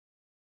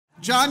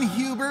John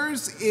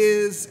Hubers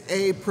is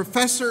a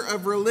professor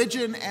of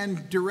religion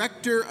and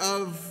director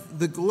of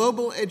the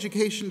Global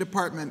Education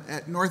Department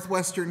at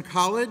Northwestern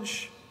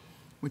College,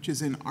 which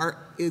is in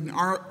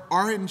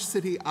Orange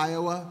City,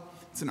 Iowa.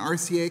 It's an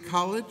RCA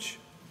college.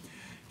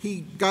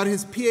 He got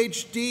his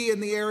PhD in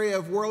the area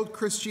of world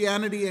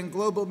Christianity and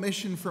global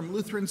mission from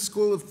Lutheran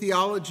School of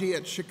Theology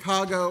at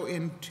Chicago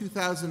in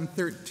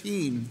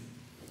 2013.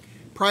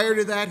 Prior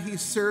to that, he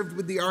served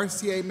with the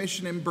RCA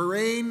mission in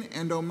Bahrain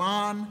and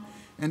Oman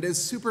and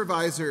as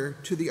supervisor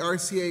to the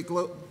RCA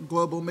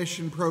Global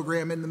Mission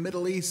Program in the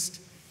Middle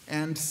East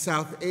and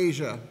South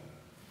Asia.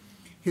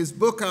 His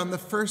book on the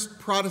first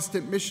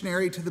Protestant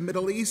missionary to the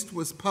Middle East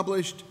was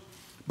published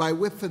by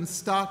Wiph and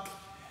Stock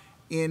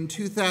in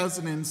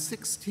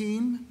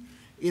 2016.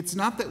 It's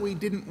not that we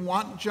didn't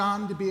want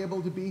John to be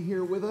able to be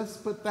here with us,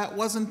 but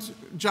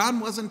John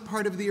wasn't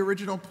part of the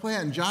original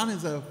plan. John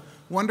is a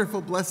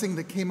wonderful blessing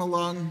that came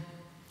along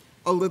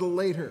a little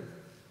later.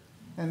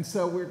 And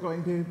so we're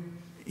going to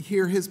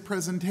hear his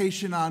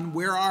presentation on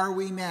Where Are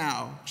We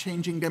Now?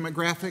 Changing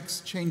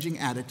Demographics, Changing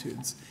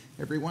Attitudes.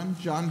 Everyone,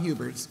 John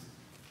Hubers.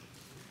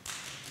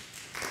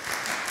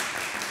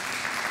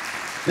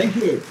 Thank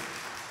you.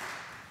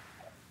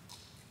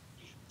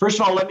 First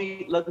of all, let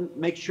me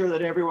make sure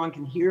that everyone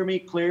can hear me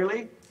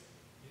clearly.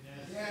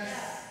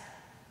 Yes.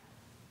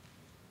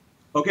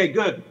 Okay,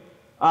 good.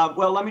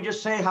 Well, let me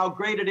just say how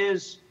great it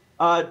is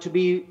to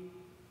be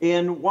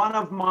in one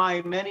of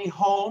my many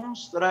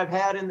homes that I've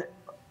had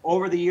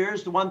over the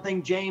years. The one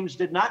thing James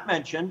did not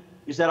mention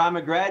is that I'm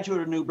a graduate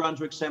of New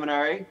Brunswick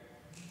Seminary.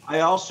 I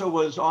also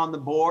was on the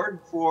board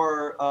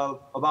for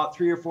about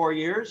 3 or 4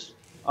 years.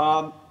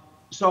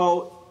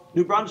 So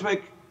New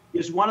Brunswick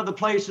is one of the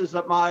places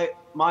that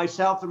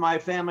myself and my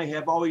family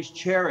have always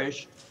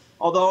cherished,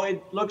 although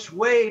it looks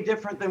way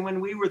different than when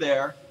we were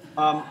there,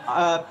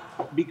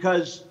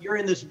 because you're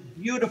in this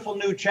beautiful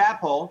new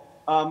chapel.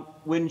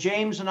 When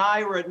James and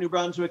I were at New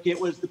Brunswick, it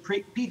was the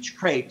peach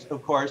crate,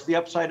 of course, the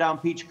upside-down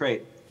peach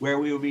crate, where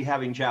we would be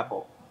having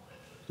chapel.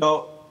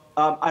 So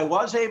I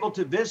was able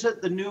to visit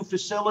the new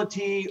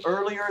facility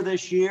earlier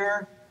this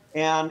year,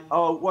 and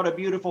oh, what a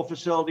beautiful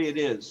facility it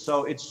is.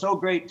 So it's so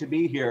great to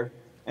be here.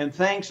 And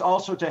thanks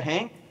also to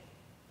Hank,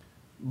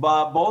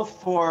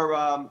 both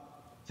for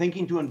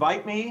thinking to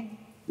invite me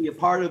to be a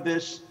part of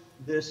this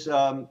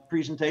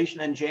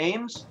presentation, and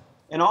James,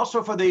 and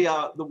also for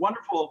the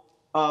wonderful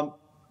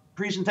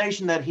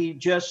presentation that he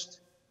just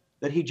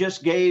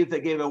gave,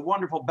 that gave a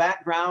wonderful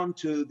background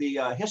to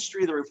the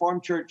history of the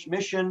Reformed Church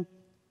mission,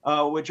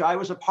 which I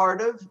was a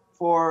part of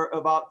for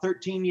about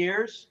 13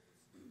 years,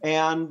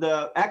 and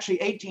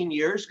actually 18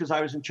 years, because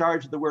I was in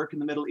charge of the work in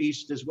the Middle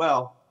East as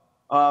well.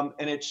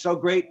 And it's so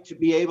great to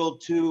be able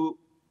to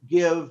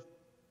give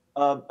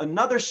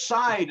another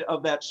side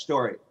of that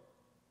story.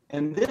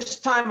 And this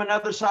time,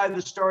 another side of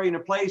the story in a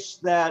place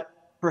that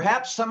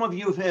perhaps some of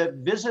you have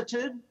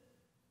visited,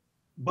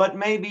 but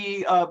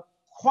maybe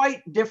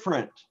quite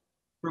different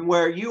from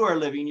where you are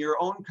living, your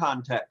own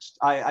context.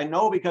 I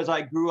know because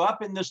I grew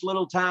up in this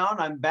little town.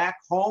 I'm back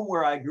home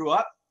where I grew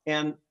up.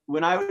 And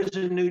when I was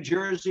in New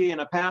Jersey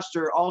and a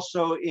pastor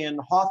also in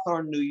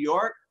Hawthorne, New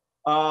York,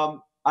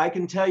 I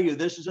can tell you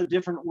this is a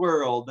different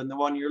world than the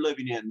one you're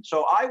living in.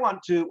 So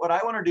what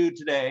I want to do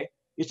today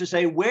is to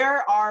say,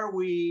 where are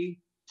we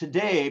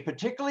today,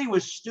 particularly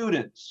with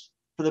students?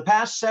 For the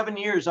past 7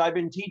 years, I've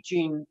been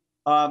teaching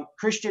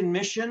Christian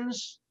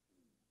missions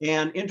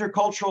and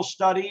intercultural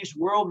studies,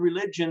 world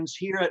religions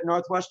here at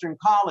Northwestern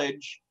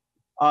College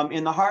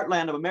in the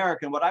heartland of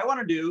America. And what I want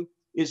to do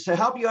is to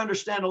help you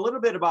understand a little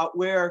bit about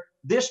where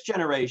this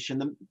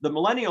generation, the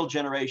millennial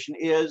generation,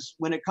 is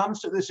when it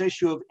comes to this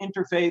issue of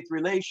interfaith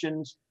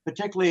relations,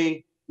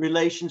 particularly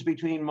relations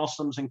between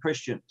Muslims and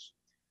Christians.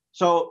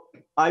 So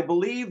I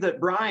believe that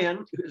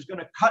Brian is going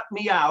to cut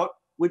me out,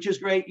 which is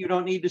great. You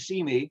don't need to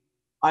see me.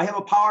 I have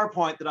a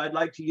PowerPoint that I'd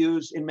like to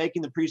use in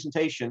making the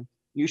presentation.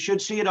 You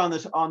should see it on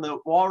the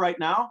wall right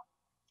now.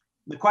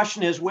 The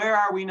question is, where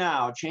are we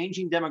now?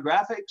 Changing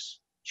demographics,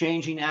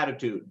 changing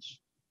attitudes.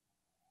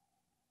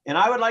 And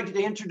I would like to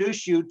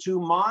introduce you to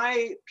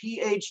my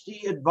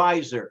PhD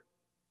advisor.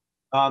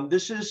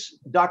 This is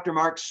Dr.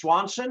 Mark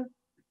Swanson,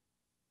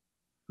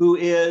 who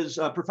is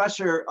a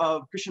professor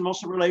of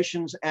Christian-Muslim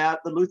relations at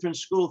the Lutheran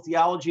School of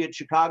Theology at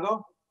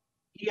Chicago.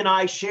 He and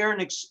I share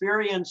an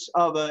experience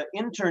of an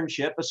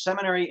internship, a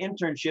seminary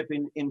internship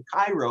in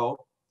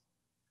Cairo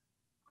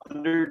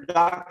under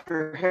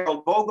Dr.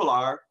 Harold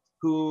Vogelaar,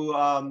 who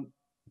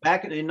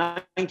back in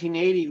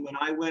 1980, when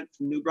I went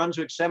from New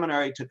Brunswick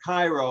Seminary to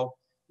Cairo,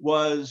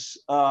 was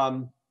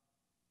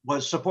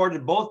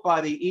supported both by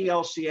the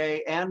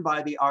ELCA and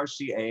by the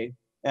RCA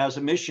as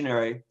a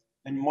missionary.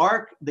 And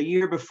Mark, the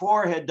year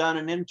before, had done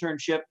an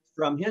internship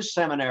from his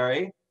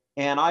seminary,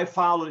 and I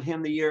followed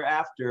him the year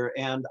after.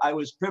 And I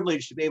was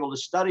privileged to be able to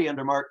study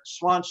under Mark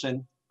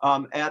Swanson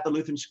at the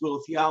Lutheran School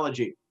of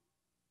Theology.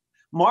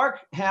 Mark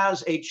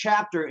has a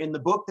chapter in the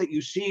book that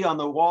you see on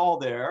the wall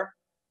there.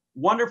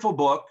 Wonderful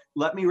book.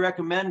 Let me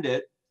recommend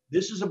it.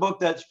 This is a book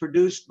that's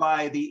produced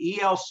by the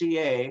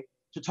ELCA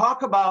to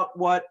talk about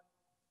what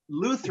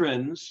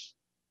Lutherans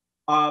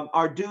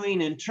are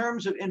doing in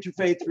terms of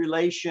interfaith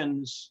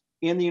relations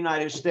in the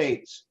United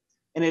States.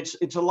 And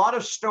it's a lot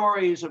of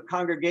stories of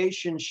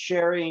congregations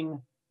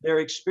sharing their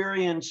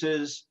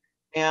experiences.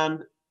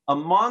 And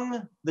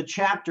among the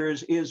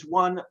chapters is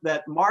one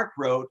that Mark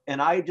wrote,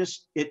 and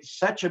it's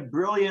such a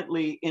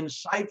brilliantly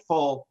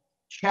insightful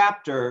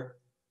chapter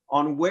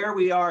on where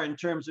we are in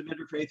terms of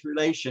interfaith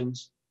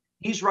relations.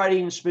 He's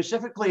writing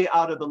specifically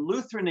out of the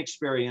Lutheran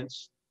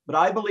experience, but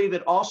I believe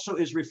it also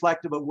is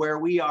reflective of where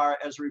we are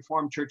as a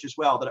Reformed Church as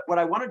well. But what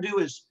I want to do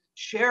is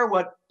share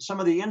some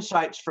of the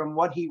insights from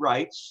what he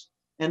writes,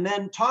 and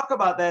then talk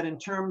about that in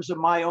terms of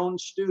my own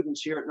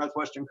students here at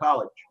Northwestern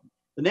College.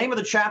 The name of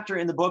the chapter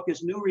in the book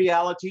is New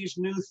Realities,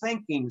 New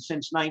Thinking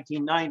Since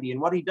 1990.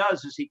 And what he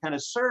does is he kind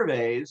of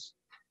surveys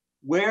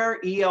where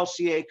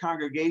ELCA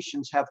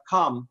congregations have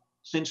come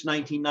since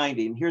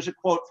 1990. And here's a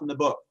quote from the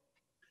book.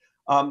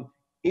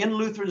 In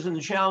Lutherans and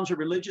the Challenge of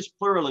Religious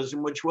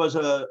Pluralism, which was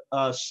a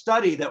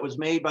study that was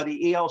made by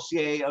the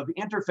ELCA of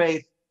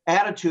interfaith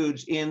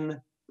attitudes in the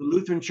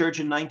Lutheran Church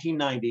in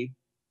 1990,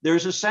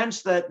 there's a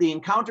sense that the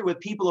encounter with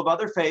people of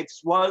other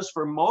faiths was,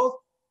 for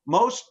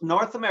most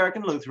North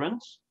American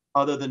Lutherans,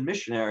 other than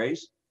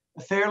missionaries,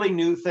 a fairly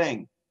new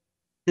thing.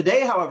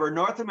 Today, however,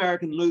 North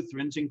American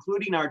Lutherans,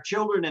 including our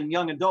children and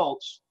young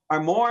adults,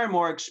 are more and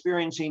more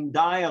experiencing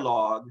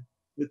dialogue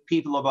with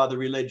people of other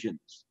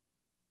religions.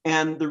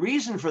 And the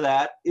reason for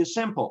that is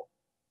simple.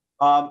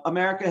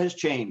 America has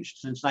changed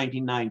since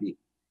 1990.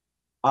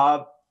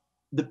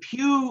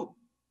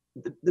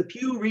 The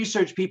Pew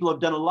Research people have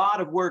done a lot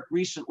of work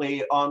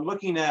recently on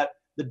looking at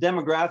the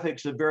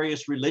demographics of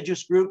various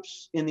religious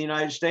groups in the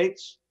United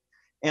States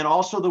and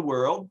also the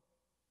world.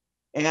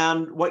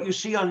 And what you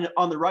see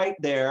on the right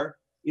there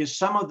is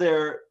some of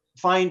their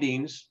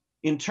findings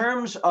in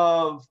terms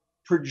of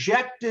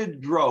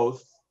projected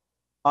growth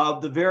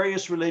of the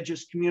various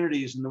religious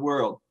communities in the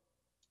world.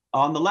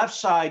 On the left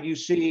side, you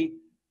see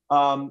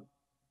the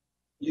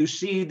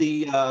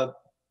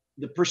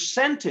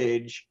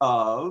percentage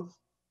of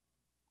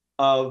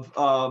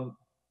the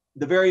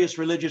various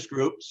religious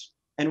groups.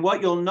 And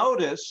what you'll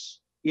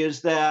notice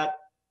is that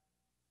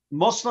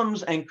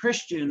Muslims and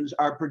Christians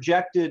are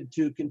projected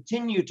to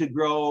continue to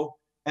grow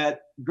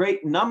at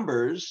great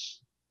numbers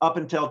up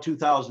until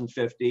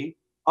 2050.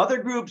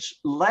 Other groups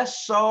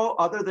less so,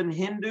 other than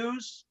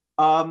Hindus.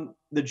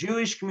 The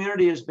Jewish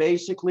community is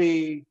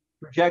basically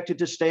projected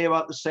to stay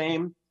about the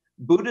same.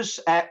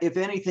 Buddhists, if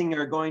anything,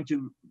 are going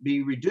to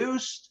be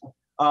reduced.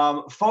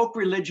 Folk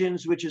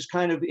religions, which is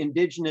kind of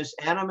indigenous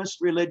animist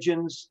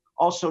religions,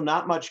 also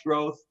not much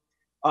growth.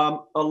 A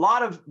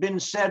lot have been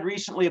said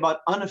recently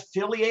about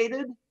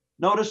unaffiliated.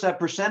 Notice that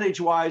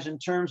percentage-wise, in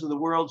terms of the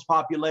world's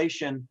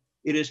population,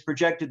 it is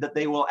projected that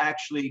they will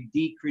actually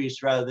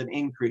decrease rather than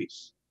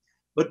increase.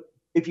 But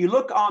if you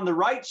look on the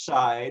right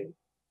side,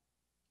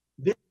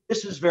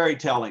 this is very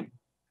telling.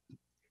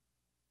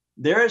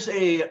 There is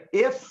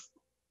if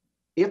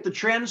the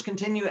trends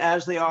continue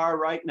as they are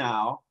right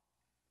now,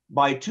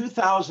 by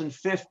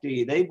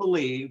 2050, they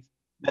believe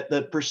that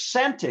the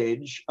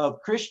percentage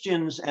of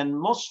Christians and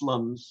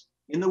Muslims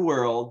in the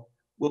world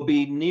will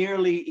be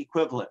nearly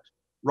equivalent.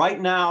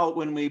 Right now,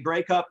 when we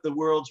break up the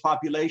world's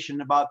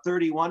population, about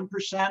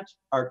 31%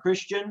 are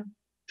Christian,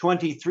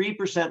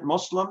 23%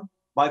 Muslim,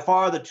 by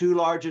far the two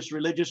largest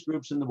religious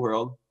groups in the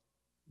world.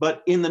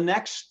 But in the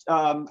next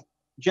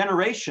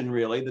generation,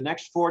 really, the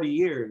next 40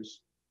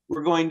 years,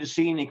 we're going to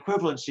see an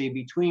equivalency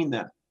between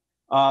them.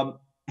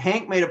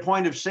 Hank made a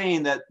point of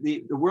saying that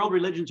the world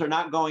religions are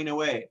not going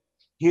away.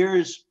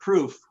 Here's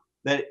proof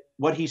that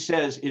what he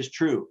says is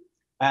true.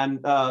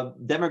 And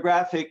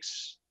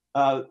demographics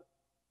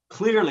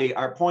clearly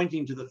are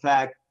pointing to the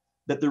fact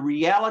that the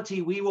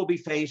reality we will be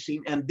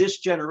facing and this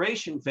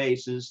generation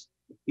faces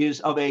is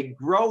of a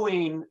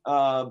growing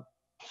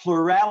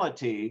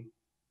plurality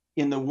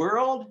in the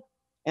world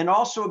and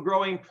also a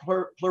growing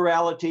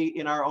plurality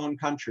in our own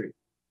country.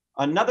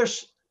 Another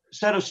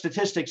set of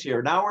statistics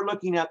here. Now we're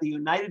looking at the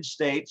United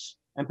States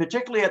and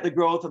particularly at the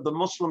growth of the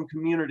Muslim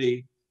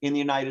community in the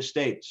United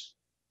States.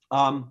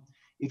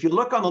 If you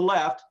look on the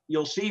left,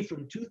 you'll see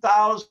from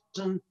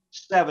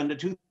 2007 to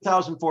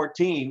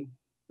 2014,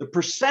 the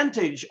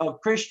percentage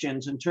of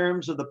Christians in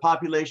terms of the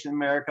population in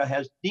America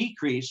has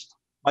decreased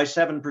by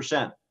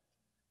 7%,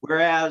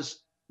 whereas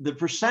the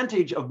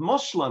percentage of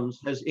Muslims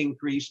has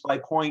increased by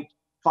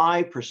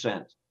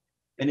 0.5%.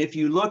 And if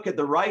you look at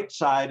the right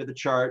side of the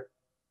chart,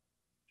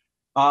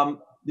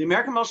 the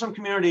American Muslim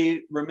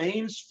community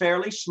remains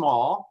fairly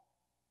small,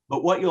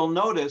 but what you'll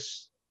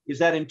notice is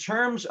that in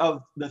terms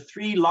of the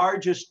three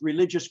largest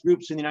religious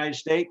groups in the United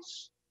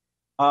States,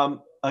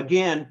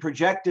 again,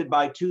 projected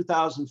by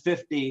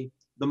 2050,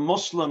 the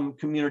Muslim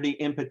community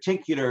in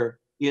particular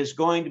is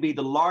going to be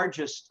the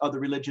largest of the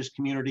religious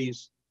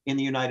communities in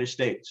the United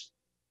States.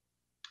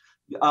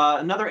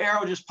 Another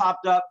arrow just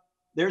popped up.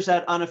 There's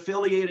that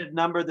unaffiliated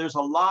number. There's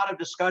a lot of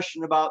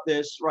discussion about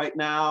this right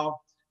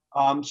now,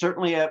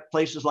 certainly at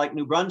places like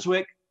New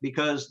Brunswick,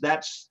 because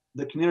that's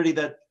the community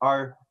that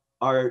our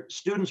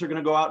students are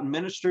going to go out and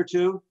minister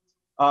to.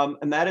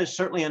 And that is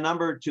certainly a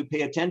number to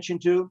pay attention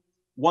to.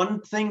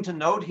 One thing to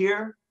note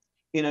here,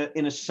 in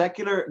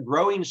a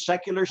growing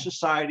secular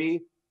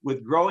society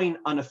with growing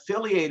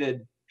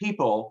unaffiliated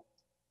people,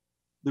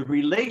 the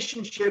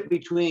relationship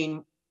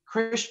between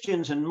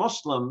Christians and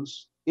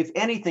Muslims, if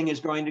anything, is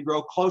going to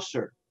grow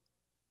closer.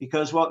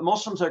 Because what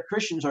Muslims or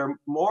Christians are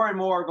more and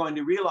more going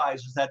to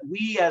realize is that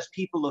we as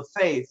people of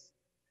faith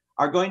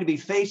are going to be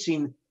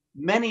facing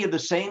many of the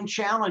same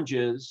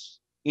challenges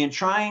in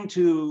trying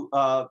to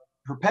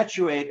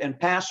perpetuate and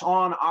pass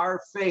on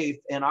our faith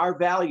and our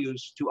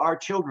values to our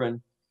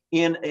children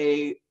in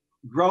a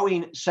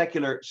growing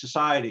secular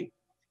society.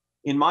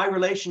 In my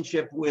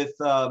relationship with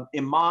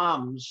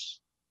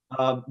imams,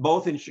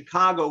 both in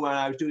Chicago when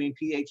I was doing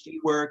PhD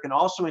work and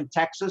also in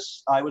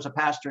Texas, I was a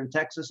pastor in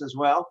Texas as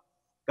well.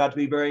 Got to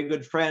be very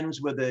good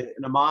friends with an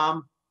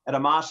imam at a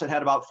mosque that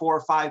had about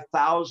 4,000 or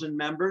 5,000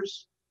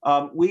 members.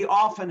 We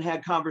often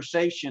had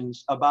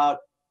conversations about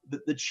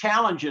the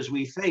challenges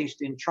we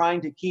faced in trying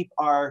to keep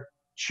our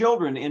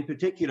children in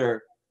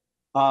particular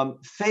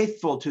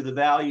faithful to the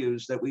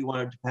values that we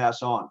wanted to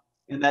pass on.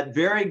 And that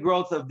very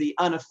growth of the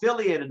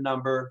unaffiliated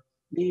number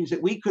means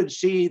that we could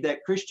see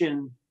that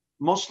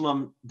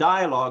Christian-Muslim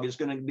dialogue is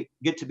going to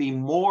get to be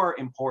more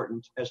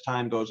important as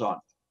time goes on.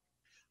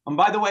 And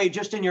by the way,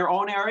 just in your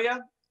own area,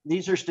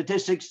 these are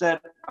statistics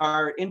that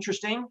are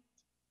interesting.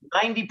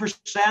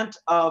 90%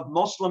 of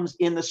Muslims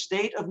in the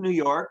state of New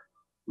York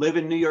live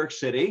in New York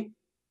City.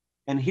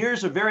 And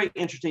here's a very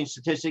interesting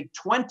statistic.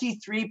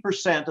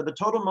 23% of the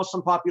total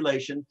Muslim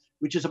population,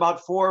 which is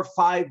about 4 or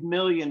 5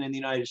 million in the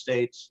United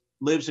States,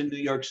 lives in New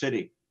York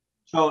City.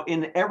 So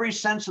in every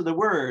sense of the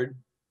word,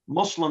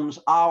 Muslims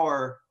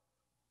are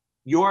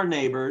your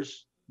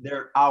neighbors,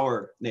 they're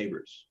our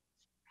neighbors.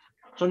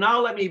 So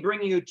now let me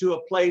bring you to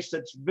a place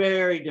that's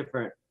very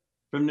different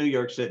from New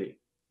York City.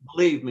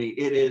 Believe me,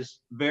 it is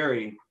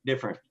very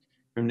different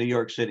from New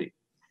York City.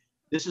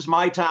 This is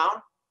my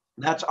town.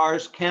 That's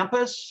ours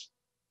campus.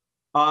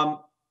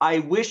 I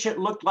wish it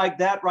looked like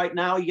that right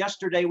now.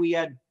 Yesterday we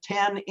had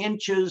 10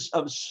 inches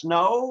of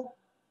snow.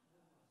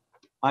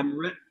 I'm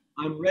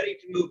ready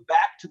to move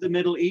back to the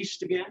Middle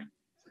East again.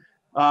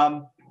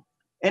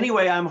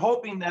 Anyway, I'm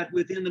hoping that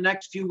within the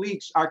next few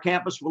weeks, our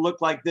campus will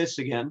look like this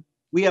again.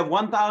 We have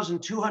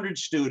 1,200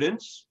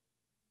 students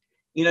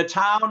in a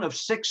town of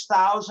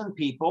 6,000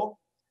 people,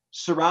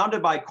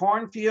 surrounded by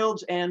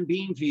cornfields and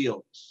bean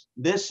fields.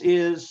 This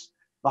is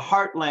the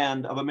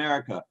heartland of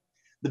America.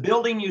 The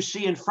building you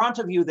see in front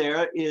of you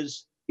there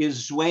is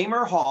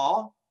Zwemer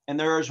Hall, and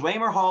there are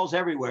Zwemer Halls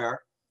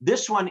everywhere.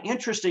 This one,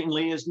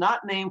 interestingly, is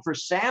not named for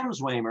Sam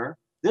Zwemer.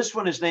 This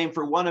one is named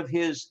for one of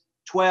his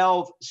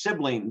 12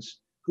 siblings,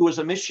 who was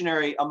a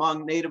missionary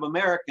among Native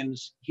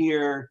Americans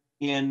here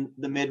in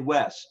the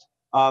Midwest.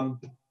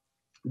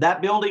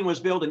 That building was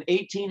built in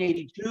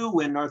 1882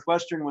 when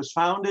Northwestern was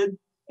founded,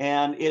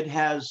 and it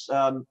has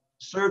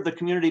served the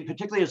community,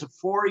 particularly as a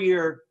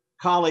 4-year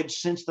college,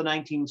 since the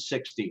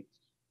 1960s.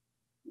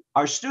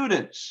 Our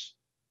students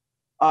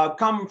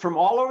come from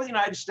all over the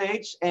United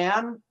States,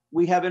 and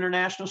we have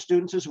international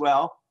students as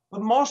well,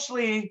 but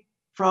mostly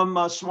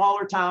from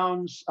smaller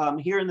towns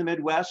here in the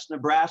Midwest: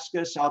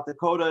 Nebraska, South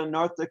Dakota,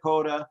 North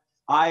Dakota,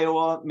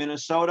 Iowa,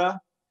 Minnesota.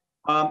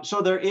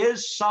 So there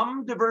is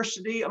some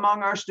diversity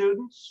among our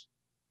students.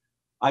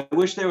 I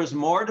wish there was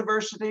more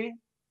diversity,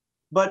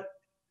 but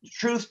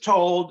truth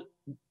told,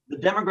 the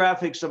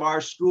demographics of our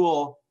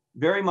school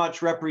very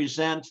much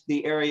represent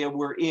the area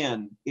we're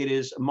in. It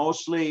is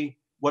mostly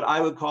what I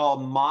would call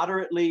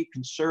moderately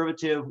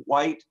conservative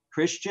white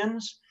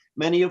Christians,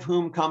 many of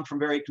whom come from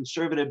very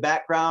conservative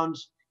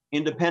backgrounds.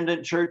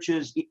 Independent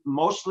churches,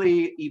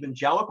 mostly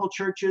evangelical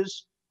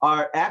churches,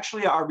 our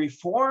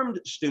Reformed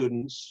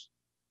students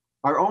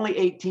are only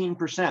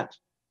 18%.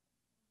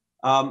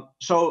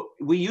 So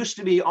we used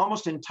to be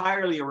almost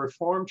entirely a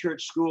Reformed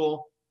church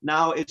school.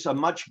 Now it's a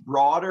much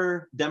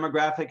broader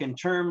demographic in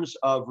terms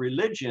of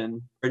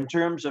religion, in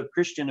terms of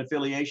Christian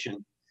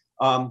affiliation,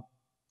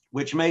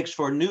 which makes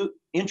for new,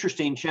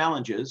 interesting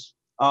challenges.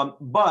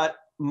 But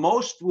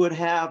most would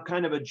have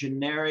kind of a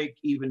generic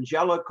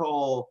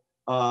evangelical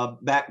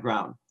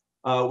background,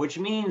 which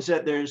means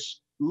that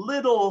there's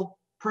little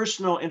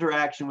personal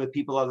interaction with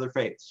people of other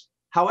faiths.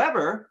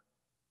 However,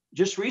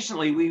 just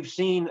recently, we've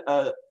seen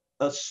a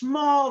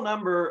small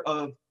number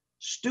of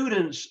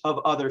students of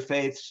other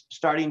faiths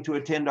starting to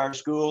attend our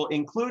school,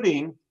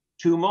 including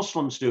 2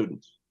 Muslim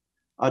students,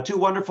 2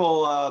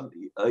 wonderful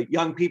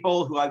young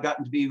people who I've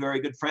gotten to be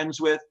very good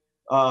friends with.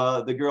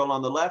 The girl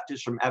on the left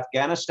is from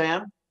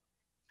Afghanistan.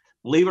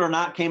 Believe it or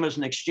not, came as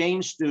an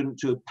exchange student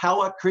to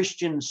Pella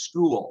Christian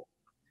School.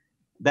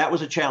 That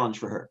was a challenge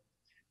for her.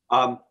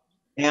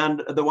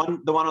 And the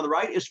one on the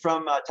right is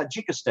from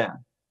Tajikistan.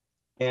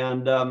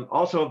 And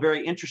also a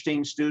very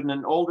interesting student,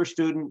 an older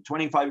student,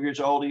 25 years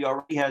old. He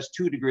already has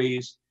 2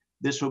 degrees.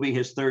 This will be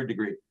his 3rd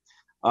degree.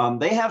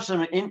 They have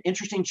some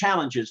interesting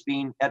challenges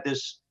being at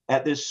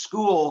this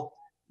school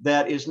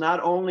that is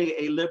not only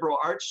a liberal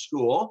arts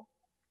school,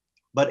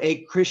 but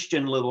a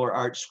Christian liberal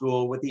arts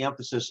school with the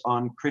emphasis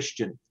on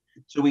Christian.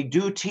 So we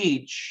do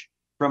teach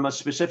from a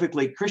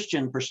specifically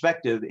Christian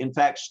perspective. In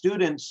fact,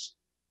 students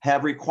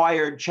have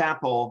required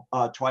chapel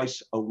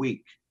twice a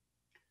week.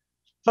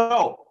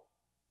 So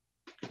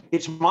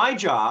it's my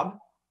job,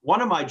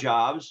 one of my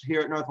jobs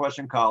here at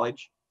Northwestern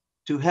College,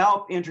 to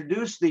help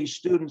introduce these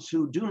students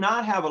who do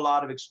not have a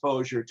lot of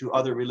exposure to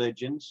other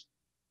religions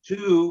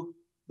to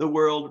the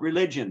world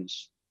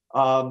religions.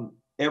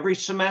 Every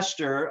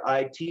semester,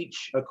 I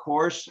teach a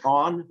course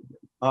on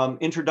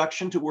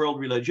Introduction to World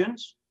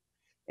Religions.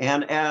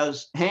 And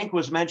as Hank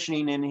was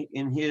mentioning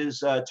in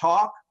his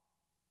talk,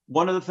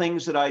 one of the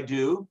things that I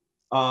do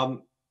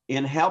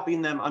in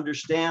helping them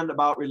understand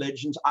about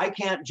religions, I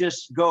can't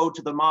just go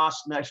to the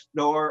mosque next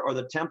door or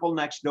the temple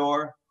next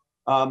door.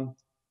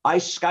 I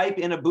Skype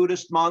in a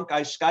Buddhist monk.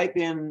 I Skype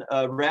in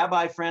a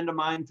rabbi friend of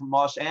mine from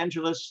Los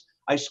Angeles.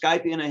 I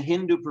Skype in a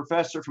Hindu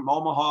professor from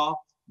Omaha.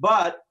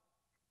 But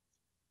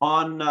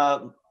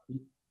on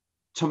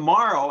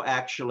tomorrow,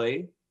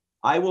 actually,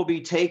 I will be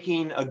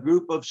taking a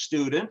group of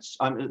students.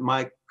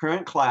 My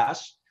current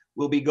class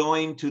will be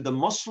going to the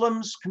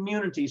Muslims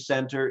Community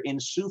Center in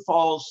Sioux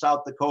Falls,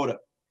 South Dakota.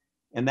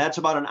 And that's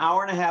about an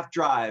hour-and-a-half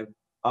drive.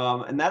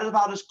 And that is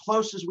about as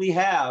close as we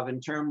have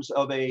in terms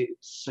of a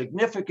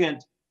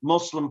significant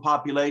Muslim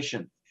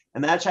population.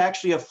 And that's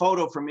actually a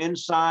photo from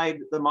inside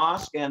the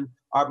mosque. And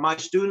my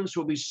students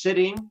will be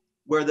sitting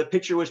where the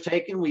picture was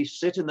taken. We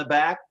sit in the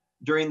back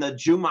during the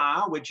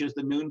Jumu'ah, which is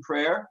the noon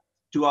prayer,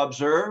 to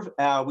observe.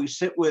 We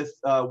sit with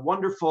a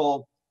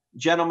wonderful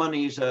gentleman.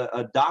 He's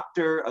a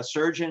doctor, a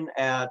surgeon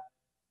at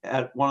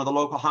one of the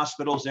local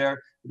hospitals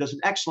there. He does an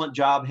excellent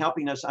job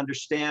helping us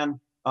understand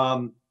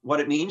what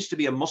it means to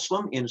be a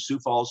Muslim in Sioux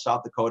Falls,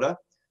 South Dakota.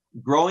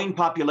 Growing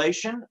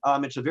population.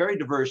 It's a very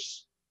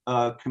diverse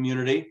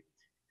community.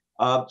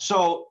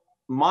 So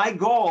my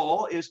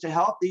goal is to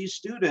help these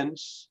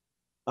students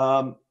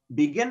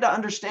begin to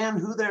understand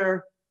who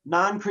their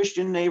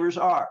non-Christian neighbors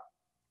are.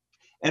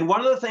 And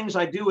one of the things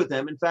I do with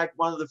them, in fact,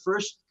 one of the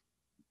first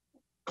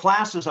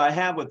classes I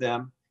have with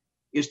them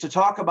is to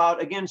talk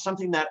about, again,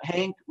 something that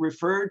Hank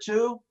referred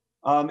to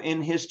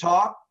in his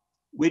talk,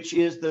 which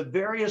is the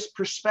various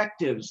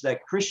perspectives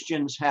that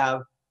Christians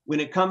have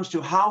when it comes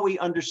to how we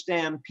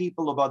understand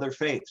people of other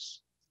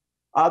faiths.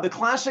 The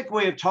classic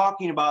way of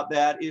talking about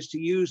that is to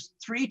use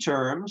three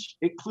terms: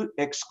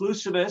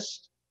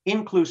 exclusivist,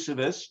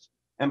 inclusivist,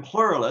 and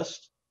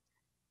pluralist.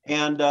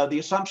 And the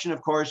assumption,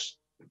 of course,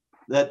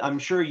 that I'm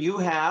sure you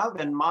have,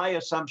 and my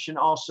assumption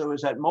also,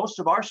 is that most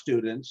of our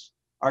students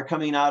are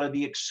coming out of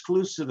the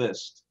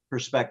exclusivist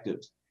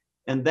perspectives.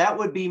 And that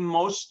would be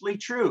mostly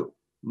true.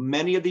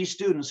 Many of these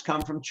students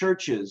come from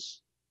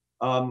churches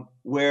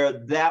where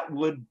that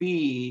would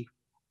be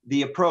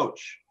the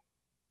approach.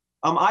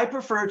 I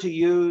prefer to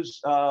use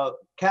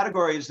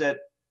categories that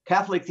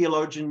Catholic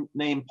theologian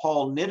named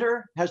Paul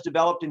Knitter has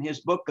developed in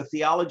his book, The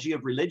Theology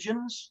of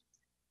Religions,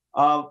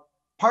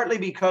 partly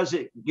because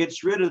it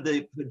gets rid of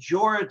the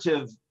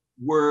pejorative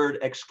word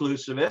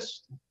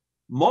exclusivist,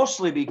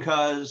 mostly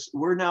because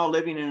we're now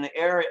living in an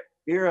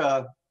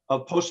era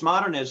of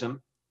postmodernism.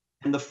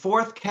 And the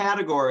fourth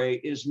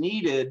category is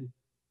needed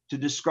to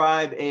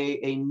describe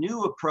a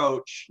new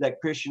approach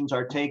that Christians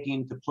are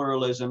taking to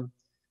pluralism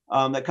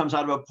that comes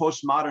out of a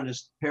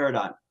postmodernist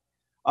paradigm.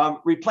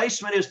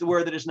 Replacement is the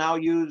word that is now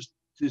used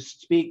to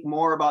speak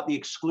more about the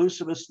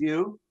exclusivist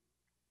view.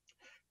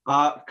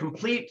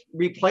 Complete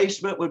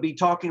replacement would be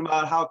talking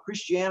about how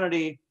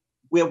Christianity,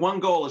 we have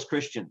one goal as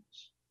Christians,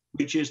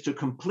 which is to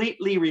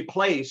completely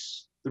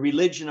replace the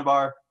religion of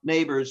our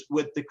neighbors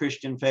with the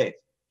Christian faith.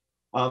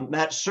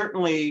 That's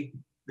certainly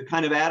the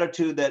kind of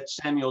attitude that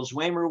Samuel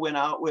Zwemer went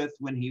out with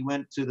when he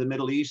went to the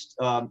Middle East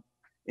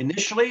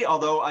initially,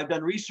 although I've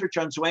done research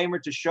on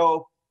Zwemer to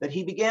show that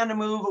he began to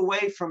move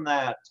away from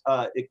that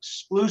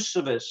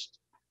exclusivist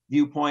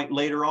viewpoint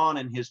later on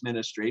in his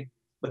ministry.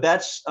 But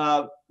that's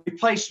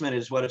replacement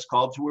is what it's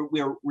called. So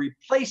we're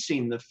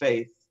replacing the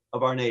faith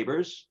of our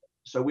neighbors.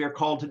 So we are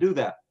called to do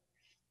that.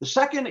 The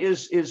second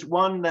is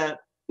one that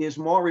is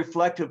more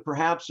reflective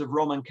perhaps of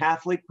Roman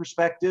Catholic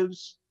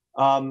perspectives,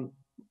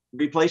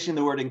 replacing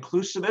the word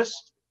inclusivist,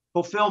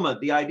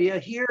 fulfillment. The idea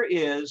here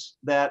is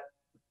that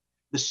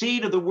the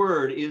seed of the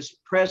word is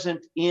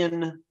present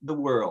in the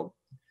world,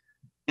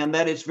 and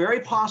that it's very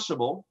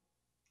possible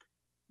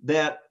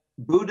that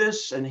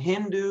Buddhists and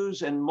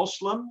Hindus and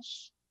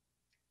Muslims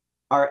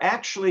are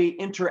actually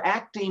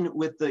interacting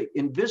with the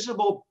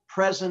invisible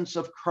presence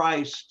of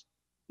Christ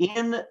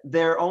in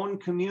their own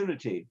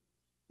community,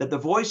 that the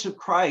voice of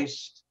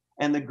Christ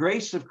and the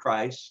grace of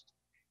Christ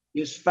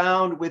is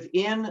found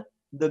within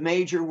the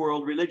major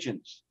world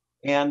religions.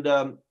 And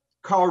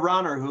Karl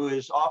Rahner, who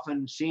is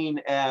often seen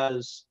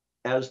as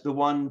the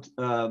one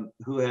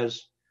who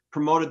has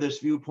promoted this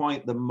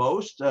viewpoint the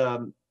most,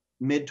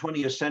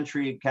 mid-20th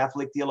century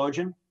Catholic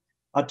theologian,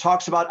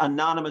 talks about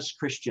anonymous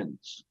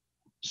Christians.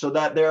 So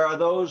that there are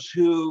those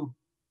who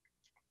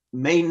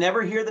may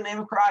never hear the name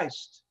of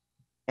Christ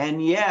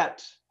and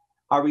yet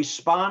are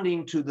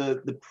responding to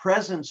the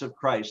presence of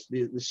Christ,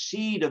 the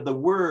seed of the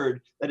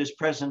word that is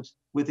present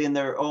within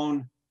their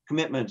own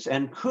commitments,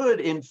 and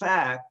could, in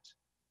fact,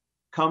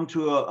 come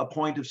to a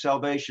point of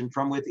salvation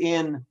from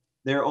within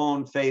their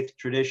own faith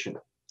tradition.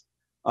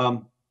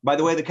 By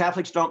the way, the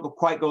Catholics don't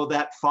quite go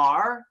that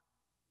far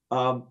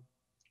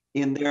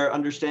in their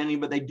understanding,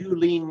 but they do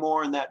lean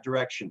more in that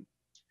direction.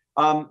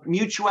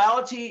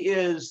 Mutuality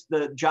is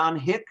the John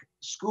Hick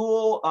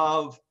school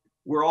of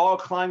we're all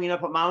climbing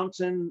up a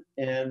mountain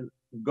and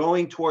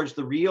going towards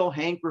the real.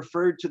 Hank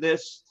referred to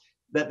this,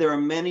 that there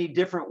are many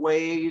different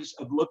ways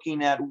of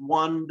looking at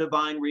one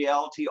divine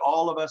reality.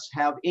 All of us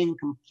have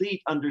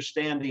incomplete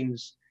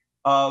understandings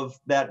of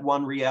that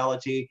one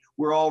reality.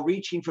 We're all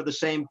reaching for the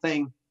same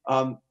thing.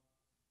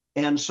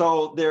 And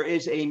so there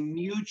is a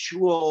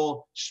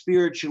mutual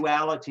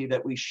spirituality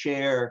that we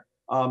share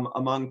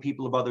among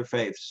people of other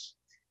faiths.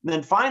 And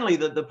then finally,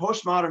 the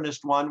postmodernist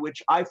one,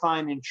 which I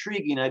find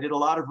intriguing. I did a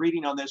lot of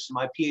reading on this in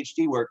my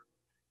PhD work.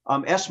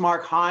 S.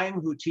 Mark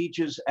Heim, who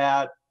teaches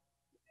at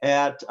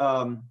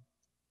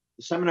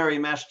Seminary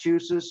in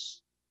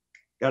Massachusetts,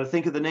 got to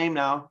think of the name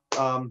now.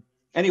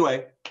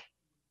 Anyway,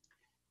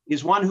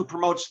 is one who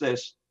promotes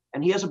this.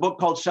 And he has a book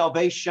called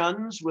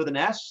Salvations with an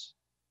S.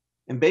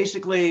 And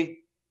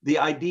basically, the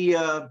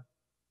idea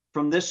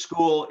from this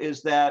school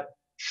is that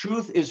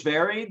truth is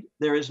varied.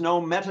 There is no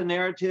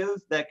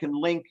meta-narrative that can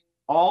link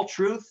all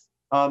truth.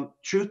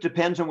 Truth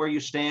depends on where you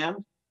stand.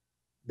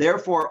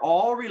 Therefore,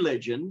 all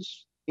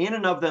religions, in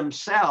and of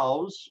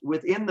themselves,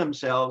 within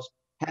themselves,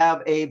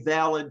 have a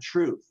valid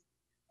truth.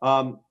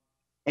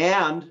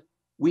 And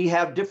we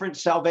have different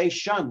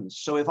salvations.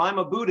 So if I'm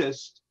a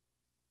Buddhist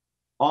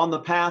on the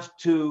path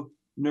to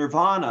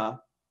nirvana,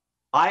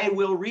 I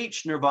will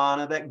reach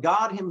nirvana, that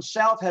God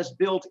himself has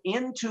built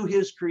into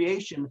his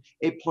creation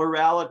a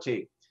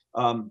plurality.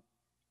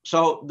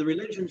 So the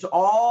religions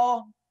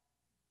all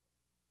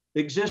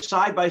exist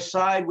side by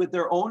side with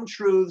their own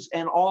truths,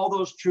 and all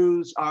those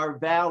truths are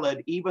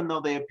valid, even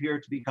though they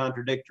appear to be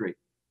contradictory.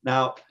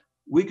 Now,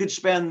 we could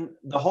spend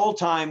the whole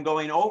time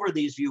going over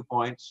these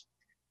viewpoints,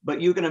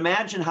 but you can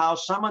imagine how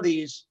some of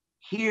these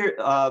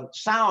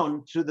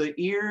sound to the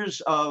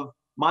ears of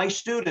my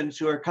students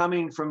who are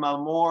coming from a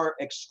more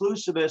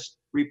exclusivist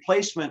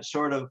replacement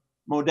sort of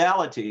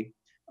modality.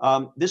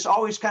 This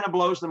always kind of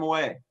blows them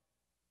away.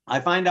 I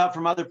find out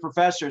from other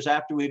professors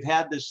after we've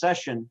had this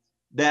session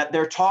that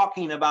they're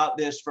talking about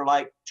this for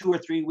like 2 or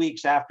 3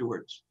 weeks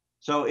afterwards.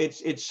 So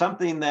it's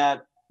something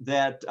that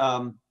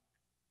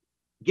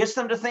gets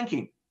them to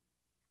thinking.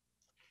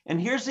 And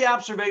here's the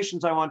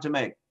observations I want to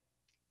make.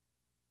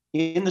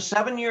 In the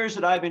 7 years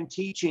that I've been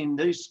teaching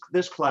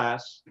this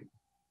class,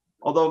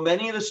 although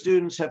many of the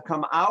students have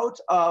come out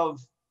of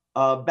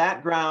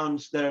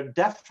backgrounds that are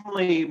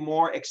definitely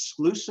more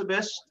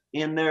exclusivist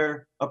in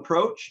their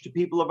approach to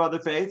people of other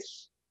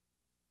faiths,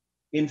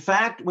 in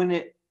fact,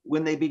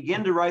 when they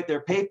begin to write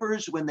their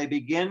papers, when they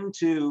begin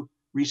to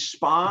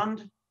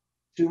respond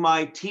to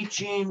my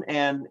teaching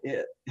and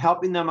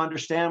helping them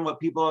understand what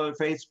people of other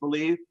faiths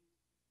believe,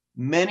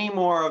 many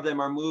more of them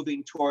are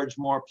moving towards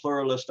more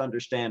pluralist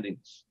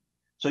understandings.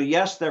 So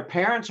yes, their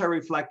parents are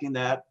reflecting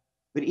that,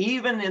 but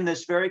even in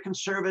this very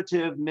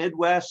conservative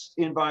Midwest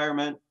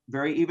environment,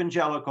 very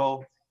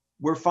evangelical,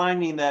 we're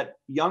finding that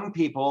young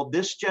people,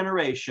 this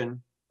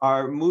generation,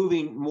 are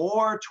moving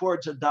more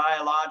towards a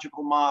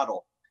dialogical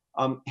model.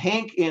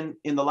 Hank, in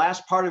the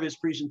last part of his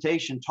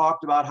presentation,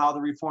 talked about how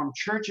the Reformed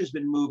Church has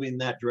been moving in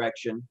that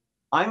direction.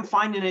 I'm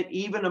finding it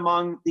even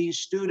among these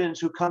students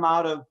who come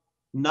out of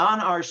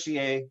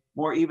non-RCA,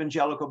 more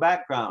evangelical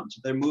backgrounds.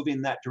 They're moving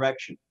in that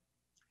direction.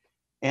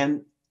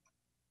 And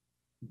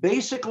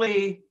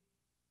basically,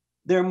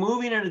 they're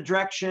moving in a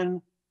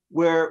direction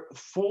where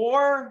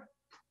 4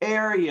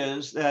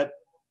 areas that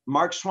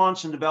Mark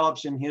Swanson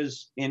develops in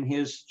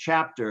his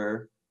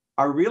chapter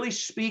are really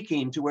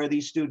speaking to where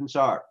these students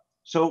are.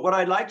 So what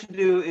I'd like to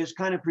do is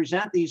kind of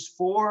present these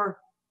 4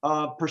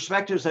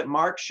 perspectives that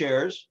Mark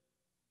shares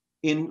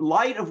in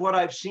light of what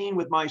I've seen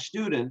with my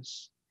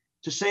students,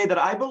 to say that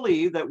I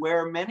believe that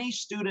where many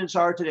students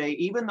are today,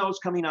 even those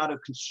coming out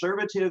of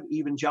conservative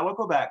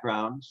evangelical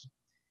backgrounds,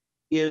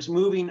 is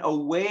moving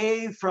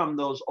away from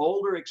those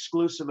older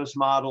exclusivist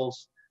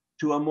models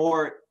to a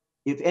more,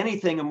 if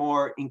anything, a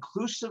more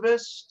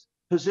inclusivist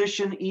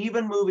position,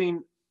 even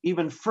moving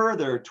even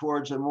further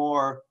towards a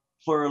more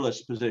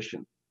pluralist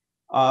position.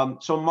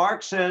 So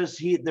Mark says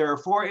there are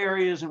 4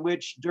 areas in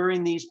which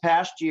during these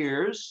past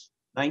years,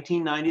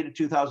 1990 to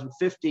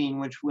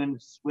 2015,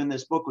 when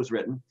this book was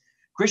written,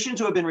 Christians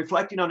who have been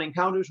reflecting on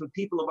encounters with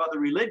people of other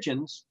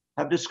religions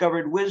have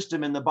discovered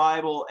wisdom in the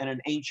Bible and in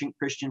ancient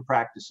Christian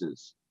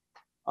practices.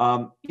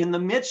 In the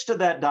midst of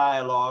that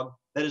dialogue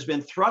that has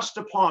been thrust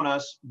upon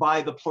us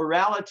by the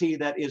plurality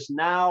that is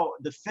now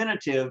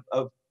definitive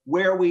of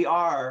where we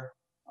are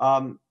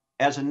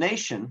as a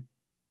nation,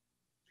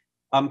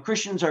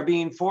 Christians are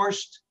being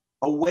forced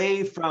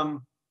away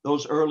from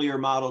those earlier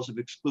models of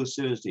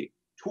exclusivity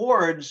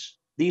towards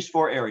these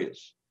 4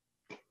 areas.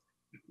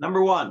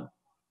 Number 1,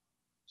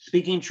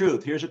 speaking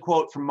truth. Here's a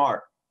quote from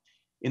Mark.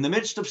 In the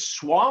midst of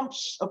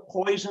swamps of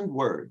poisoned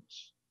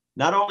words,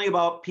 not only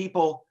about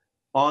people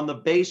on the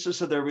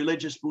basis of their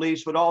religious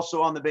beliefs, but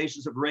also on the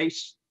basis of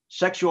race,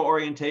 sexual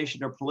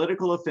orientation, or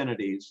political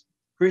affinities,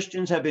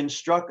 Christians have been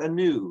struck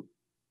anew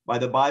by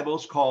the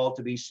Bible's call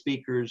to be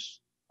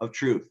speakers of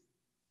truth.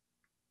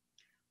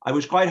 I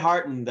was quite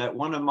heartened that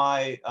one of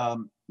my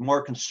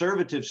more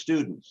conservative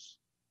students,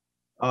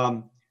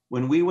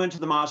 when we went to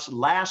the mosque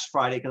last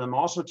Friday, because I'm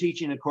also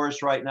teaching a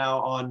course right now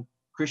on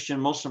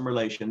Christian-Muslim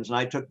relations, and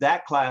I took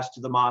that class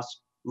to the mosque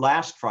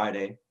last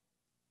Friday.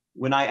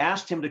 When I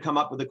asked him to come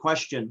up with a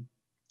question,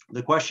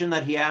 the question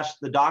that he asked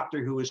the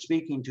doctor who was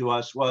speaking to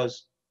us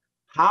was,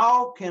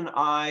 how can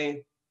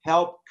I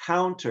help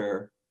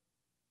counter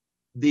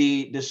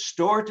the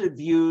distorted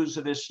views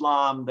of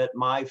Islam that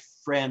my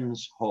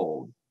friends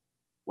hold?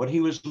 What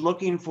he was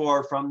looking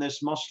for from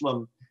this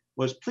Muslim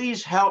was,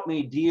 please help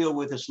me deal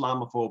with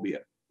Islamophobia.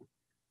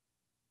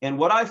 And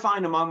what I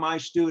find among my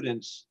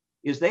students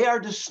is they are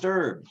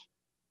disturbed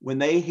when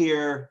they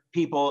hear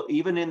people,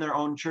 even in their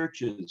own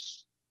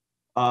churches,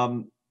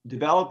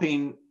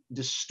 developing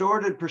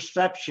distorted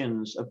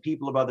perceptions of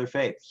people of other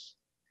faiths.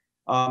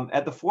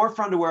 At the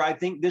forefront of where I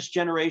think this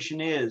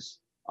generation is,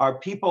 are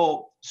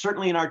people,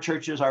 certainly in our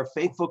churches, are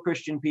faithful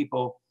Christian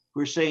people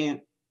who are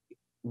saying,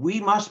 we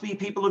must be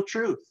people of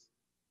truth.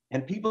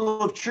 And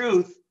people of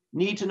truth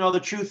need to know the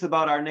truth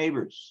about our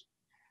neighbors.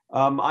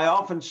 I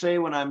often say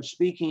when I'm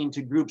speaking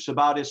to groups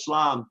about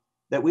Islam,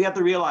 that we have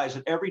to realize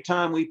that every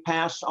time we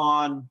pass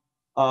on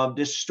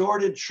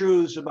distorted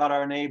truths about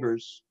our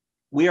neighbors,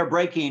 we are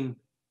breaking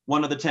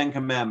one of the 10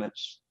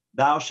 commandments.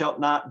 Thou shalt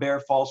not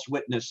bear false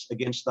witness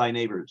against thy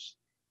neighbors.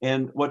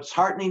 And what's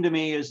heartening to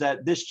me is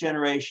that this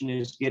generation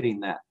is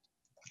getting that.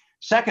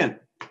 Second,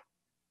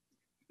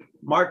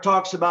 Mark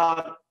talks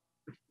about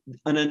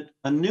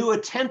a new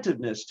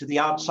attentiveness to the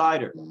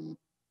outsider.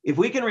 If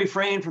we can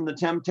refrain from the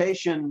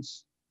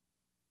temptations,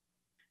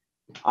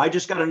 I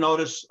just got a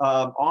notice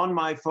on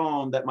my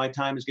phone that my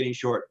time is getting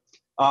short.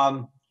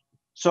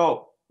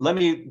 So let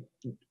me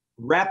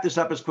wrap this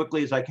up as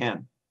quickly as I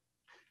can.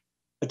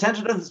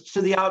 Attentiveness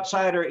to the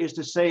outsider is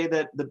to say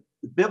that the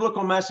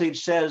biblical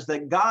message says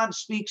that God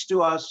speaks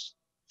to us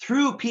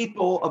through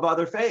people of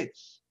other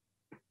faiths,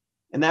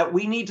 and that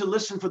we need to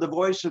listen for the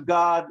voice of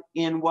God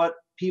in what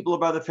people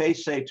of other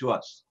faiths say to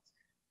us.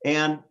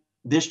 And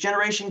this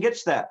generation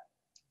gets that.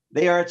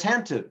 They are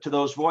attentive to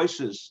those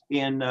voices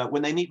in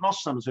when they meet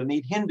Muslims or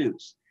meet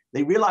Hindus.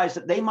 They realize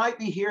that they might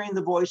be hearing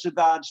the voice of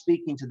God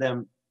speaking to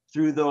them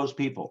through those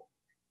people.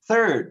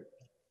 Third,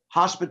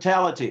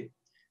 hospitality.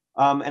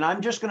 And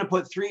I'm just going to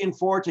put 3 and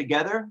 4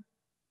 together.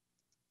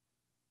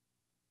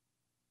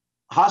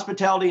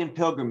 Hospitality and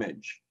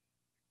pilgrimage.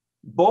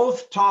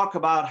 Both talk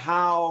about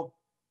how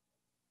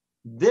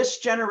this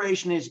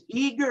generation is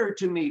eager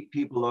to meet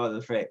people of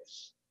other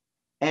faiths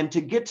and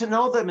to get to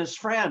know them as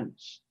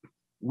friends.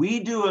 We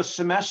do a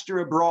semester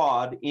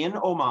abroad in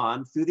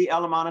Oman through the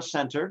Al Amana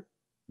Center,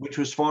 which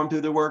was formed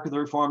through the work of the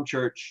Reformed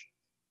Church.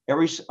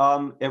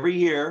 Every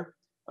year,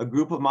 a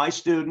group of my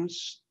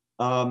students,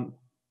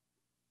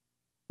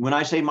 when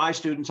I say my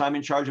students, I'm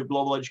in charge of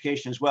global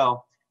education as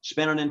well,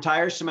 spend an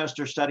entire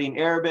semester studying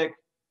Arabic,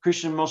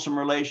 Christian-Muslim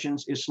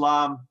relations,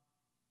 Islam,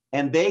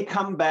 and they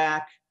come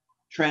back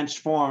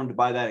transformed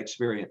by that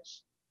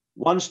experience.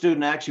 One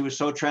student actually was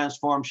so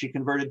transformed, she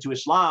converted to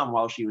Islam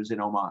while she was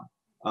in Oman.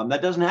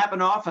 That doesn't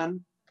happen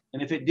often.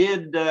 And if it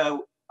did,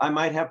 I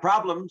might have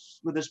problems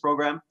with this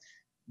program.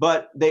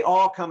 But they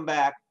all come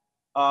back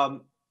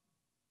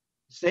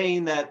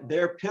saying that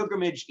their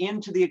pilgrimage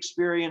into the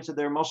experience of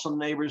their Muslim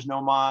neighbors in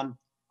Oman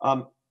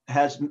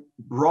has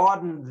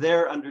broadened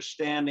their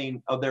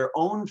understanding of their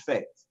own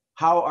faith.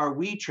 How are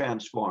we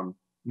transformed?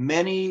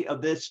 Many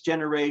of this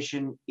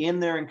generation,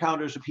 in their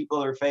encounters with people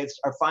of their faiths,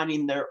 are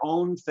finding their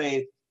own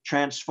faith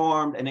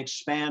transformed and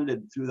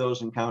expanded through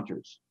those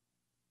encounters.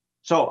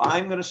 So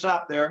I'm going to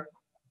stop there.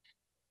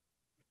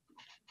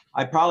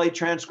 I probably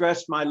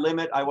transgressed my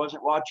limit. I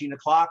wasn't watching the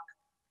clock.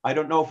 I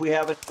don't know if we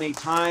have any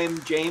time.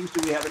 James,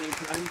 do we have any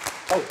time?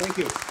 Oh, thank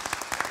you.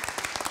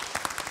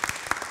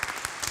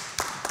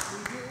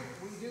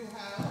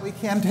 We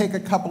can take a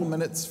couple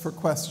minutes for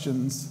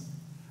questions.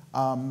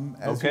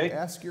 As you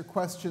ask your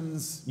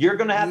questions, you're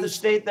going to have to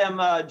state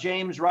them,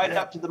 James, right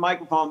up to the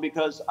microphone,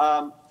 because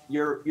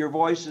your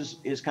voice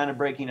is kind of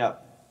breaking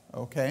up.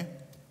 Okay.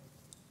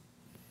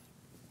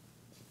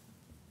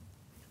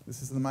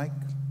 This is the mic.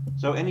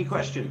 So any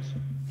questions?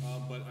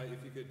 But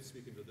if you could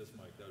speak into this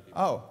mic, that would be.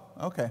 Oh,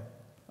 okay.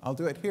 I'll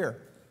do it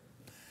here.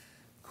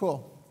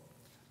 Cool.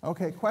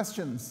 Okay,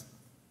 questions?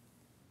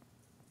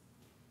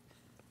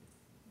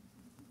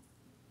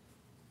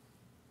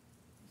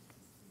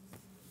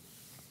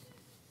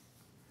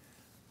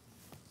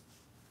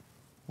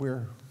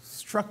 We're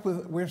struck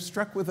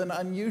with an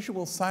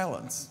unusual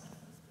silence.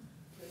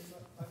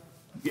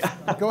 Yeah.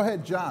 Go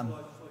ahead, John.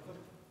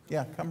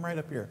 Yeah, come right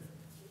up here.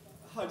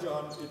 Hi,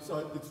 John.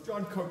 It's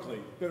John Coakley.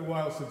 Been a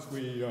while since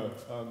we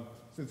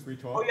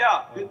talked. Oh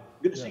yeah,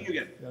 good to see you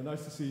again. Yeah,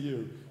 nice to see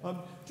you.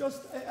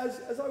 Just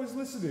as I was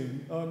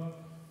listening,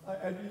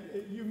 and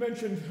you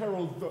mentioned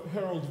Harold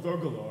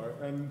Vogelar,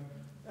 and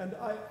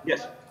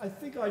yes. I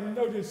think I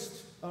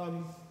noticed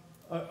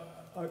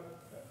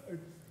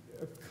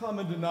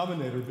common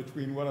denominator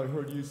between what I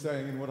heard you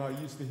saying and what I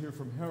used to hear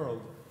from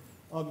Harold,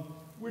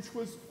 which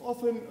was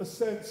often a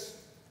sense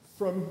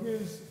from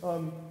his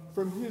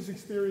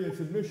experience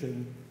in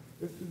mission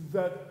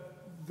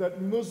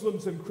that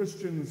Muslims and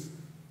Christians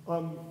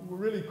were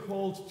really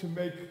called to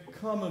make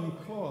common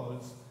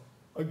cause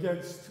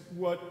against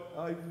what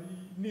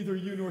neither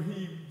you nor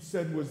he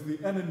said was the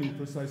enemy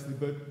precisely,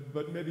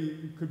 but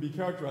maybe could be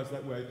characterized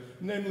that way,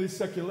 namely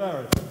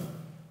secularity.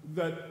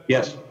 That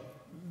yes.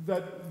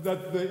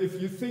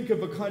 If you think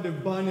of a kind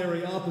of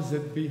binary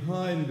opposite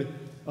behind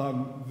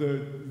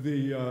the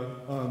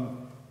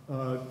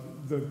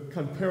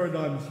kind of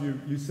paradigms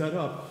you set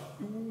up,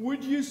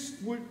 would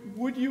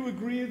you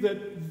agree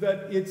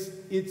that it's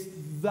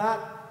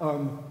that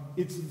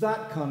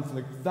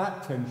conflict,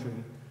 that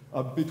tension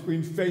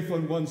between faith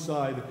on one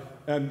side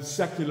and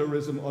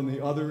secularism on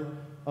the other,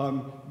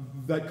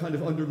 that kind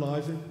of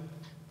underlies it?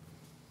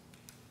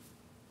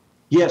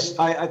 Yes,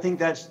 I think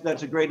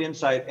that's a great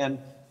insight, and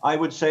I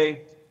would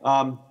say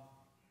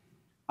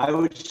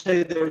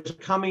there's a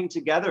coming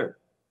together,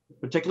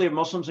 particularly of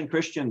Muslims and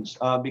Christians,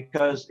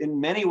 because in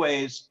many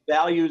ways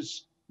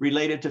values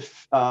related to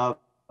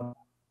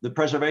the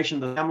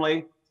preservation of the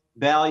family,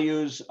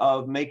 values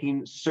of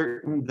making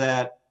certain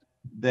that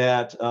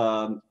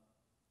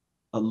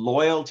a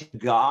loyalty to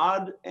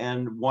God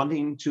and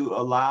wanting to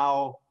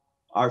allow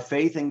our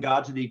faith in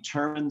God to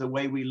determine the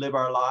way we live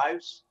our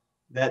lives,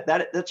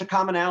 that's a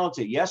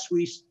commonality. Yes,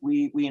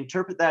 we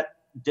interpret that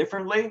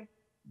differently,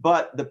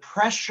 but the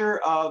pressure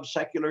of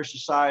secular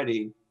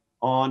society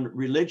on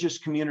religious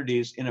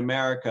communities in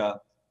America,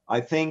 I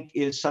think,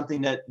 is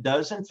something that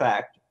does in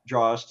fact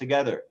draw us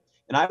together.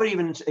 And I would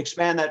even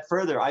expand that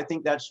further. I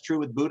think that's true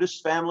with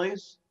Buddhist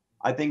families.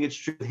 I think it's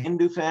true with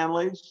Hindu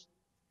families.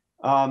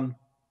 And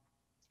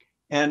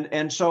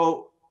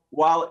so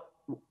while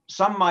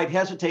some might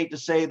hesitate to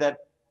say that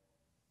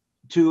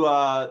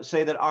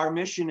our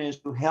mission is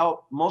to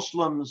help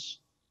Muslims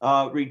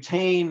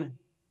retain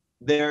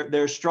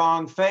their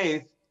strong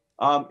faith,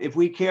 if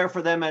we care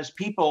for them as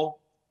people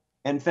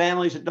and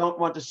families that don't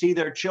want to see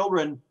their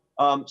children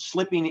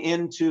slipping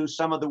into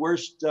some of the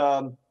worst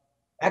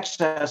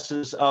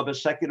excesses of a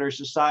secular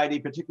society,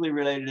 particularly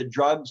related to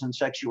drugs and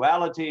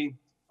sexuality,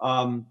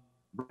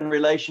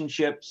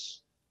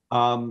 relationships,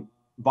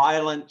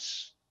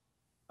 violence.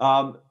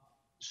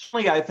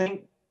 Certainly, I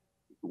think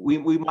we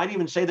might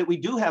even say that we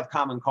do have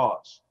common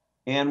cause.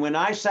 And when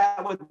I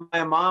sat with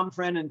my imam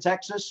friend in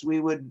Texas, we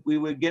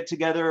would get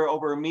together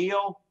over a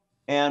meal,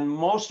 and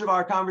most of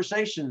our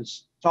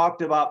conversations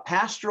talked about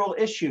pastoral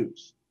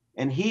issues.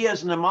 And he,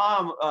 as an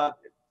imam,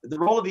 the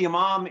role of the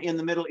imam in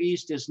the Middle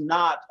East is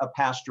not a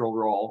pastoral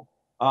role,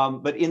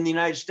 but in the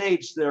United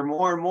States, they're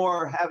more and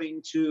more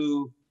having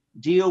to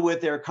deal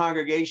with their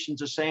congregations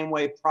the same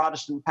way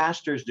Protestant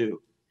pastors do.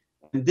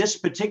 And this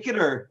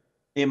particular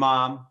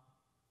imam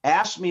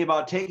asked me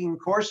about taking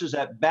courses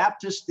at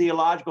Baptist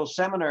Theological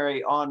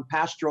Seminary on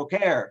pastoral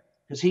care,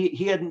 because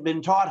he hadn't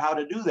been taught how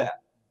to do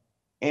that.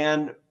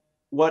 And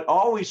what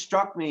always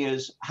struck me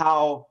is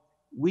how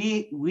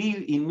we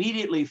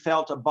immediately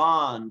felt a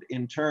bond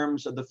in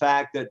terms of the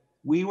fact that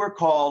we were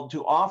called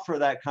to offer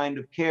that kind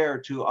of care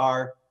to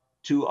our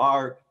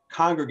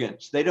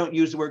congregants. They don't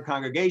use the word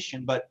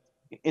congregation, but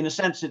in a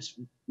sense, it's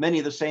many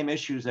of the same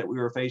issues that we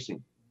were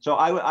facing. So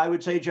I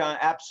would say, John,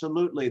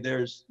 absolutely,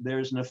 there's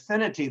an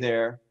affinity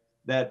there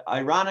that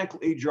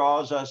ironically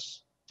draws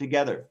us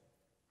together.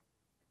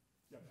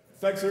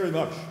 Thanks very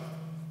much.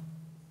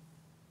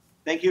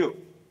 Thank you.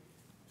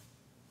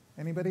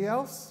 Anybody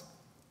else?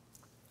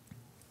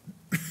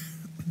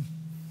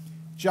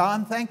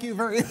 John, thank you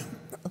very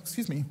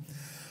excuse me.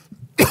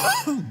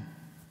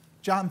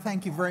 John,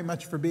 thank you very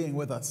much for being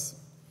with us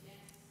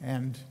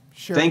and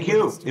sharing. Thank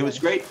you. It was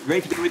great to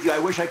be with you. I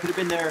wish I could have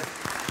been there.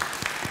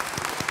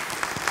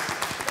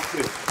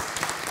 Thank you.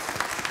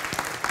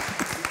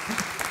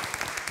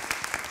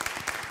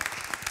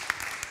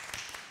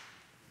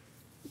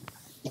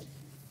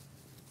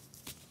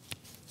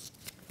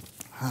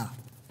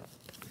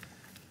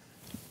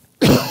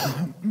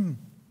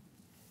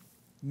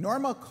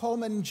 Norma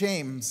Coleman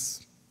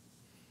James,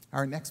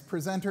 our next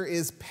presenter,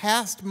 is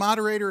past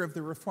moderator of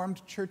the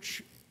Reformed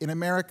Church in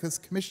America's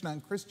Commission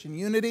on Christian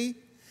Unity,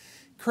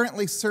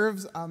 currently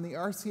serves on the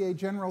RCA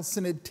General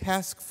Synod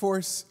Task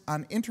Force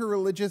on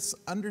Interreligious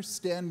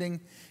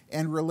Understanding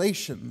and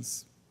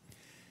Relations.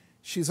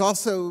 She's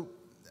also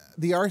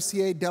the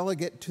RCA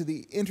delegate to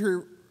the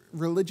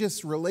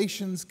Interreligious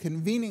Relations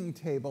Convening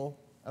Table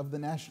of the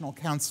National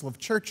Council of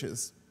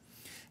Churches.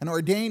 An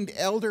ordained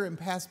elder and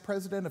past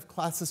president of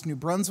Classis New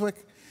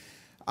Brunswick,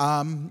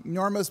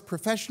 Norma's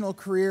professional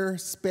career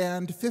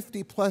spanned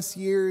 50-plus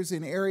years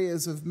in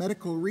areas of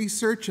medical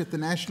research at the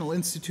National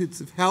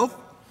Institutes of Health,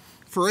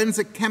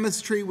 forensic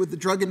chemistry with the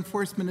Drug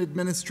Enforcement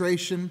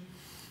Administration,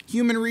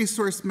 human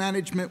resource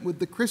management with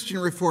the Christian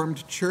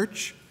Reformed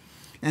Church,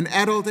 and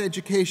adult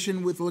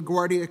education with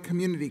LaGuardia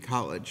Community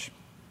College.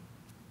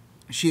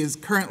 She is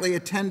currently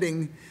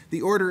attending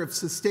the Order of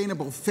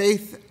Sustainable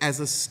Faith as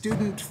a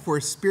student for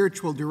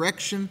spiritual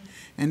direction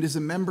and is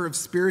a member of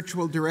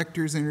Spiritual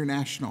Directors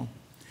International.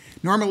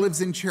 Norma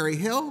lives in Cherry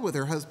Hill with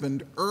her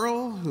husband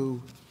Earl,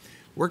 who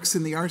works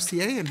in the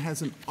RCA and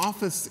has an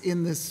office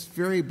in this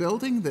very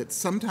building that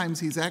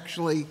sometimes he's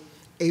actually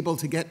able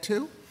to get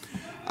to.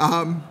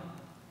 And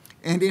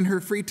in her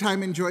free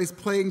time enjoys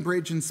playing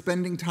bridge and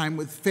spending time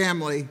with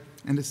family,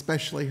 and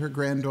especially her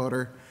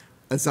granddaughter,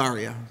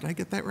 Azaria. Did I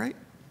get that right?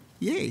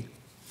 Yay.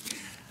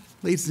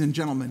 Ladies and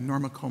gentlemen,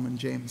 Norma Coleman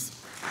James.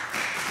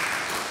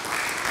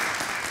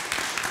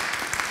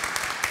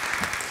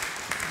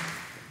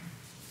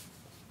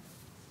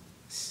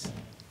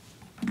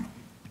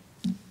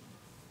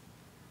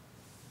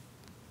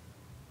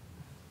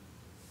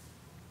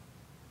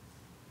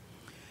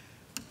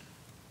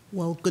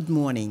 Well, good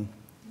morning.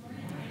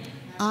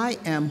 I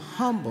am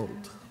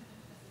humbled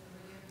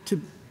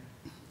to,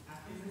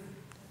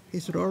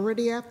 is it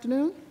already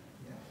afternoon?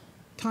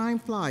 Time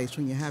flies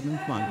when you're having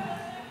fun.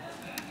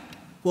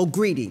 Well,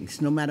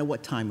 greetings, no matter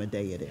what time of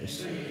day it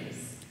is.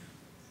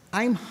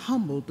 I'm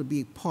humbled to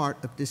be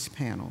part of this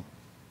panel.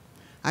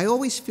 I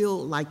always feel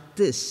like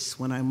this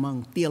when I'm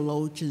among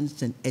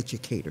theologians and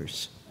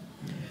educators.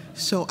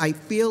 So I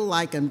feel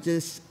like I'm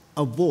just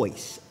a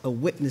voice, a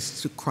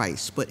witness to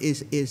Christ, but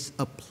it is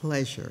a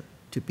pleasure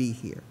to be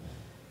here.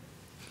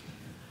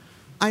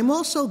 I'm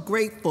also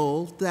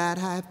grateful that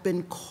I've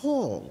been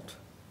called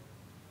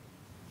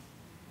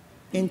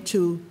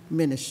into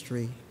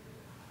ministry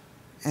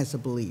as a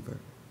believer.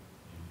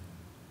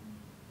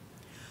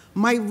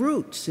 My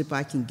roots, if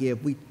I can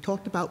give, we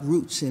talked about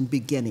roots and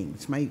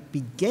beginnings. My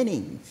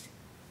beginnings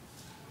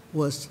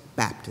was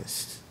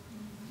Baptist.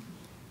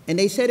 And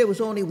they said it was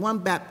only one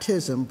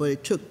baptism, but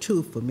it took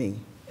two for me.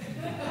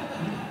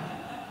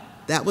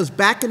 That was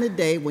back in the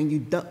day when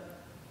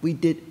we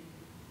did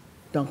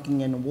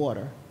dunking in the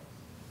water,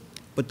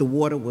 but the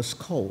water was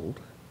cold,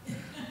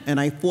 and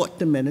I fought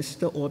the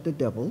minister or the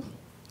devil.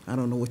 I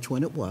don't know which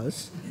one it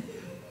was,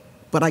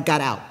 but I got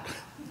out.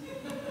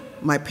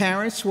 My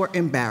parents were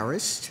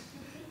embarrassed,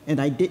 and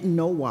I didn't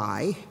know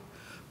why,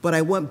 but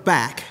I went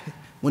back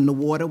when the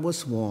water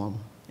was warm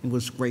and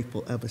was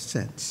grateful ever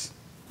since.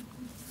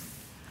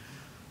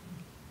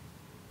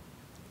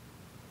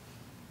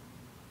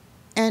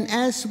 And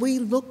as we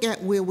look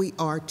at where we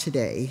are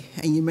today,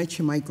 and you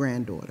mentioned my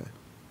granddaughter,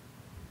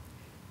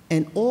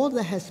 and all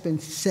that has been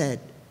said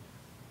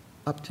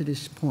up to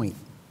this point,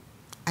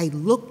 I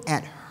look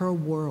at her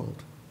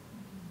world,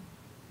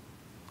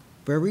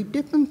 very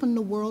different from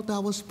the world I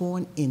was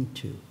born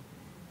into.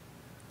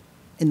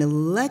 And the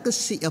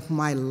legacy of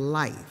my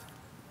life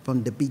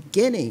from the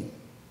beginning,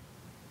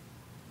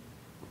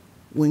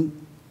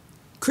 when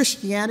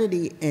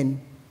Christianity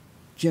and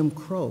Jim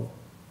Crow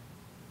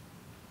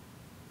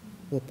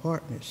were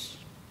partners.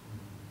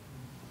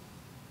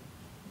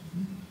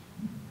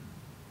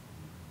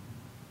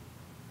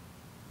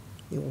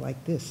 They were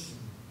like this.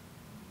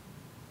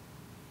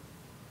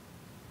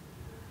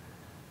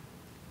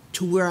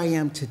 To where I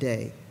am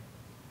today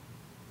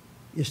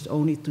is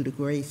only through the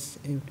grace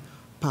and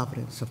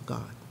providence of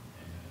God.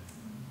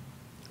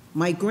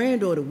 My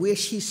granddaughter, where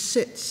she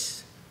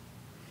sits,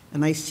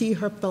 and I see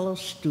her fellow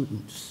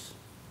students,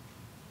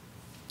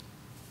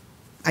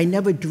 I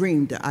never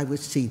dreamed that I would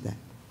see that.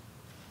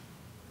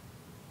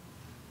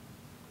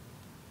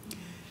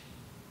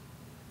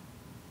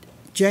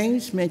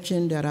 James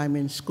mentioned that I'm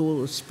in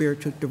School of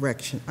Spiritual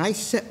Direction. I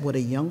sat with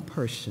a young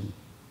person,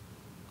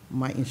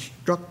 my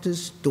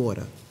instructor's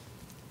daughter,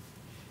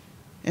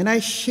 and I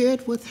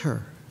shared with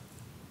her,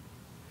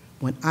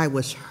 when I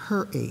was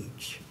her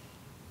age,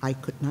 I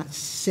could not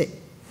sit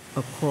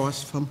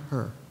across from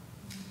her.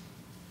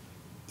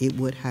 It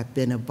would have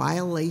been a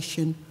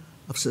violation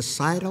of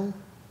societal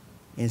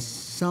and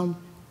some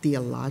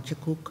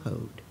theological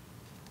code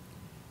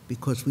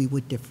because we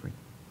were different.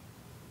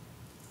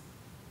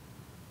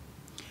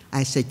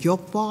 I said, your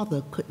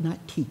father could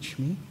not teach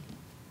me.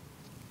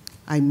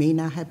 I may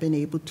not have been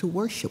able to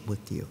worship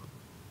with you.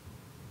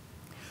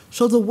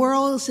 So the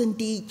world is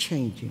indeed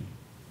changing.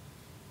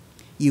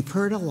 You've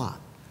heard a lot.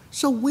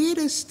 So where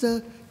does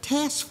the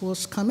task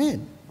force come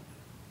in?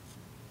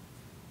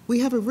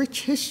 We have a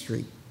rich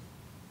history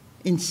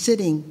in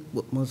sitting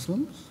with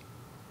Muslims.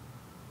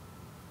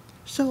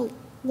 So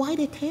why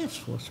the task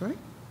force, right?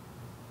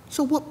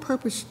 So what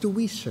purpose do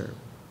we serve?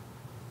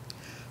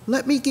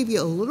 Let me give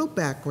you a little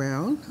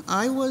background.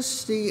 I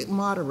was the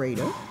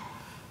moderator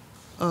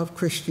of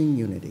Christian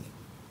Unity.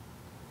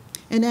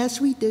 And as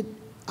we did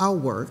our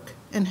work,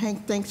 and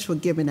Hank, thanks for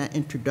giving that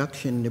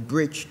introduction, the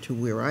bridge to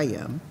where I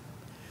am,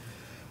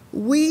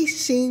 we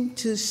seem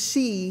to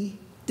see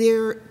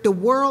the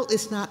world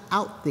is not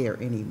out there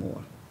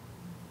anymore.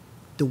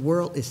 The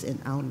world is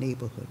in our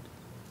neighborhood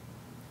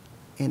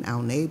and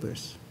our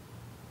neighbors.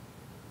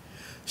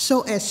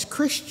 So as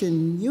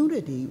Christian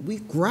Unity, we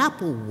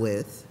grapple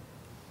with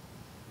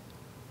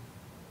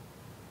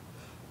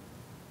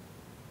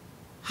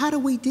how do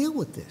we deal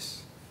with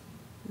this?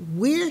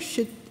 Where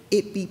should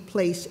it be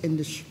placed in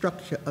the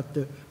structure of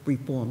the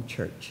Reformed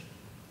Church?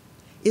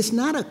 is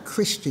not a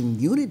Christian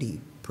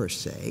unity per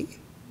se.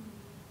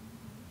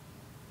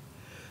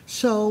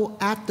 So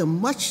after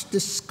much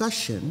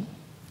discussion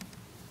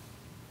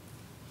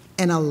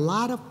and a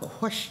lot of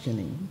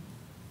questioning,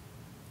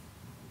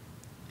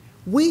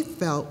 we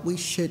felt we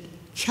should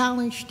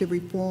challenge the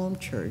Reformed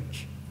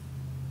Church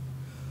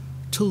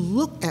to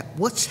look at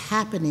what's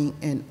happening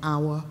in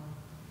our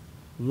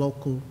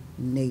local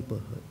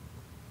neighborhood.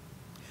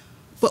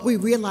 But we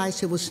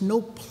realized there was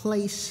no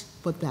place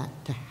for that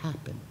to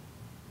happen.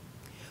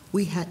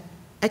 We had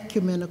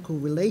ecumenical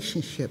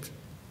relationships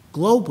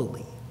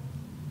globally,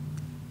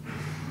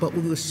 but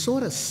we were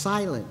sort of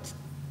silent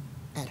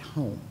at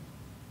home,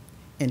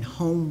 and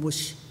home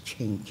was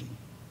changing.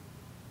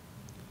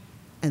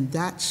 And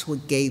that's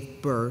what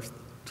gave birth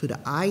to the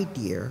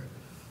idea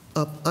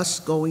of us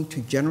going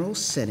to General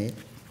Synod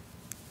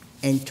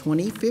in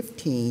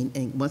 2015,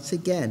 and once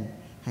again,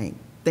 Hank,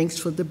 thanks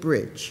for the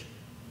bridge,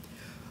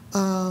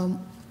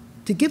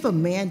 to give a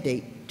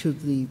mandate to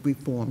the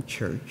Reformed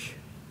Church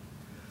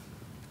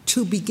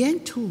to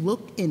begin to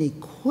look and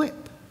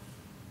equip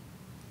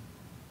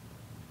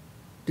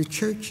the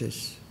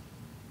churches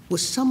with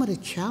some of the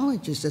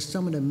challenges that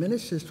some of the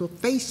ministers were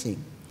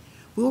facing.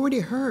 We already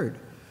heard,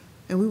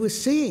 and we were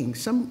seeing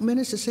some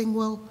ministers saying,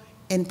 well,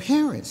 and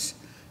parents,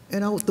 you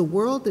know, the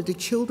world that the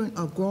children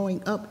are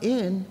growing up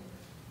in,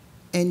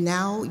 and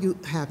now you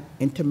have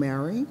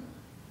intermarrying,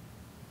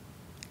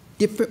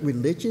 different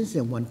religions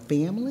in one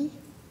family.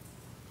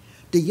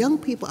 The young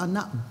people are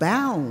not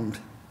bound.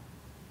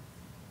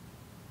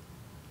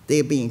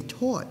 They're being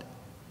taught.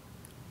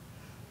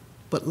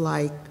 But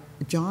like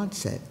John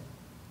said,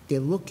 they're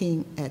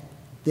looking at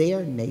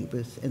their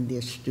neighbors and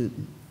their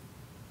students.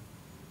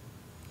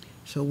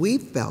 So we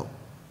felt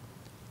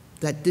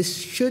that this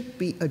should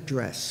be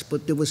addressed,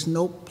 but there was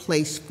no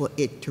place for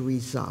it to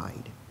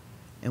reside.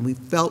 And we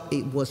felt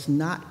it was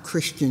not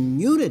Christian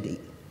unity,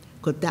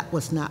 because that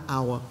was not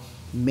our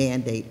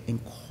mandate and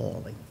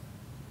calling.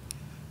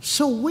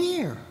 So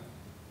where?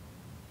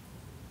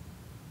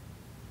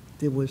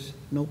 There was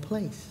no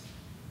place.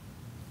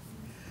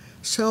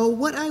 So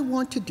what I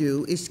want to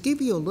do is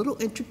give you a little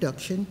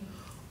introduction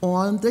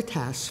on the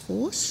task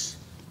force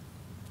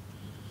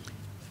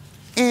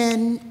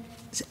and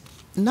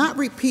not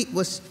repeat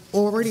what's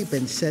already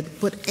been said,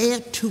 but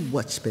add to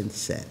what's been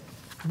said.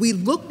 We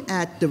looked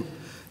at the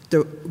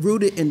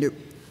rooted in the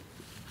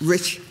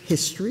rich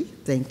history,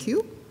 thank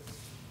you.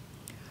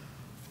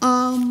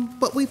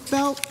 But we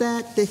felt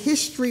that the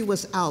history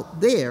was out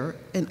there,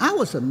 and I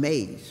was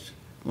amazed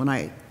when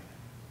I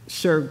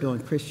served on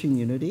Christian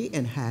Unity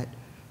and had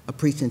a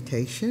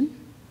presentation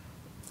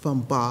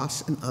from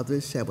Boss and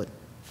others that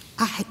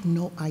I had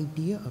no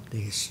idea of the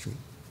history.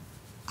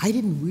 I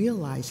didn't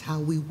realize how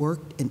we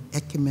worked in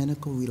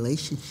ecumenical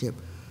relationship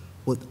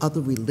with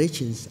other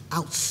religions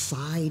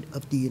outside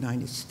of the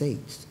United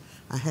States.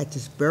 I had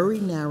this very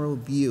narrow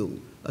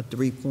view of the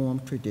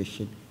Reformed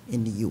tradition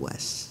in the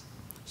U.S.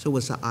 So it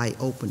was an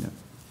eye-opener.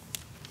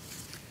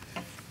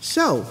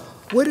 So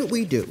what did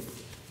we do?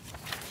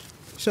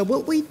 So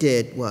what we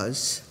did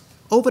was,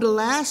 over the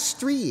last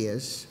 3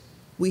 years,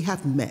 we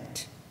have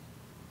met.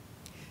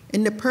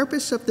 And the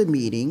purpose of the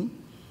meeting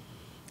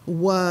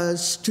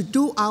was to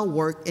do our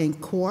work in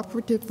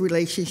cooperative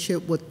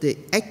relationship with the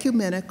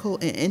Ecumenical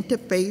and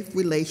Interfaith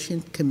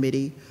Relations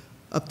Committee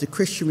of the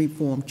Christian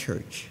Reformed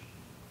Church.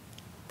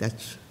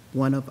 That's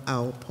one of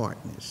our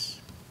partners.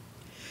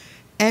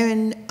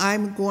 And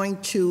I'm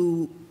going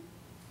to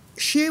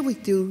share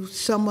with you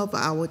some of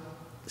the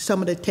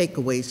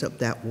takeaways of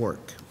that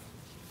work.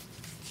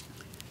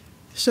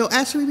 So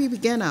as we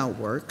began our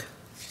work,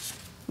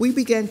 we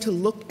began to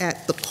look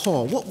at the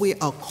call, what we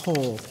are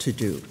called to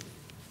do.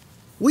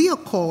 We are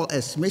called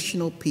as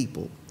missional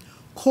people,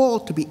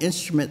 called to be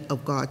instrument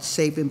of God's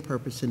saving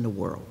purpose in the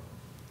world.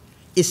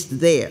 It's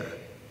there.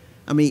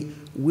 I mean,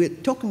 we're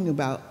talking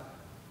about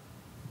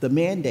the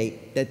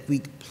mandate that we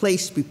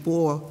placed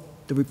before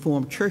the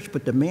Reformed Church,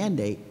 but the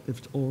mandate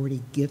is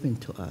already given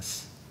to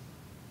us.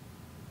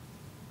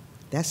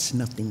 That's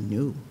nothing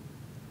new,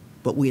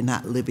 but we're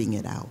not living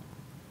it out.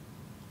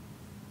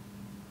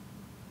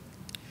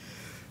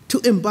 To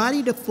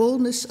embody the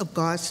fullness of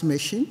God's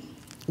mission,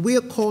 we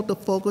are called to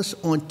focus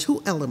on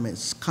two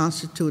elements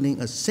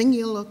constituting a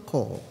singular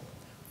call.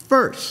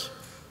 First,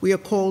 we are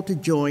called to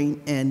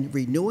join in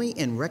renewing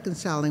and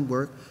reconciling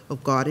work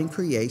of God in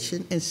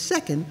creation. And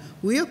second,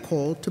 we are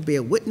called to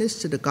bear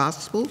witness to the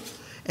gospel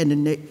and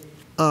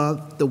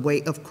the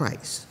way of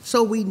Christ.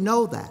 So we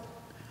know that,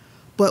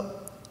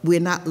 but we're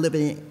not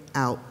living it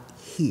out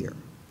here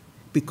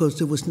because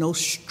there was no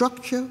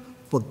structure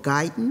for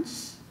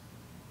guidance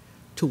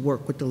to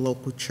work with the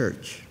local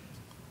church.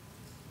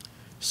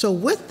 So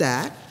with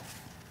that,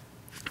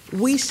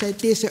 we said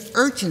there's an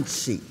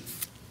urgency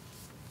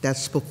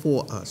that's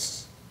before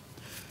us.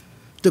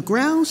 The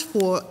grounds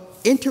for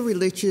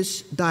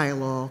interreligious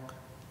dialogue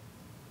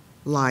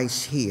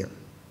lies here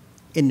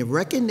in the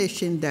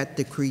recognition that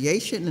the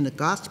creation and the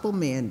gospel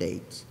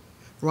mandates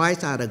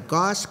rise out of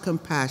God's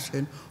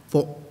compassion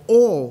for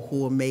all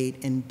who are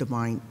made in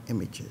divine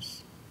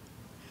images.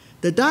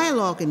 The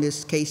dialogue in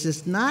this case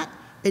is not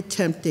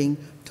attempting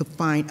to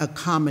find a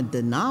common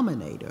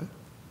denominator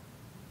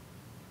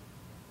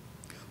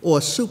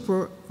or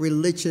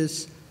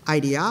super-religious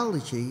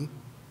ideology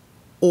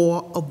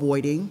or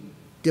avoiding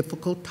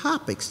difficult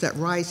topics that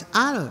rise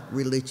out of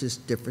religious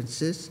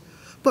differences,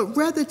 but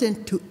rather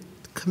than to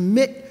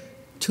commit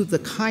to the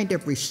kind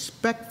of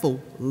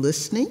respectful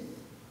listening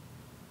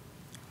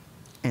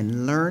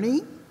and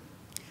learning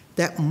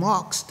that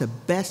marks the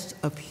best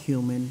of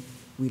human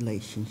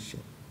relationship.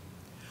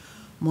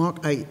 Mark,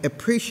 I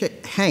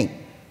appreciate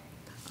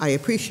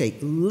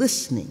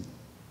listening.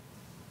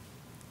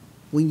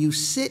 When you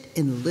sit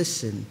and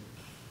listen,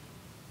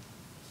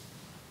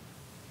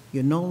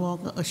 you're no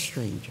longer a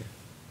stranger.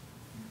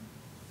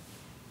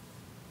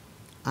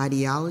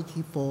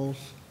 Ideology falls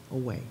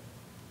away.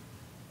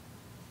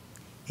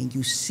 And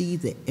you see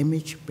the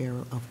image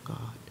bearer of God.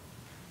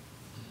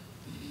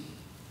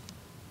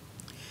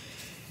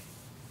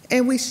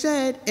 And we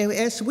said, and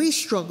as we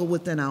struggle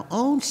within our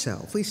own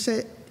self, we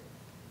said,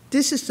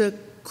 this is a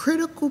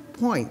critical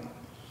point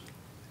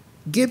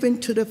given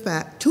to the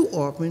fact too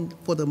often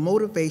for the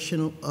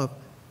motivation of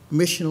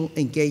missional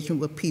engagement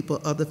with people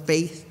of the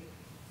faith.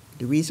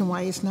 The reason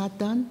why it's not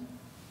done?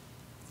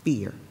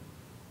 Fear.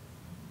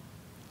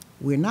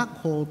 We're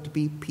not called to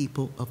be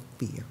people of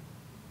fear.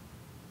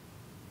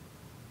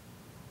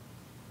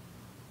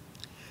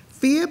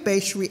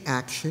 Fear-based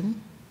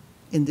reaction,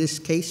 in this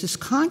case, is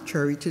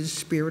contrary to the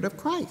Spirit of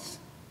Christ.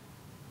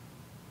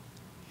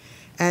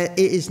 It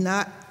is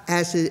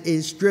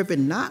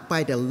driven not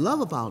by the love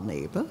of our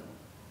neighbor,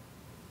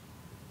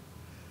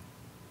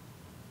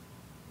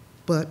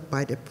 but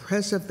by the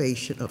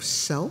preservation of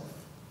self,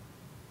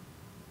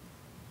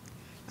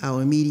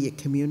 our immediate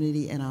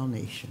community, and our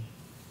nation.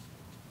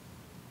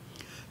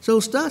 So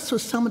thus were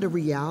some of the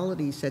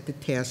realities that the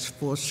task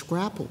force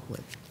grappled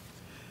with,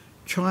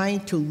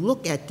 trying to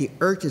look at the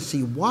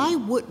urgency. Why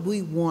would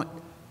we want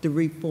the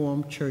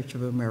Reformed Church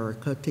of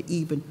America to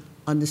even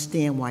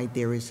understand why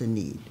there is a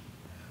need?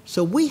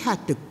 So we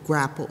had to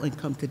grapple and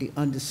come to the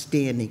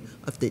understanding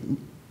of the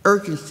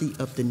urgency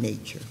of the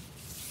nature.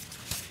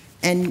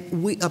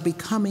 And we are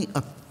becoming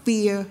a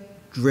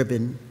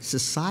fear-driven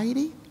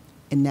society,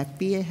 and that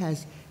fear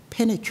has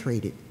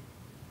penetrated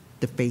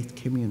the faith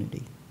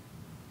community.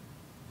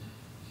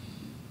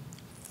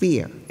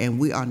 Fear, and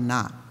we are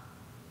not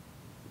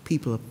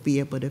people of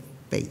fear, but of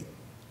faith.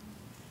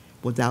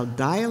 Without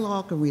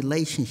dialogue and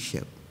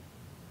relationship,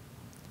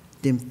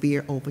 then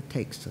fear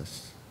overtakes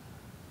us.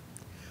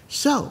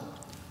 So,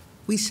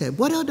 we said,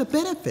 what are the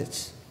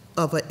benefits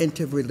of an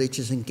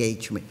interreligious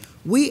engagement?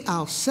 We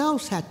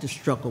ourselves had to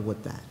struggle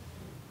with that.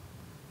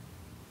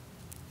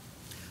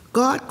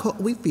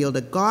 We feel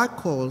that God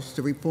calls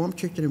the Reformed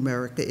Church in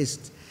America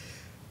is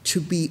to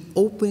be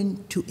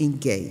open to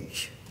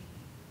engage.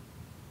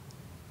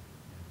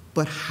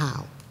 But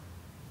how?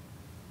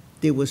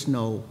 There was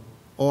no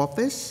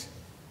office,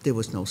 there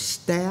was no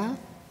staff,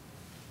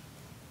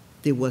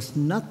 there was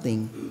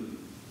nothing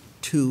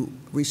to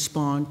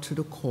respond to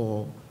the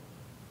call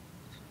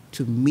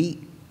to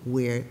meet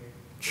where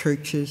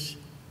churches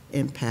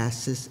and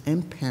pastors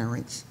and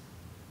parents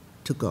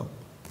to go.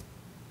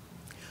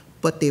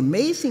 But the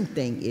amazing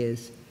thing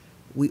is,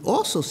 we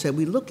also said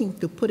we're looking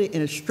to put it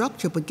in a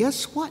structure, but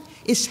guess what?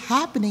 It's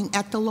happening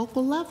at the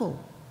local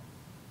level.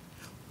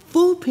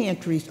 Food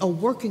pantries are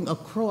working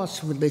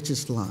across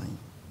religious lines.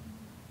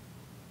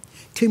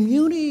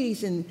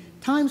 Communities in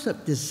times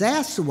of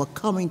disaster were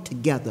coming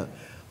together,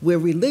 where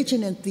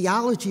religion and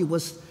theology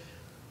was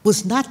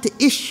not the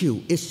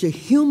issue. It's the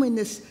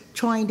humanists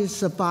trying to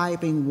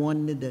survive and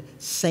wanting the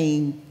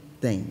same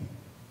thing.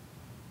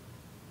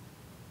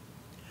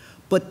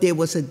 But there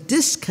was a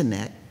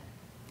disconnect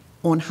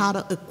on how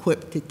to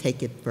equip to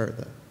take it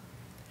further,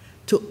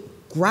 to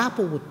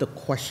grapple with the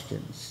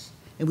questions.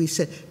 And we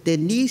said, there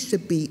needs to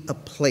be a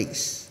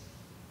place,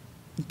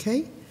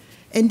 okay?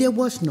 And there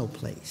was no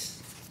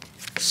place.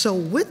 So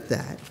with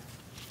that,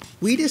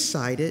 we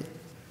decided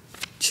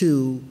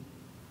to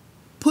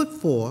put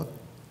forth,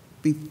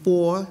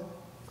 before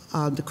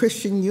the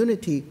Christian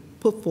Unity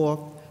put forth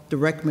the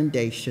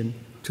recommendation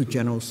to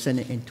General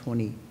Synod in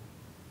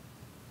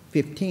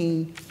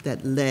 2015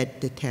 that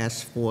led the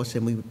task force,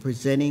 and we were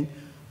presenting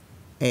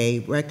a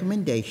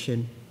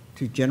recommendation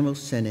to General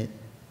Synod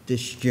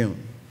this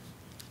June.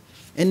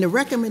 And the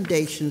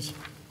recommendations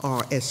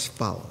are as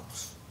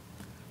follows.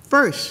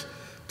 First,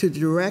 to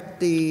direct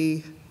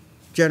the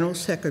General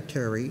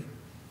Secretary,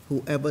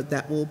 whoever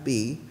that will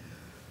be,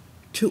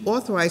 to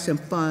authorize and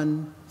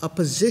fund a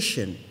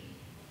position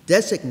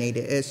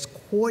designated as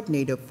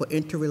Coordinator for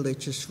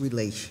Interreligious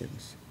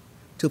Relations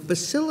to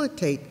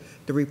facilitate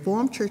the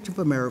Reformed Church of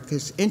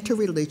America's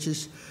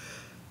interreligious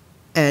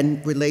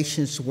and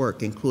relations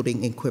work,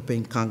 including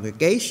equipping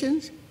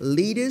congregations,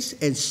 leaders,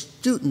 and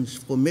students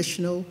for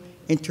missional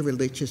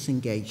interreligious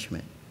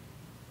engagement.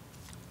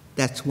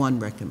 That's one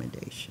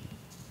recommendation.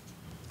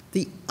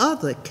 The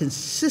other,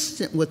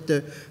 consistent with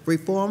the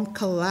Reform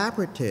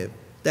Collaborative,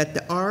 that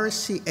the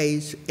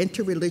RCA's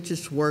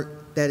interreligious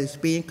work that is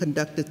being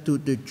conducted through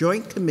the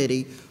Joint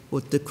Committee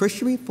with the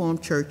Christian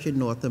Reformed Church in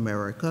North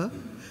America,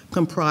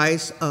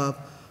 comprised of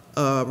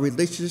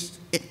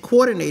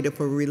coordinator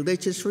for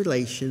religious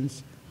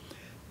relations,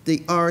 the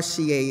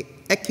RCA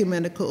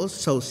Ecumenical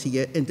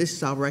Associate, and this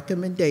is our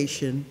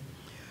recommendation,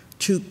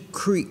 to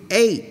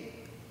create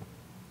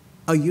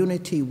a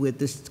unity where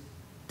this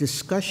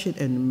discussion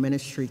and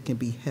ministry can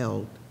be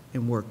held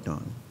and worked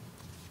on.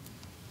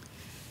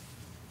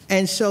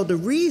 And so the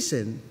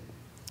reason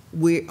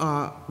we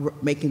are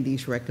making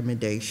these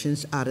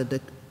recommendations out of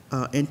the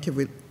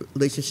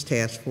Interreligious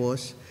Task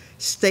Force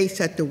states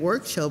that the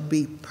work shall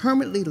be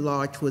permanently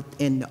lodged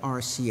within the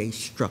RCA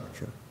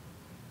structure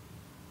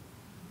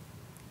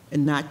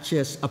and not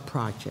just a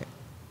project,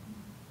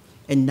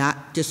 and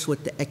not just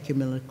with the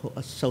Ecumenical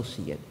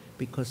Associate,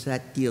 because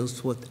that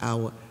deals with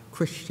our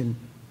Christian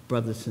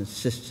brothers and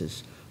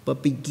sisters,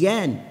 but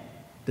begin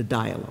the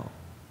dialogue.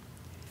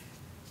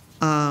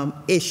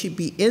 It should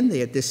be in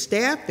there. The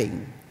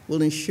staffing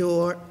will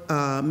ensure,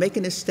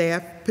 making a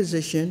staff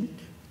position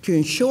to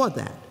ensure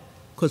that,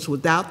 because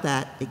without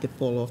that, it could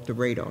fall off the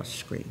radar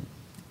screen.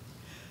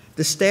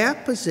 The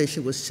staff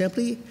position will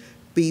simply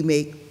be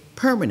made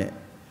permanent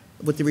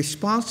with the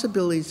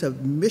responsibilities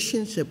of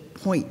missions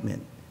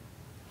appointment,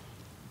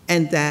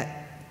 and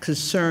that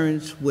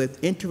concerns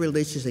with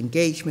interreligious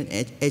engagement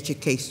and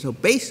education. So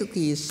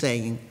basically it's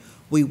saying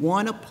we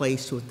want a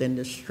place within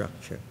the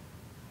structure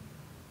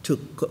to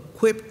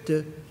equip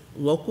the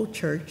local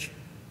church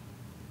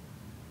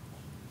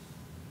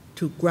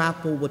to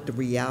grapple with the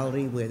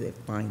reality where it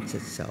finds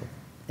itself.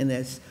 And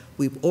as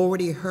we've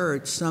already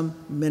heard, some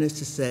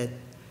ministers said,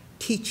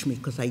 teach me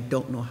because I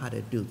don't know how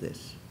to do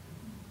this.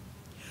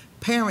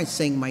 Parents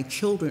saying, my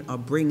children are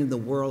bringing the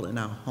world in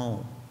our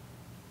home.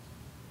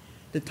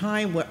 The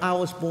time where I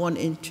was born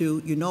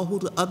into, you know who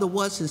the other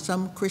was in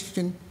some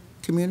Christian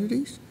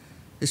communities,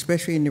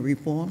 especially in the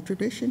Reformed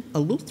tradition? A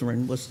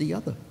Lutheran was the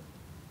other.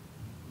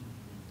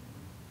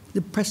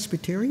 The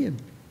Presbyterian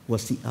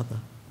was the other.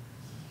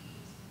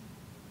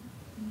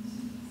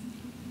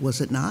 Was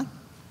it not?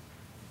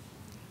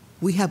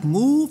 We have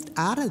moved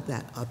out of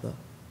that other,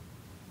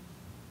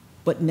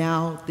 but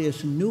now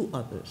there's new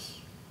others.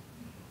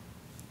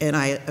 And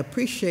I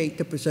appreciate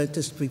the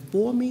presenters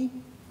before me.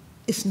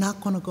 It's not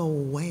going to go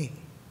away.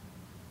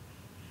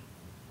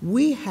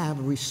 We have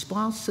a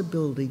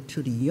responsibility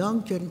to the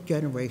young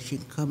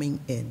generation coming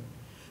in.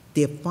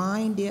 They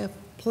find their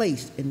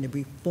place in the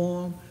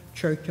Reformed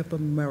Church of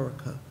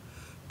America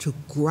to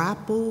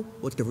grapple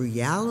with the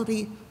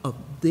reality of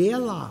their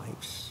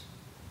lives,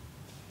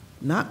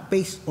 not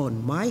based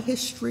on my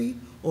history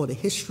or the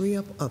history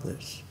of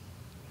others.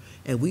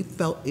 And we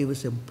felt it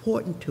was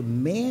important to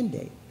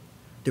mandate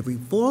the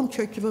Reformed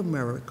Church of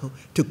America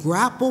to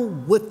grapple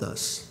with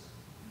us,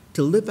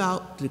 to live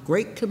out the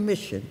Great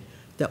Commission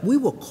that we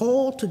were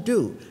called to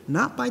do,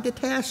 not by the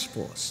task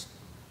force.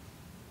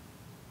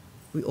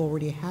 We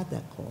already had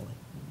that calling.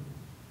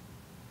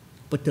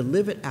 But to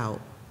live it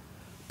out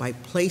by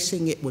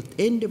placing it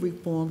within the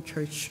Reformed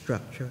Church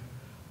structure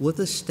with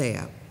a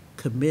staff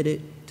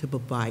committed to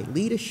provide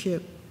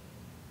leadership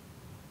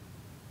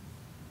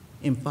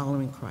in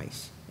following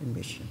Christ and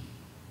mission.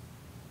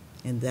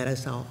 And that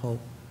is our hope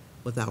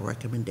with our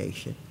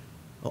recommendation.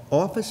 An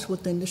office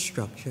within the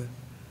structure,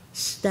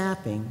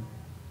 staffing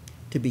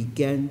to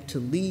begin to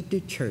lead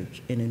the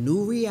church in a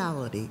new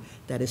reality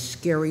that is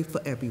scary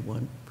for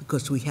everyone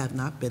because we have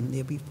not been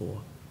there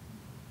before,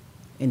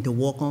 and to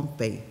walk on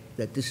faith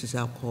that this is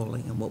our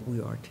calling and what we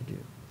are to do.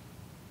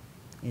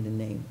 In the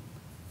name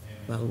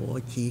of our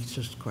Lord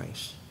Jesus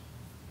Christ.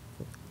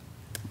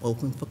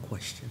 Open for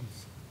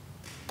questions.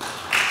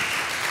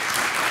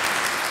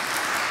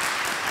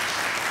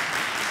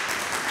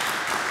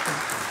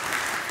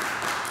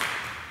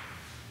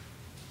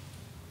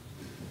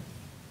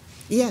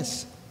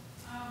 Yes.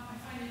 I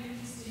find it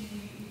interesting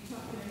you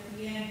talked at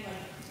the end,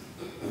 like,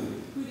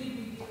 who did we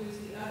view as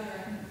the other?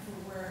 I think for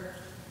where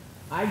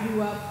I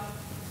grew up,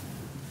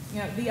 you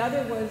know, the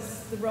other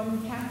was the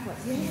Roman Catholic.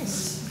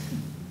 Yes.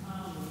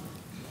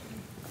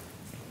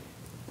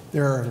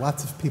 There are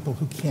lots of people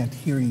who can't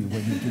hear you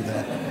when you do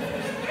that.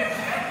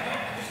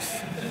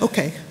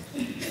 Okay.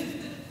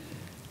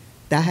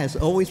 That has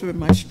always been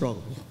my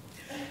struggle.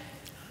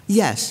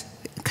 Yes.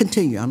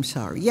 Continue, I'm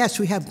sorry. Yes,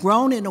 we have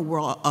grown in the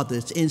world of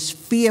others, and it's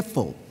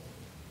fearful.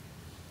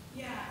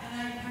 Yeah,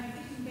 and I'm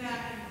thinking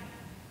back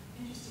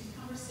in interesting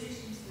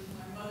conversations with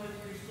my mother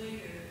years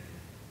later.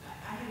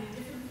 I had a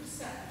different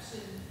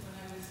perception when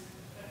I was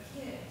a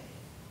kid,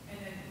 and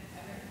an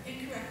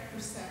incorrect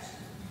perception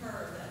from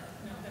her that,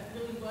 you know, that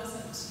really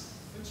wasn't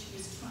what she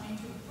was trying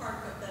to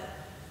impart, but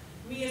that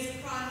we as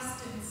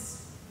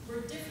Protestants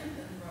were different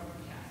than the Roman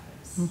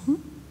Catholics. Mm-hmm.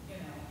 You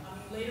know, I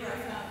mean, later I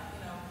found,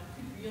 you know,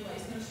 could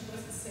realize, no, she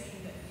wasn't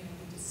saying that, you know,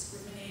 we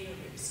discriminate or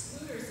we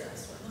exclude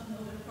ourselves from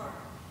another part.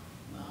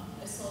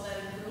 I saw that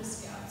in Girl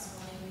Scouts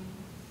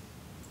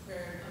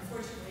where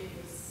unfortunately it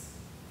was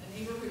a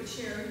neighborhood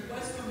chair who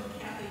was Roman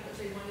Catholic, but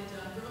they wanted to,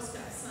 on Girl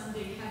Scout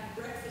Sunday, have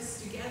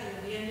breakfast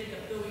together. They ended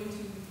up going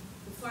to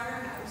the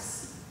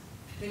firehouse.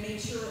 They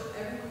made sure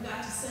everyone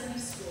got to Sunday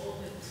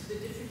school, to the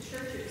different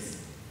churches.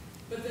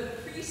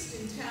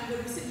 in town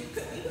where we said you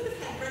would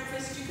have had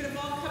breakfast, you could have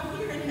all come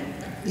here and had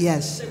breakfast.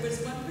 Yes. There was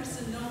one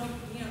person, no,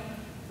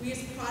 we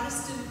as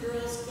Protestant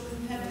girls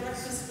couldn't have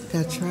breakfast with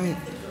That's the Roman right.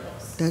 Catholic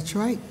girls. That's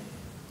right.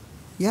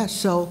 Yes,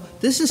 so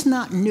this is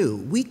not new.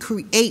 We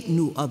create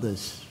new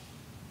others.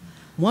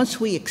 Once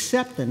we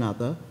accept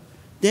another,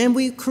 then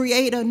we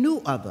create a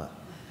new other.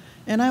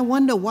 And I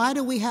wonder, why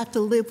do we have to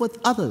live with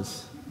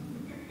others?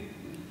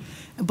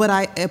 But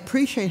I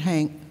appreciate,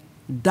 Hank,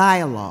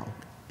 dialogue.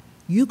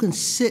 You can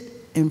sit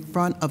in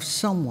front of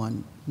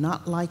someone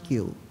not like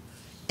you,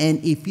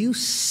 and if you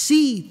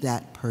see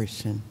that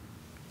person,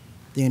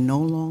 they're no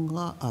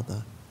longer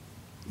other.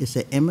 It's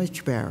an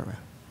image bearer,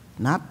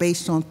 not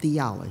based on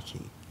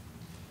theology,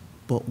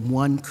 but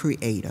one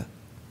creator.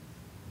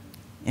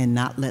 And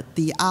not let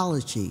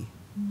theology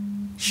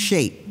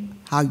shape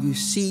how you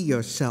see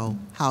yourself,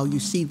 how you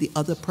see the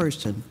other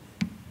person,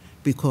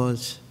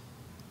 because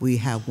we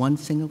have one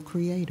single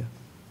creator.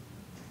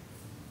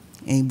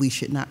 And we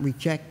should not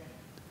reject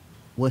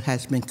what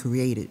has been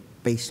created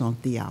based on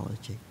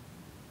theology.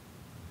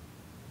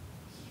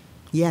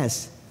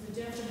 Yes?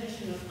 The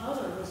definition of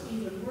other was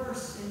even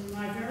worse. In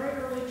my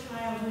very early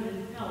childhood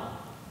in Pella,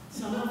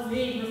 some of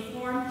the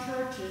Reformed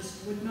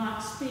churches would not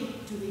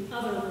speak to the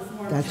other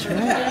Reformed That's churches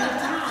right. in the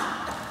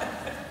town.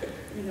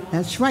 You know.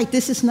 That's right.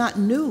 This is not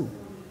new.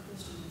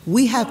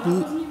 We have... Well,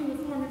 it wasn't even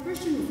Reformed and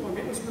Christian Reformed.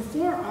 It was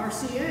Reformed,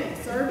 RCA.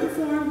 Third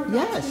Reformed would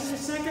not Yes. speak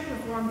to Second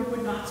Reformed, who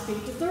would not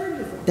speak to Third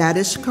Reformed. That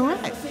is Because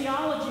correct. the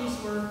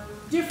theologies were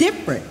different.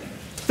 Different.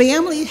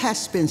 Family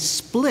has been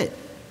split.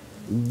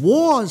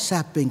 Wars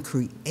have been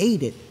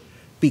created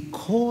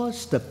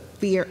because the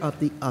fear of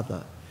the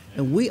other.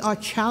 And we are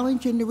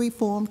challenging the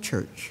Reformed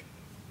Church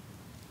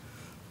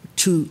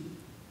to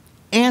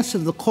answer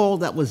the call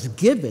that was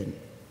given,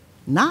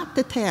 not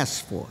the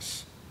task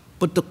force,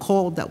 but the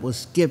call that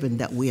was given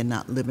that we are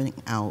not living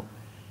out,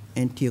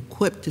 and to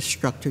equip the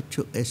structure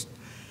to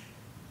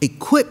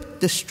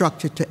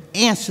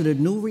answer the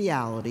new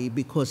reality,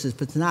 because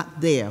if it's not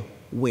there,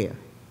 where?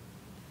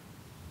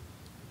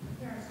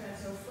 My parents got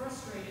so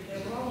frustrated, they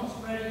were almost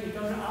ready to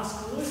go to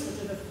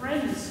Oskaloosa to the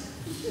Friends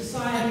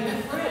Society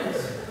of Friends.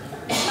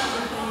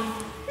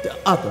 The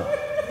other.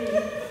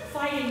 The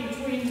fighting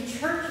between the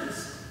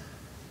churches.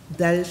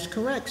 That is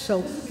correct.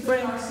 So, This is the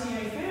friends,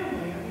 RCA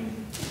family. I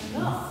mean,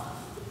 enough.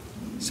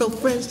 so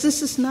friends,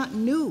 this is not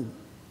new.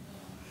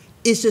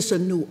 It's just a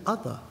new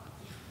other.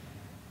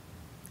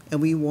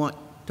 And we want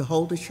to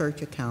hold the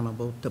church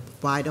accountable, to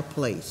provide a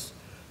place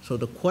so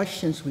the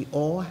questions we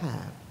all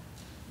have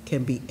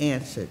can be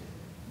answered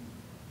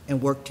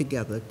and work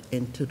together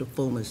into the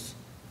fullness,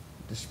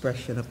 the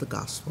expression of the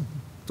gospel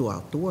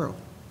throughout the world.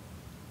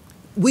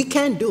 We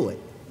can do it,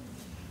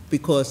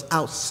 because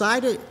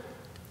outside of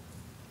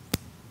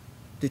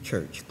the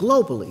church,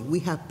 globally, we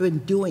have been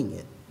doing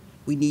it.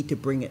 We need to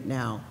bring it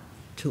now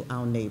to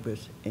our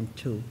neighbors and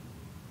to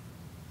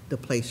the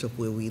place of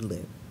where we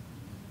live.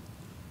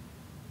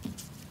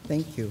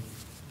 Thank you.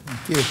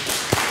 Thank you.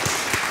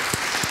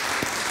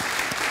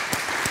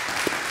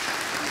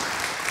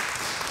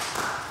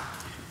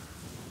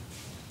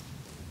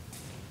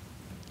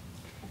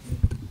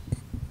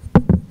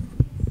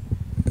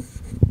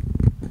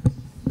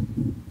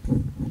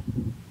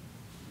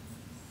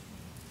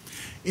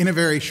 In a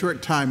very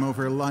short time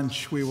over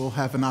lunch, we will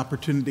have an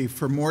opportunity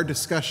for more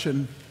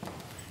discussion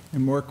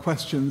and more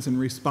questions and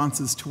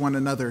responses to one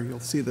another. You'll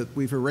see that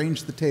we've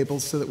arranged the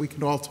tables so that we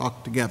can all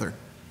talk together.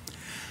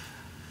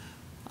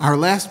 Our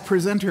last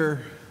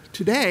presenter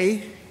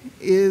today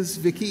is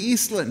Vicky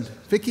Eastland.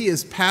 Vicky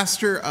is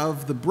pastor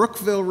of the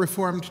Brookville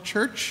Reformed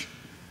Church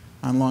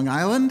on Long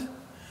Island,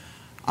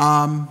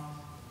 and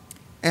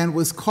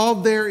was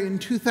called there in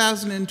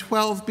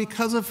 2012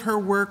 because of her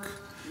work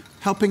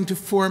helping to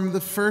form the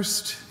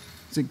first,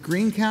 is it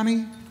Greene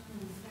County?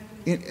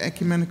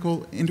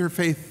 Ecumenical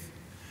Interfaith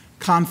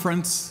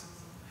Conference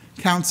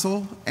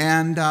Council,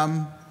 and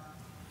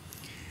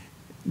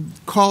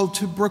called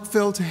to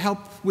Brookville to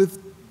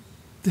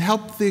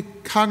help the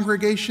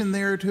congregation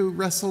there to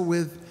wrestle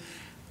with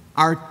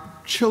our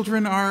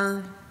children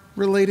are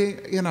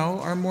relating,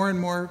 are more and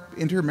more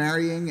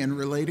intermarrying and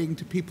relating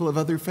to people of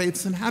other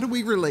faiths, and how do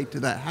we relate to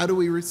that? How do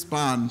we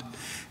respond?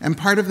 And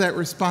part of that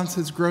response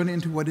has grown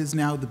into what is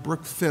now the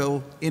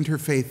Brookville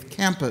Interfaith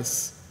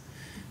Campus,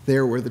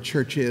 there where the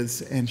church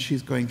is, and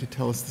she's going to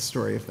tell us the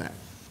story of that.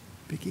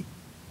 Vicky?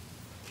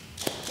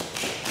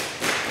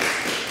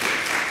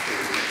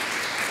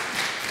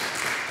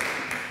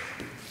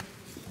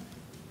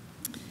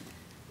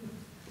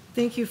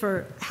 Thank you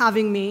for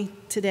having me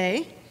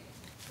today.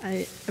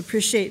 I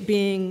appreciate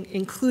being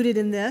included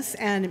in this,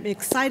 and I'm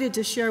excited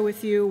to share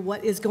with you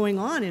what is going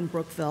on in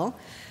Brookville.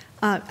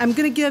 I'm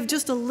going to give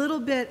just a little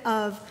bit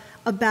of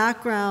a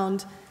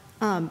background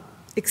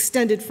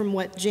extended from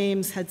what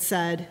James had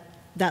said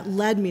that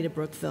led me to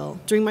Brookville.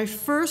 During my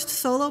first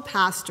solo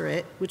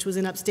pastorate, which was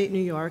in upstate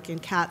New York in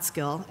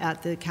Catskill,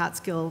 at the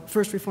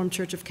First Reformed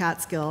Church of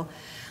Catskill,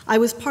 I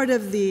was part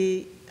of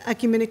the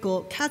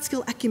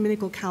Catskill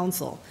Ecumenical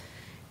Council.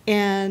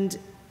 And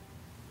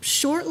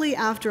shortly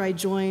after I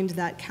joined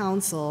that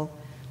council,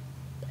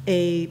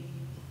 a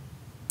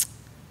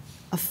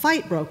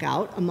fight broke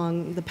out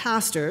among the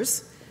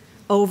pastors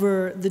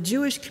over the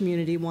Jewish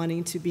community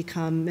wanting to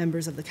become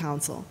members of the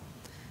council.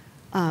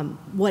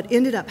 What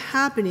ended up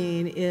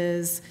happening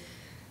is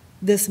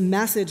this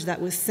message that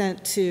was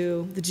sent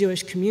to the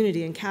Jewish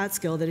community in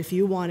Catskill that if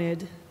you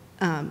wanted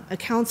a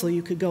council,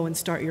 you could go and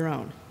start your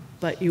own,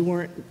 but you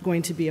weren't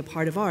going to be a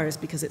part of ours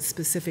because it's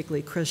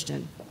specifically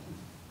Christian.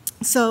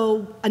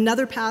 So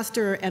another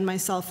pastor and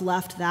myself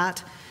left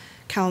that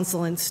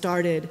council and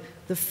started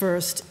the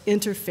first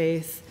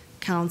interfaith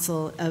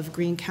council of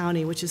Greene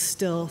County, which is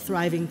still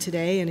thriving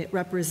today, and it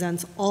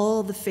represents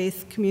all the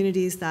faith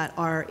communities that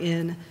are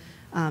in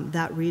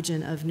that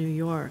region of New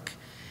York.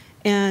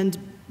 And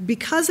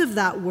because of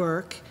that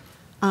work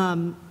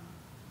and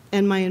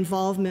my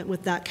involvement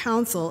with that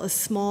council, a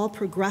small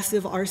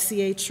progressive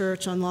RCA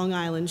church on Long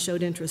Island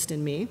showed interest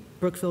in me,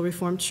 Brookville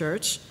Reformed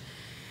Church.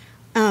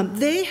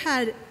 They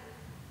had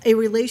a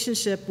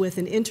relationship with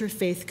an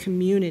interfaith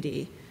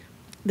community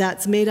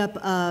that's made up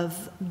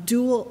of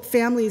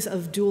families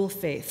of dual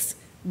faiths.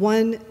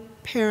 One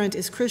parent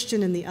is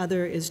Christian and the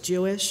other is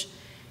Jewish,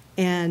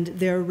 and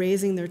they're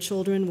raising their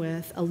children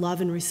with a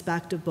love and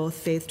respect of both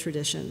faith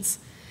traditions.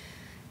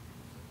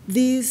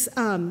 These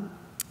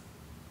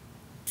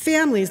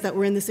families that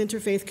were in this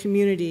interfaith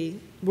community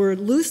were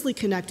loosely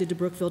connected to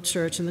Brookville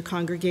Church, and the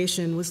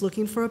congregation was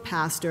looking for a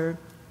pastor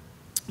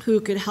who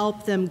could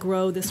help them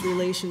grow this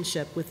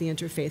relationship with the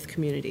interfaith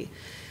community.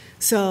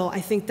 So I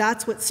think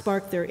that's what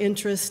sparked their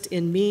interest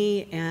in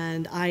me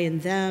and I in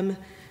them.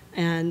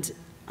 And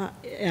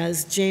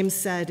as James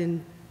said,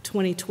 in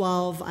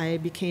 2012, I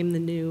became the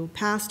new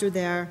pastor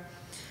there.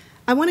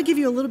 I want to give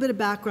you a little bit of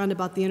background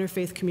about the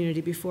interfaith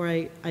community before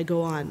I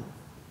go on.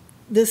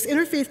 This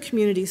interfaith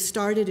community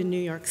started in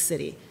New York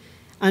City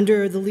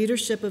under the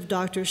leadership of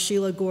Dr.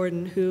 Sheila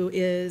Gordon,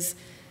 who's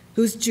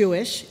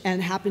Jewish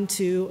and happened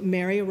to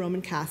marry a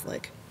Roman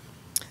Catholic.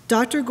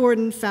 Dr.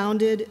 Gordon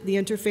founded the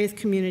interfaith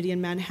community in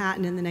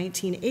Manhattan in the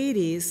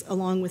 1980s,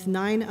 along with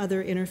 9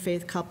 other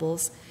interfaith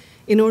couples,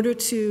 in order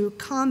to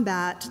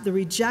combat the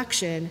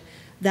rejection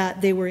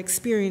that they were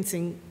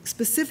experiencing,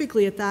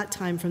 specifically at that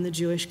time from the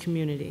Jewish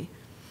community.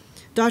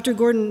 Dr.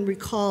 Gordon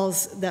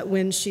recalls that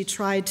when she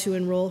tried to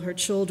enroll her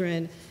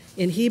children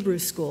in Hebrew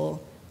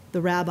school,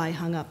 the rabbi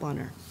hung up on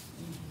her.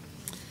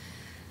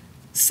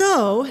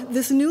 So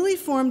this newly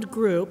formed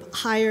group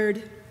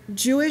hired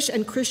Jewish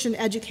and Christian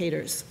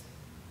educators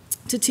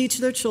to teach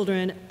their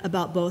children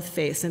about both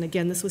faiths, and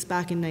again, this was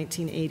back in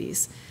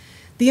 1980s.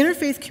 The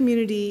interfaith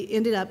community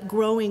ended up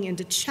growing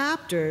into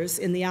chapters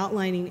in the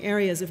outlying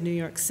areas of New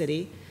York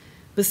City.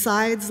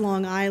 Besides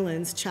Long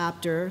Island's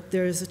chapter,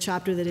 there's a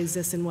chapter that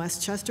exists in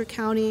Westchester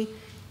County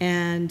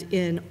and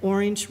in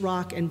Orange,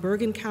 Rock, and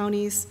Bergen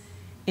counties,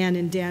 and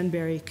in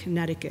Danbury,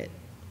 Connecticut.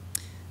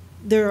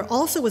 There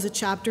also was a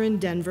chapter in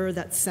Denver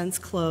that's since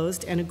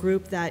closed, and a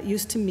group that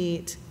used to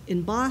meet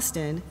in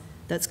Boston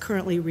that's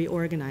currently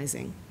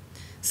reorganizing.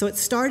 So it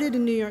started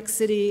in New York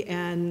City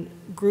and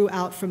grew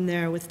out from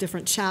there with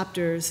different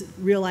chapters,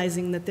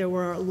 realizing that there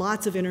were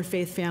lots of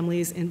interfaith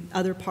families in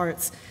other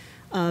parts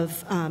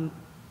of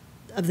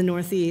the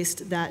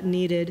Northeast that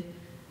needed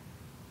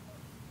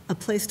a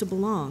place to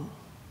belong.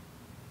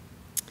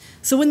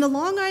 So when the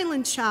Long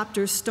Island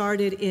chapter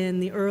started in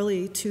the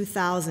early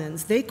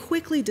 2000s, they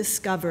quickly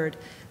discovered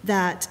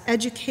that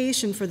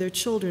education for their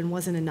children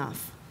wasn't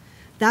enough.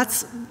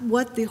 That's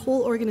what the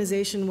whole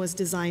organization was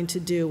designed to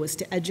do, was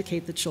to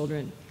educate the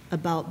children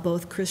about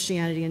both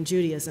Christianity and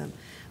Judaism.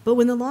 But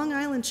when the Long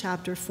Island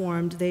chapter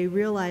formed, they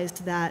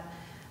realized that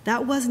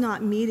that was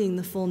not meeting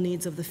the full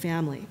needs of the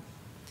family.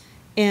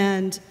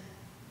 And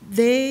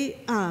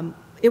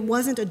it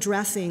wasn't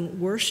addressing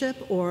worship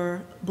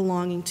or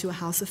belonging to a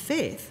house of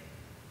faith.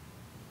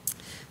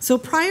 So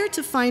prior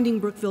to finding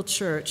Brookville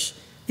Church,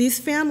 these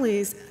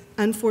families,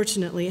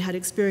 unfortunately, had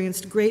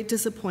experienced great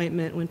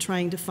disappointment when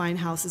trying to find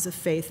houses of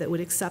faith that would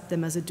accept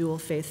them as a dual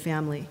faith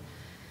family.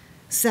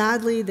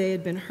 Sadly, they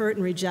had been hurt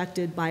and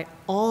rejected by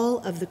all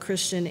of the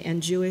Christian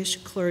and Jewish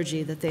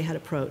clergy that they had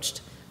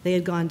approached. They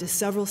had gone to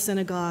several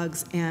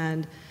synagogues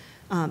and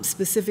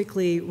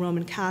specifically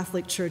Roman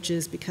Catholic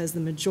churches, because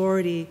the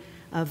majority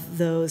of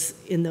those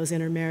in those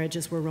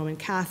intermarriages were Roman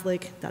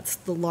Catholic. That's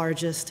the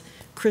largest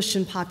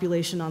Christian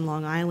population on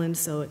Long Island,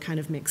 so it kind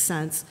of makes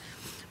sense.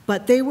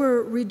 But they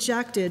were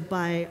rejected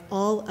by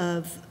all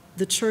of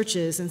the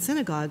churches and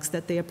synagogues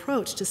that they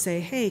approached to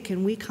say, hey,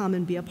 can we come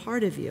and be a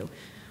part of you?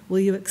 Will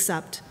you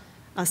accept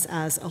us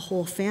as a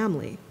whole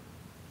family?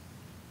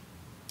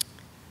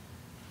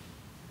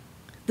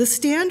 The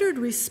standard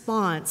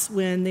response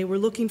when they were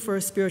looking for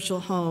a spiritual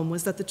home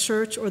was that the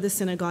church or the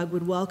synagogue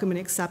would welcome and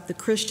accept the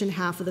Christian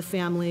half of the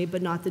family,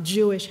 but not the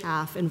Jewish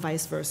half, and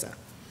vice versa.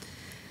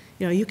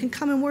 You know, you can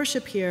come and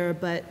worship here,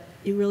 but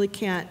you really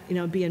can't,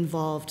 be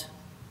involved.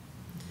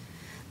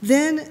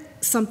 Then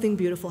something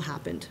beautiful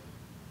happened.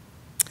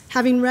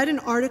 Having read an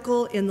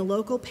article in the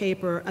local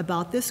paper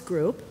about this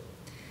group,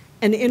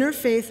 an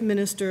interfaith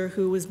minister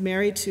who was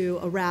married to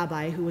a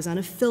rabbi who was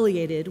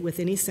unaffiliated with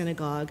any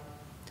synagogue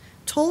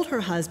told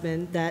her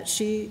husband that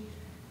she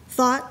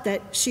thought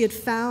that she had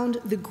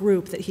found the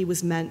group that he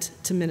was meant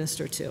to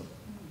minister to.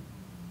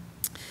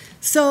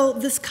 So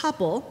this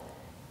couple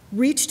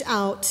reached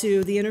out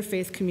to the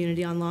interfaith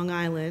community on Long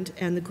Island,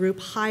 and the group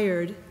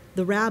hired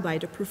the rabbi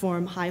to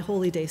perform High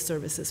Holy Day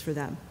services for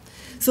them.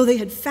 So they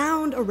had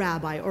found a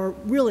rabbi, or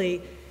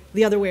really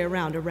the other way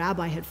around, a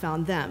rabbi had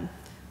found them,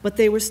 but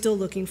they were still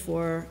looking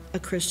for a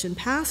Christian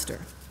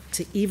pastor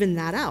to even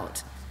that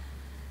out.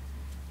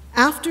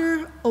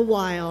 After a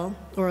while,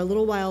 or a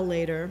little while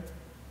later,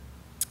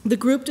 the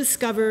group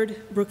discovered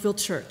Brookville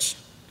Church.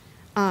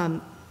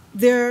 I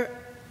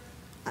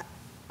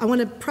want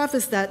to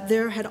preface that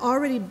there had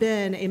already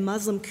been a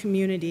Muslim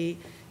community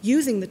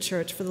using the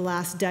church for the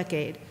last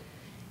decade.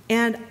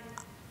 And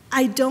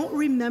I don't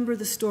remember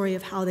the story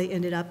of how they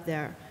ended up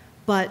there,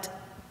 but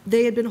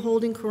they had been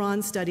holding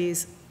Quran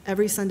studies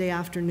every Sunday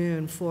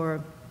afternoon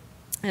for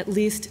at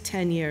least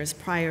 10 years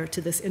prior to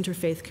this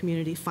interfaith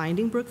community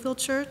finding Brookville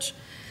Church.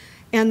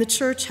 And the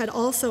church had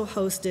also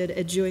hosted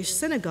a Jewish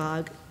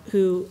synagogue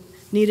who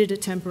needed a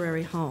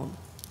temporary home.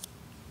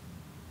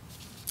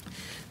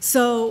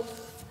 So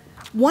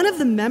one of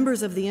the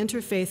members of the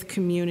interfaith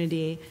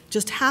community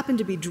just happened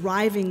to be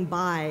driving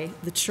by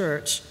the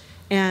church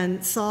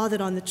and saw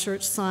that on the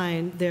church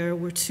sign there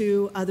were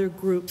two other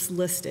groups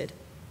listed,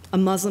 a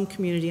Muslim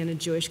community and a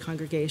Jewish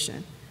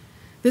congregation.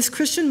 This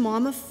Christian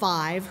mom of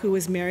 5, who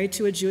was married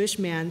to a Jewish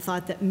man,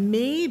 thought that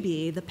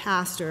maybe the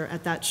pastor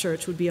at that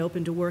church would be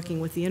open to working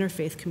with the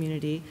interfaith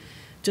community,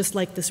 just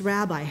like this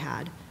rabbi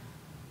had.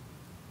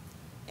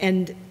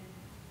 And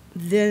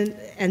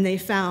they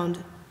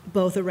found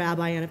both a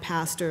rabbi and a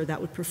pastor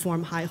that would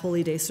perform High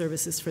Holy Day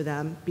services for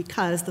them,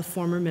 because the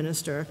former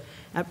minister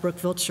at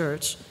Brookville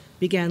Church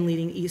began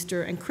leading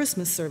Easter and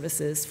Christmas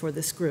services for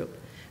this group.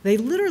 They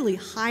literally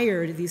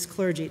hired these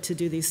clergy to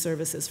do these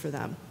services for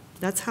them.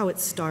 That's how it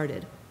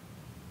started.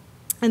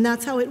 And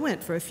that's how it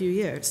went for a few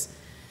years.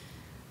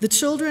 The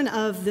children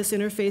of this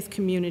interfaith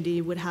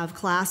community would have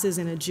classes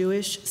in a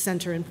Jewish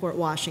center in Port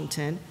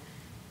Washington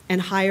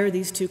and hire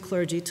these two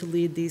clergy to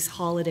lead these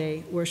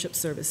holiday worship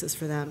services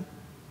for them.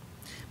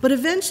 But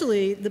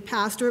eventually, the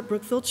pastor at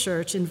Brookville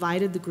Church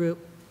invited the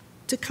group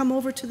to come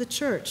over to the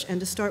church and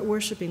to start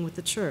worshiping with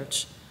the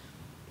church.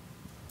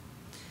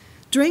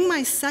 During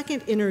my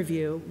second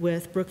interview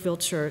with Brookville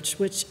Church,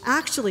 which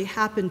actually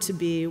happened to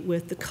be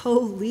with the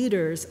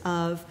co-leaders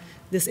of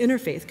this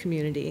interfaith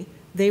community,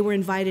 they were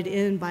invited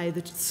in by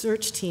the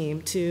search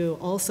team to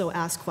also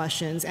ask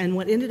questions. And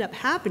what ended up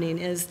happening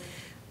is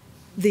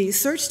the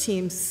search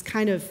teams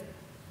kind of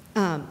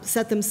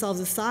set themselves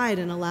aside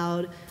and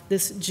allowed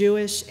this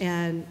Jewish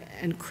and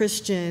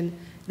Christian,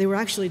 they were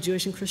actually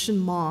Jewish and Christian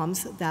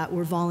moms that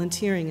were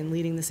volunteering and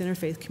leading this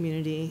interfaith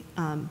community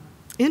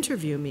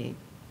interview me.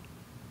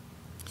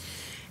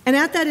 And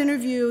at that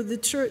interview,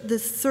 the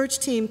search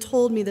team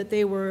told me that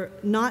they were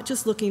not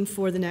just looking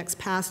for the next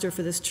pastor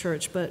for this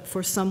church, but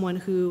for someone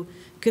who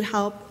could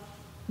help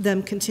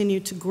them continue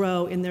to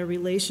grow in their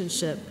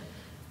relationship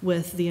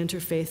with the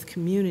interfaith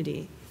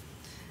community.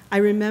 I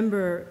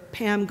remember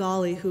Pam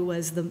Golly, who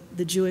was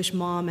the Jewish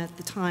mom at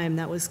the time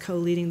that was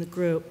co-leading the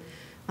group,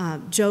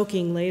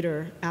 joking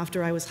later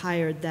after I was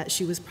hired that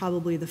she was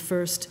probably the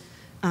first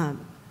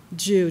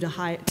Jew to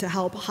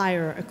help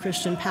hire a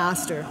Christian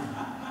pastor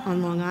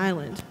on Long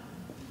Island,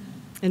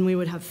 and we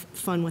would have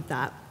fun with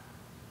that.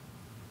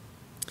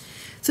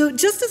 So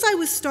just as I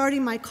was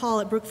starting my call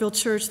at Brookville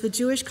Church, the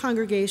Jewish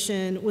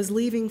congregation was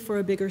leaving for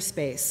a bigger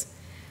space,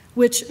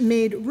 which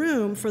made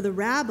room for the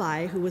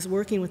rabbi who was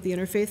working with the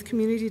interfaith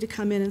community to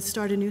come in and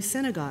start a new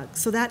synagogue.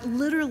 So that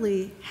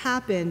literally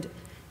happened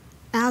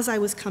as I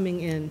was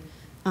coming in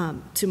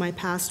to my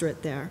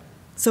pastorate there.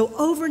 So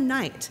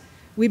overnight,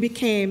 we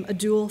became a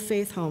dual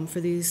faith home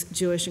for these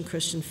Jewish and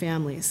Christian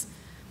families.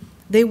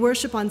 They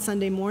worship on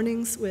Sunday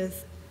mornings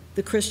with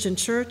the Christian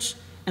church,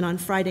 and on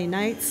Friday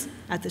nights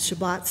at the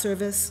Shabbat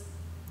service.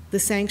 The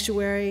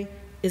sanctuary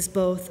is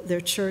both their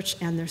church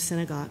and their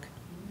synagogue.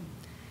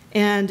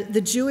 And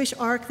the Jewish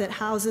ark that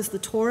houses the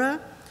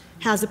Torah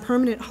has a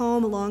permanent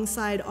home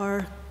alongside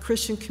our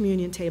Christian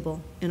communion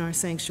table in our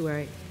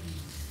sanctuary.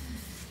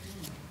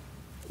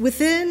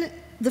 Within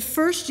the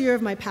first year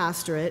of my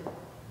pastorate,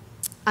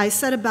 I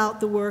set about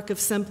the work of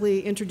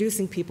simply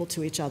introducing people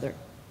to each other,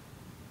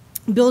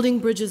 building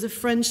bridges of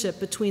friendship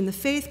between the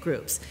faith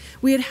groups.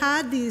 We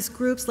had these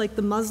groups like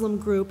the Muslim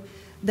group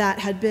that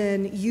had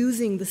been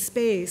using the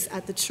space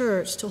at the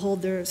church to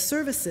hold their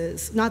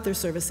services, not their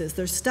services,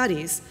 their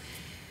studies.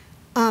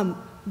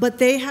 But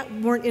they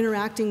weren't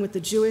interacting with the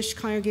Jewish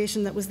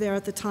congregation that was there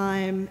at the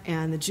time,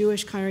 and the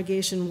Jewish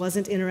congregation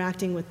wasn't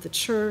interacting with the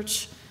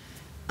church.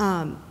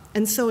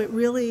 And so it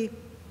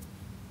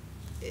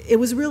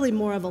was really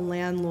more of a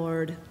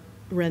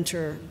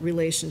landlord-renter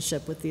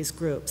relationship with these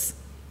groups.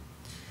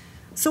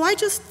 So I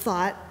just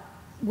thought,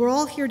 we're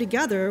all here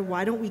together,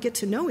 why don't we get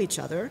to know each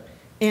other?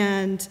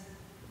 And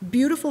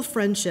beautiful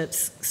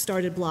friendships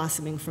started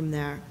blossoming from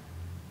there.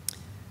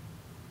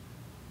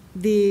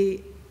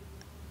 The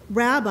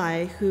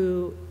rabbi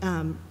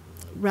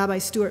Rabbi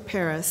Stuart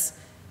Paris,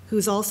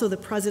 who's also the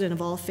president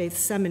of All Faith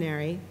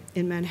Seminary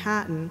in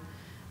Manhattan,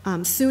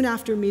 soon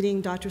after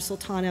meeting Dr.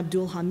 Sultan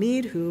Abdul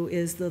Hamid, who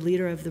is the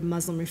leader of the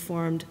Muslim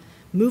Reformed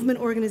Movement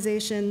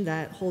organization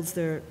that holds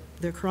their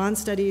Quran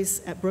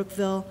studies at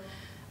Brookville,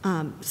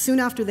 soon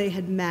after they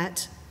had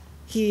met,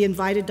 he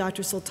invited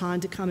Dr. Sultan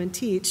to come and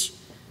teach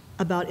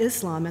about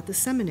Islam at the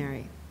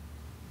seminary.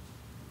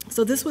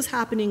 So this was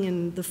happening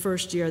in the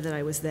first year that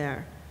I was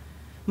there.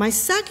 My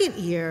second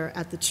year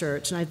at the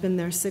church, and I've been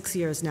there 6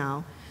 years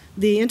now,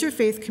 the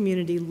interfaith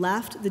community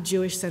left the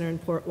Jewish Center in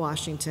Port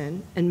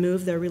Washington and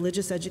moved their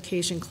religious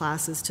education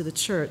classes to the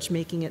church,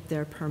 making it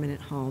their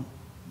permanent home.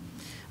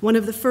 One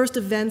of the first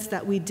events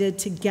that we did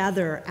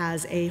together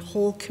as a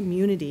whole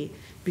community,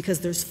 because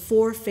there's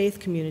 4 faith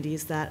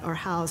communities that are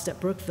housed at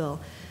Brookville,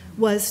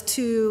 was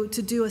to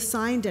do a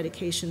sign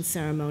dedication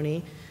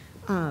ceremony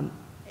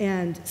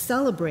and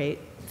celebrate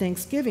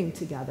Thanksgiving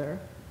together.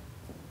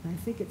 And I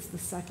think it's the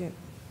second.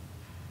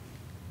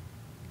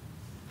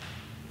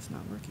 It's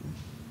not working.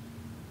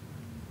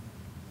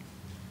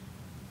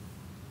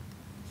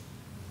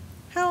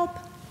 Help!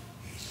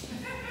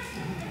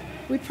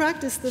 We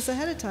practiced this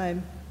ahead of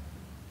time.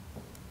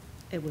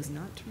 It was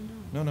not turned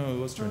on. No, it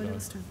was turned on. It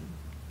was turned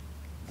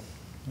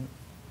on.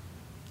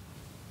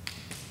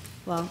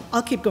 Well,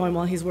 I'll keep going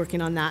while he's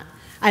working on that.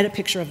 I had a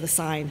picture of the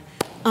sign,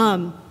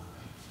 but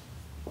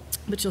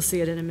you'll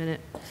see it in a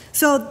minute.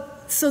 So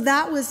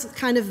that was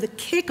kind of the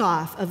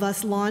kickoff of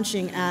us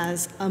launching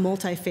as a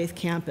multi-faith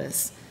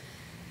campus.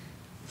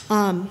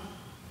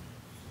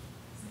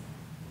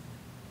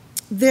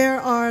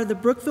 There are the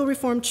Brookville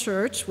Reformed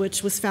Church,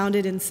 which was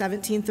founded in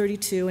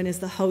 1732 and is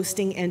the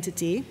hosting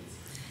entity,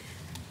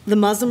 the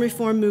Muslim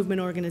Reform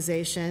Movement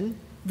Organization,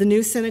 the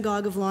New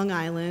Synagogue of Long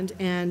Island,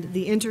 and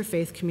the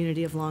Interfaith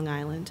Community of Long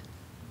Island.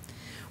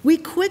 We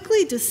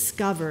quickly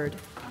discovered,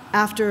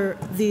 after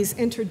these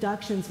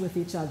introductions with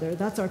each other,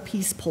 that's our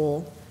peace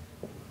poll.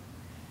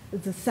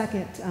 It's the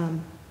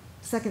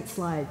second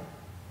slide.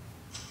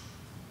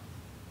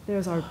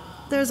 There's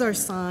our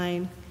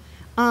sign.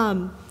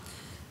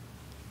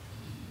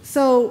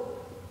 So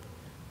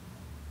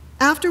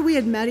after we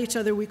had met each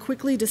other, we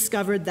quickly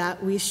discovered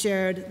that we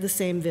shared the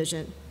same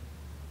vision.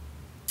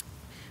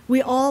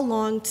 We all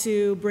longed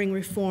to bring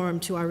reform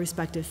to our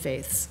respective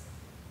faiths.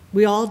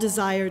 We all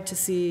desired to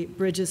see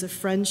bridges of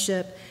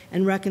friendship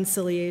and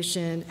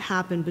reconciliation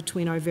happen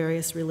between our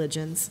various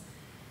religions.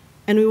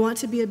 And we want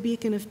to be a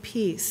beacon of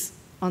peace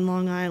on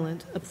Long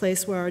Island, a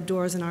place where our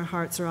doors and our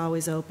hearts are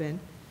always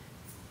open.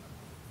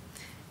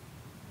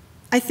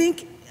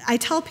 I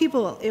tell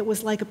people it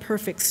was like a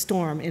perfect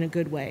storm in a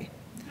good way,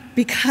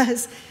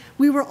 because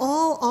we were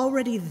all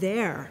already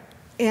there,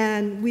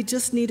 and we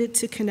just needed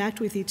to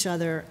connect with each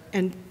other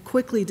and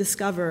quickly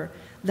discover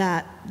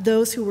that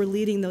those who were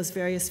leading those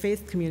various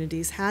faith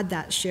communities had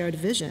that shared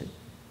vision.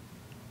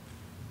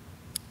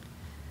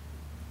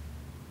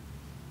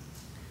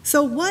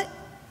 So what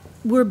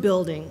we're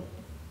building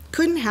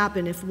couldn't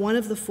happen if one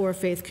of the 4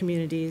 faith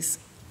communities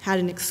had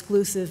an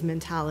exclusive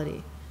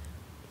mentality.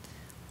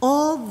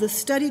 All the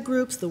study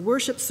groups, the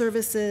worship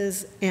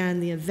services,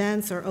 and the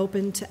events are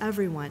open to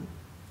everyone.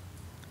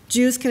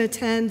 Jews can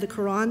attend the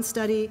Quran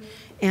study,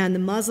 and the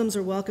Muslims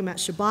are welcome at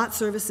Shabbat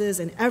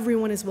services, and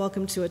everyone is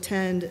welcome to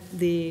attend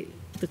the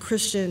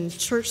Christian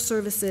church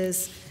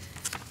services.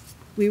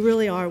 We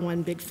really are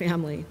one big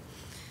family.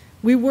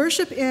 We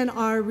worship in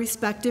our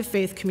respective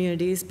faith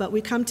communities, but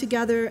we come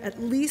together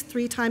at least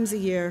 3 times a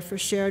year for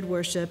shared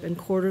worship and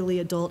quarterly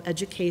adult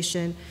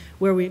education,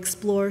 where we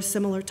explore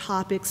similar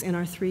topics in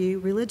our 3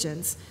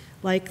 religions,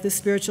 like the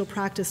spiritual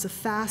practice of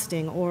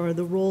fasting or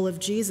the role of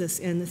Jesus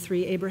in the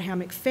 3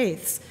 Abrahamic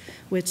faiths,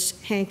 which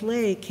Hank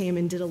Lay came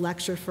and did a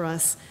lecture for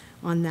us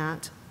on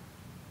that.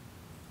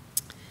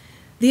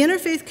 The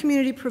interfaith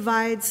community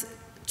provides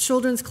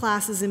children's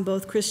classes in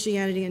both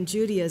Christianity and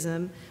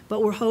Judaism,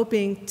 but we're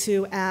hoping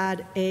to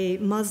add a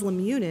Muslim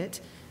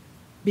unit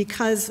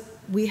because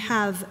we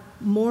have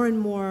more and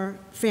more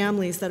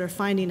families that are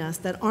finding us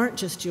that aren't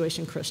just Jewish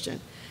and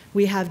Christian.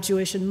 We have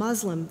Jewish and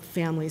Muslim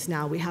families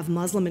now. We have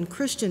Muslim and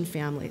Christian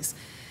families.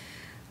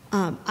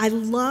 I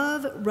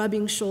love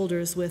rubbing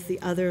shoulders with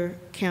the other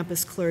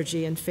campus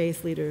clergy and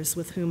faith leaders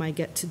with whom I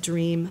get to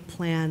dream,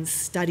 plan,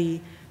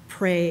 study,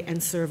 pray,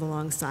 and serve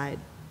alongside.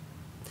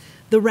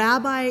 The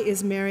rabbi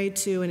is married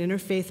to an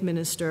interfaith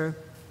minister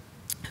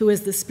who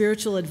is the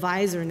spiritual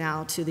advisor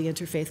now to the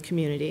interfaith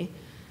community.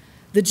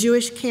 The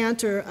Jewish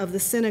cantor of the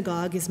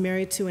synagogue is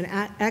married to an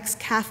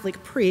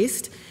ex-Catholic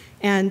priest,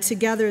 and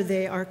together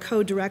they are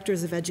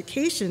co-directors of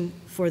education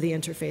for the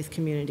interfaith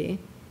community.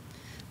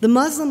 The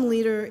Muslim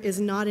leader is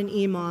not an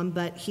imam,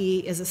 but he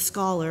is a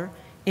scholar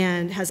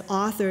and has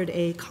authored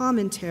a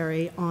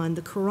commentary on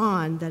the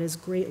Quran that has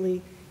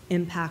greatly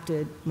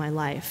impacted my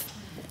life.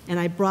 And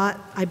I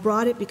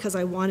brought it because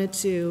I wanted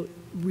to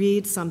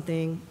read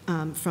something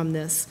from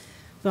this.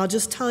 But I'll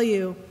just tell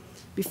you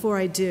before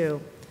I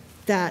do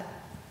that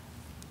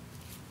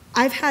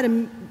I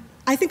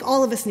think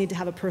all of us need to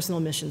have a personal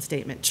mission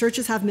statement.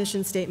 Churches have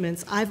mission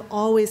statements. I've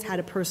always had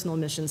a personal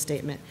mission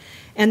statement.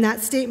 And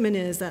that statement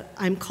is that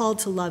I'm called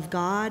to love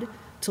God,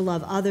 to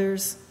love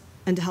others,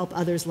 and to help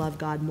others love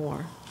God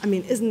more. I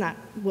mean, isn't that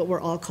what we're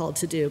all called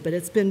to do? But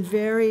it's been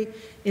very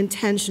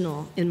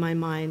intentional in my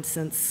mind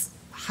since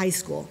high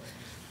school.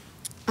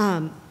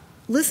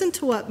 Listen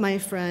to what my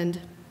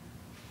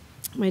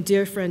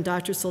dear friend,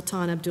 Dr.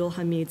 Sultan Abdul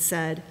Hamid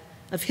said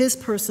of his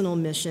personal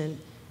mission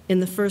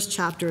in the first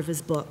chapter of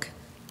his book,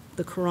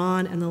 The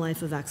Quran and the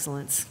Life of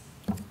Excellence.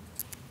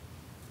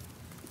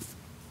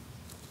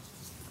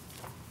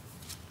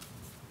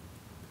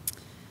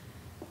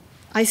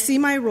 I see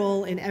my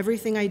role in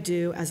everything I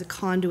do as a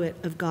conduit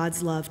of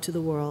God's love to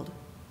the world.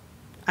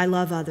 I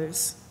love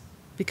others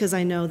because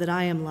I know that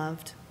I am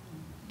loved,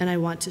 and I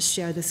want to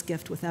share this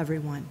gift with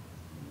everyone.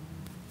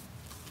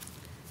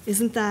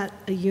 Isn't that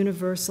a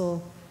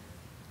universal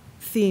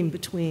theme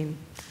between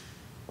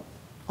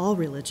all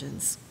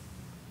religions?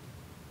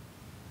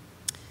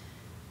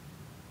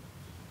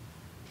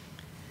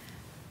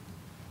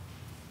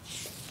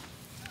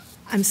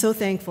 I'm so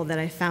thankful that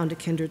I found a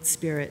kindred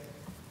spirit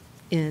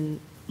in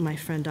my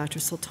friend Dr.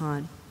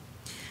 Sultan.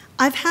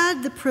 I've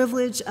had the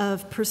privilege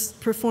of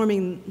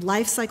performing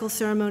life cycle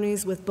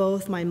ceremonies with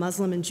both my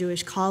Muslim and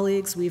Jewish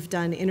colleagues. We've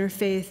done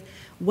interfaith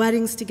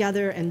weddings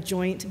together and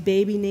joint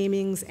baby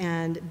namings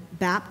and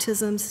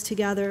baptisms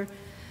together.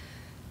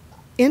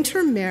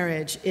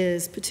 Intermarriage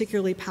is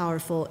particularly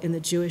powerful in the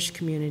Jewish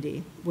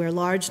community, where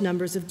large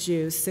numbers of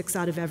Jews, 6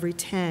 out of every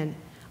 10,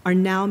 are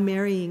now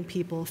marrying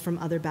people from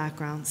other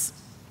backgrounds,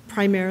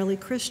 primarily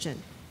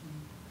Christian.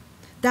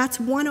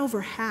 That's 1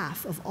 over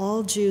half of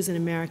all Jews in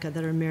America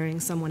that are marrying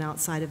someone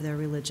outside of their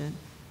religion.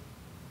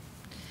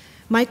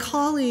 My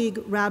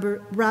colleague,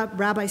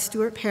 Rabbi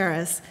Stuart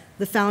Paris,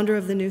 the founder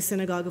of the New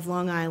Synagogue of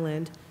Long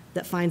Island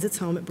that finds its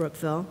home at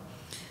Brookville,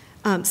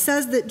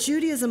 says that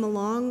Judaism,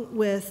 along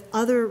with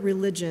other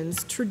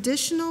religions,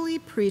 traditionally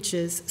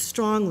preaches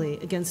strongly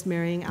against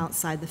marrying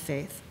outside the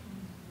faith.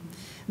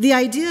 The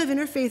idea of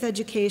interfaith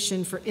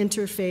education for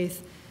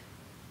interfaith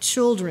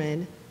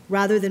children,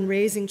 rather than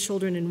raising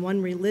children in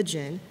one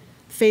religion,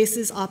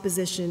 faces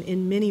opposition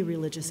in many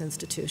religious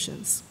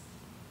institutions.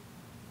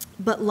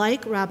 But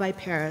like Rabbi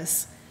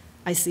Paris,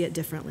 I see it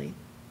differently.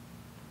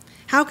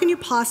 How can you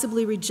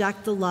possibly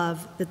reject the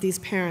love that these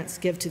parents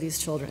give to these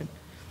children?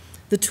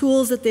 The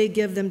tools that they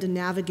give them to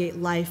navigate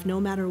life no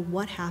matter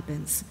what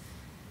happens.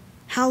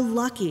 How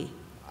lucky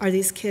are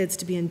these kids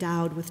to be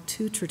endowed with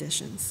 2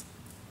 traditions?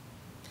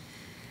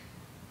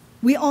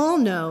 We all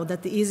know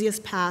that the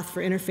easiest path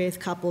for interfaith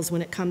couples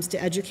when it comes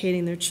to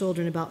educating their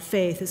children about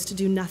faith is to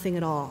do nothing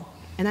at all.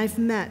 And I've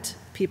met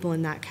people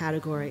in that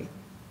category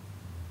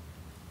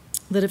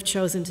that have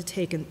chosen to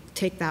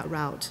take that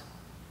route.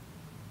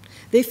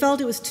 They felt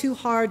it was too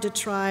hard to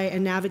try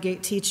and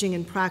navigate teaching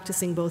and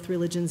practicing both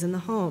religions in the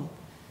home.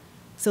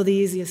 So the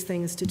easiest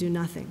thing is to do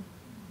nothing.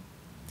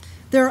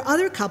 There are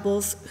other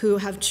couples who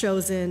have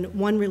chosen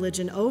one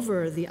religion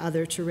over the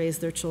other to raise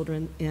their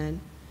children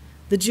in.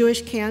 The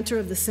Jewish cantor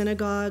of the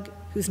synagogue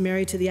who's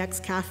married to the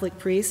ex-Catholic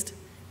priest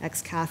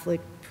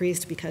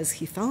because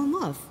he fell in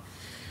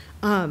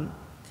love.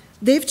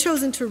 They've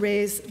chosen to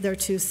raise their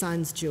 2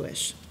 sons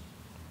Jewish.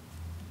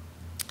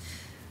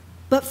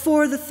 But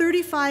for the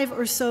 35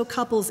 or so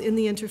couples in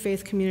the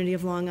interfaith community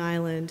of Long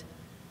Island,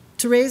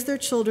 to raise their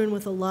children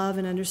with a love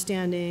and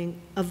understanding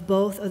of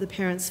both of the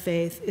parents'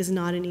 faith is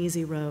not an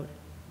easy road.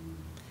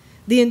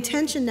 The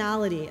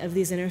intentionality of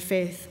these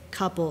interfaith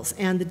couples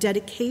and the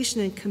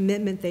dedication and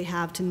commitment they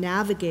have to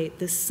navigate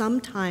this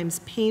sometimes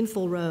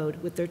painful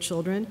road with their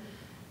children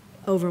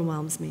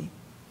overwhelms me.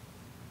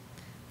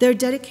 Their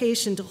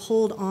dedication to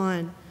hold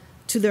on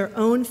to their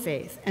own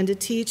faith and to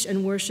teach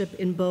and worship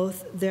in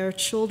both their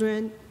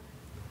children,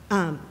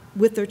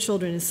 with their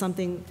children is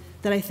something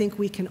that I think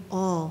we can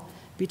all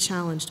be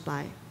challenged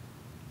by.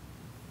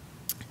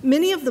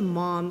 Many of the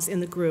moms in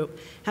the group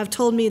have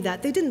told me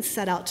that they didn't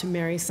set out to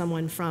marry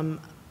someone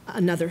from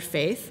another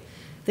faith.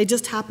 They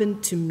just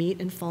happened to meet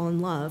and fall in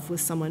love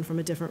with someone from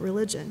a different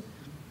religion.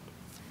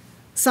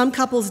 Some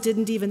couples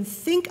didn't even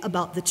think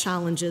about the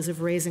challenges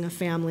of raising a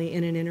family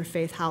in an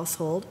interfaith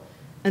household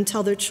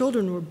until their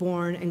children were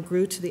born and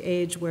grew to the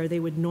age where they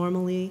would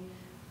normally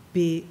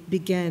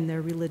begin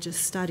their religious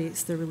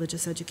studies, their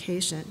religious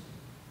education.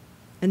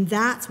 And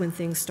that's when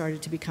things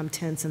started to become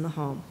tense in the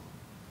home.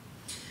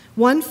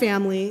 One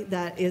family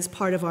that is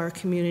part of our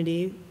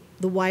community,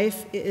 the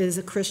wife is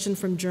a Christian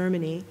from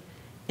Germany,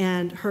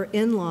 and her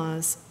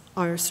in-laws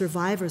are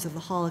survivors of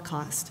the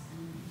Holocaust.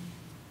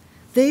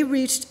 They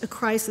reached a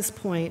crisis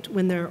point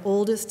when their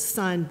oldest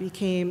son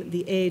became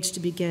the age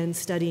to begin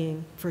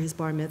studying for his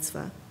bar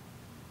mitzvah.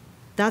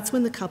 That's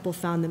when the couple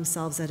found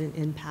themselves at an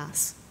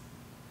impasse.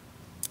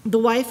 The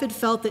wife had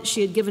felt that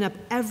she had given up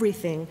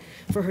everything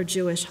for her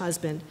Jewish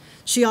husband.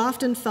 She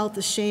often felt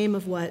the shame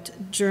of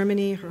what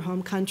Germany, her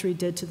home country,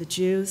 did to the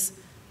Jews.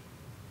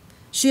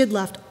 She had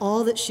left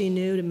all that she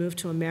knew to move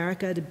to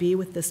America to be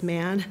with this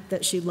man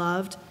that she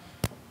loved,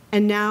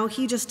 and now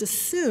he just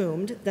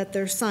assumed that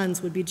their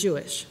sons would be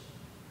Jewish.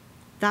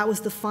 That was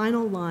the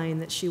final line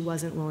that she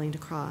wasn't willing to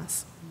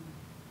cross.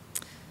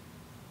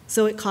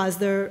 So it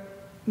caused their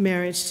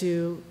marriage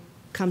to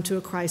come to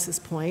a crisis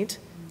point,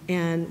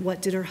 And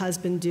what did her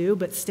husband do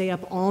but stay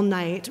up all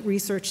night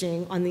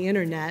researching on the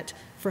internet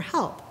for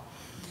help?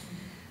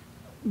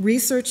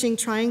 Researching,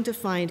 trying to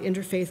find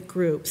interfaith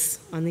groups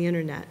on the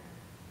internet.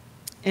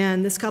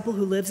 And this couple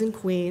who lives in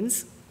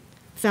Queens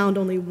found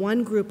only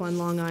one group on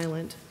Long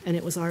Island, and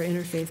it was our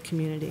interfaith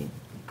community.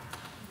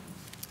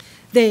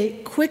 They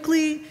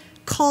quickly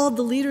called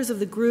the leaders of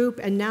the group,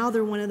 and now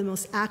they're one of the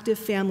most active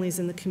families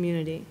in the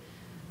community,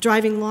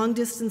 driving long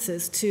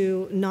distances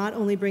to not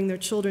only bring their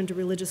children to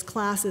religious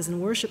classes and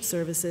worship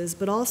services,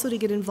 but also to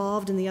get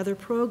involved in the other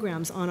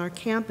programs on our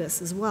campus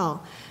as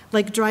well,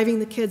 like driving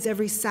the kids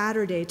every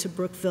Saturday to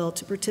Brookville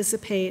to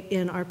participate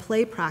in our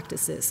play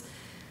practices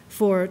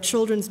for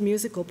children's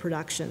musical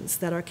productions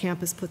that our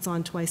campus puts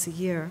on twice a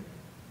year.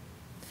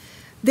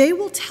 They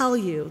will tell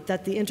you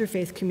that the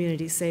interfaith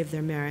community saved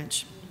their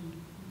marriage.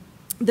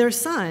 Their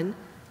son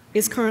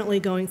is currently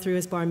going through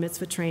his bar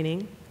mitzvah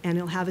training, and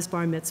he'll have his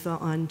bar mitzvah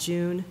on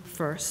June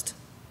 1st.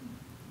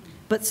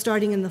 But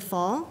starting in the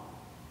fall,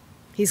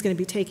 he's going to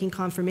be taking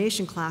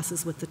confirmation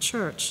classes with the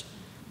church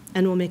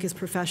and will make his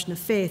profession of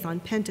faith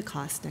on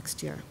Pentecost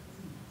next year.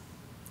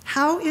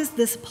 How is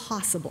this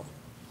possible?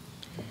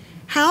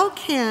 How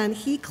can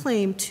he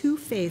claim two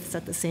faiths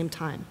at the same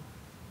time?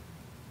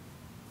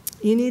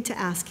 You need to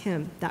ask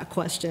him that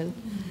question,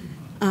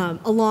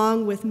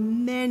 along with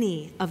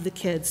many of the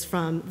kids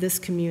from this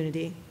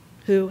community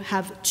who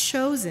have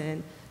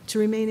chosen to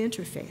remain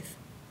interfaith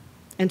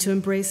and to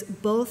embrace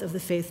both of the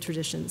faith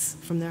traditions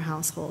from their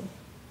household.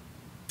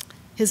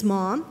 His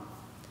mom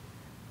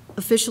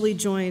officially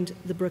joined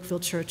the Brookville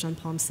Church on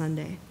Palm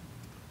Sunday.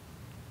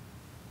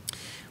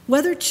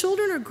 Whether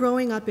children are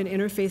growing up in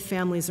interfaith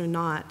families or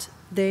not,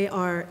 they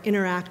are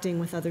interacting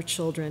with other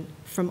children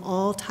from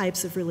all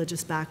types of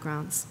religious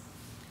backgrounds.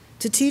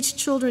 To teach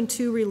children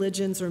two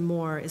religions or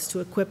more is to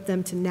equip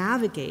them to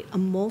navigate a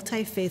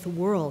multi-faith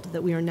world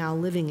that we are now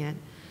living in,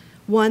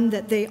 one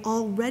that they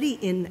already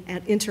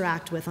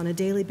interact with on a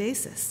daily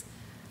basis.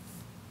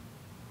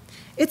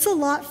 It's a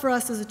lot for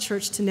us as a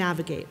church to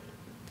navigate,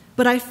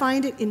 but I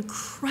find it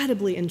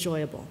incredibly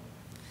enjoyable.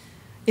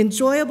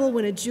 Enjoyable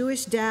when a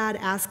Jewish dad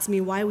asks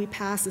me why we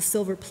pass a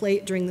silver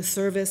plate during the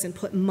service and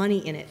put money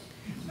in it,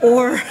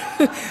 or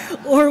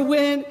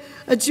when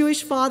a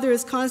Jewish father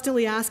is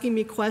constantly asking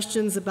me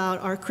questions about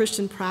our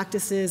Christian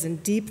practices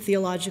and deep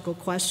theological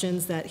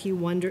questions that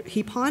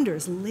he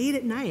ponders late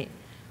at night.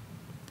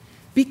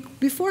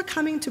 Before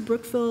coming to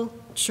Brookville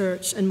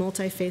Church and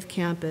Multi-Faith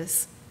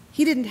Campus,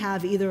 he didn't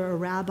have either a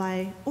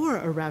rabbi or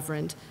a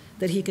reverend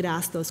that he could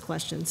ask those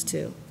questions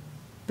to.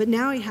 But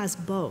now he has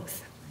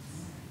both,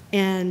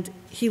 and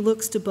he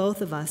looks to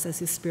both of us as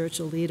his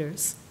spiritual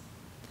leaders.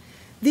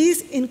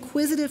 These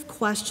inquisitive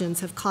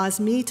questions have caused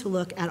me to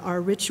look at our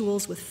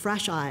rituals with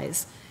fresh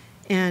eyes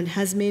and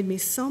has made me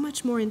so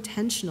much more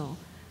intentional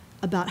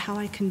about how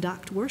I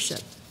conduct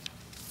worship.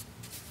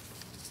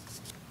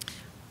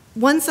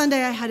 One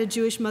Sunday, I had a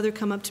Jewish mother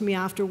come up to me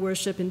after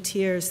worship in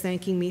tears,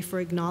 thanking me for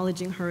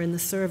acknowledging her in the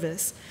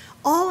service.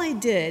 All I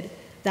did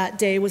that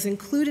day was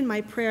include in my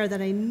prayer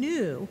that I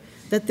knew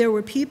that there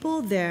were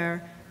people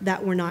there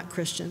that were not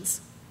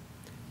Christians,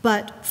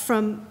 but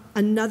from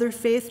another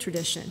faith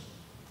tradition,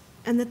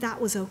 and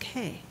that was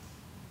okay.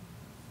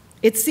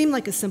 It seemed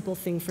like a simple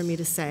thing for me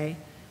to say,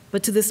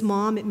 but to this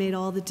mom, it made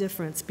all the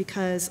difference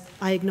because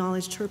I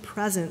acknowledged her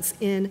presence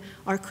in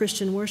our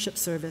Christian worship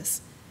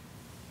service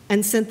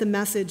and sent the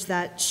message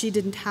that she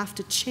didn't have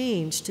to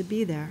change to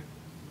be there,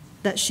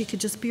 that she could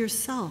just be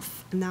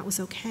herself, and that was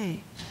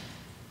okay.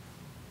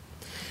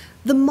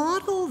 The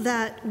model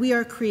that we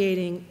are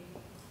creating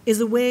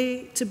is a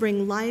way to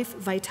bring life,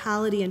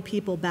 vitality, and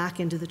people back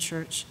into the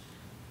church.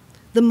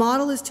 The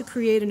model is to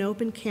create an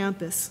open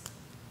campus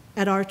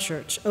at our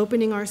church,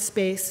 opening our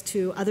space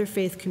to other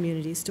faith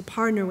communities to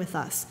partner with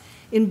us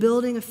in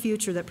building a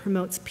future that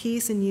promotes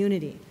peace and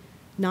unity,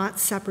 not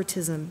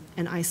separatism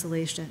and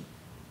isolation.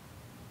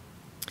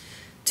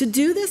 To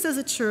do this as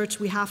a church,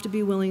 we have to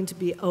be willing to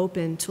be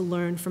open to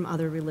learn from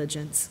other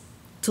religions,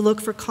 to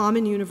look for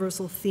common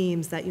universal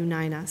themes that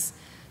unite us,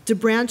 to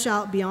branch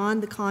out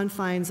beyond the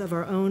confines of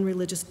our own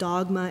religious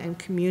dogma and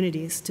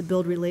communities to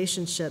build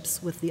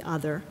relationships with the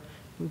other.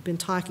 We've been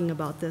talking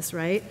about this,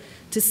 right?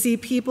 To see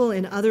people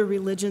in other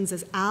religions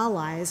as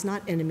allies,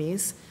 not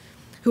enemies,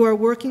 who are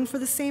working for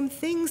the same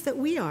things that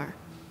we are,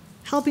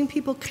 helping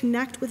people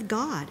connect with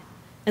God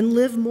and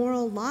live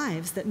moral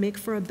lives that make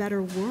for a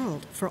better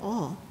world for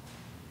all.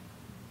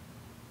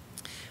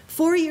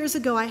 4 years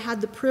ago, I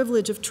had the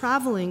privilege of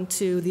traveling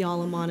to the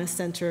Al Amana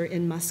Center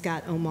in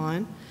Muscat,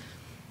 Oman,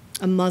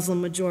 a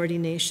Muslim-majority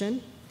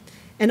nation.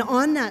 And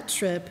on that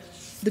trip,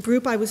 the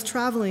group I was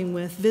traveling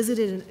with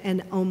visited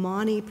an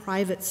Omani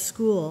private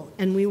school,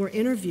 and we were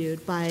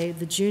interviewed by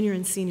the junior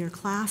and senior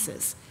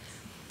classes.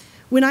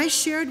 When I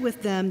shared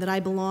with them that I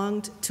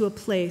belonged to a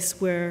place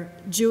where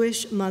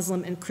Jewish,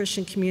 Muslim, and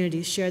Christian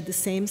communities shared the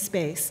same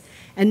space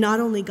and not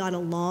only got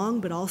along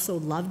but also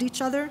loved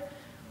each other,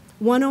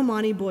 one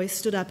Omani boy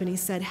stood up and he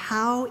said,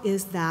 "How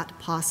is that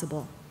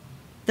possible?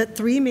 That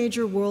three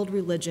major world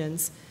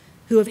religions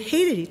who have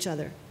hated each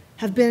other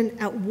have been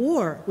at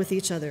war with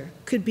each other,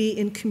 could be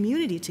in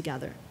community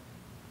together.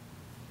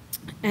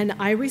 And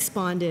I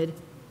responded,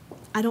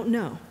 I don't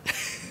know.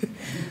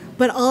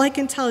 But all I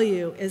can tell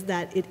you is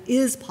that it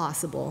is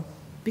possible,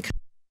 because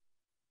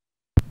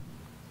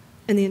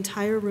and the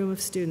entire room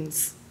of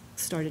students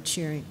started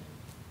cheering.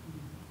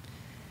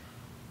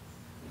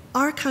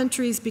 Our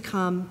country's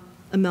become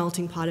a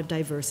melting pot of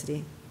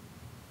diversity.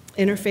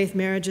 Interfaith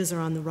marriages are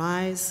on the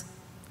rise.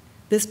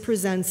 This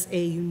presents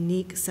a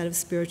unique set of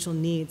spiritual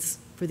needs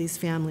for these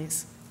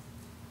families,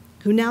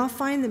 who now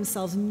find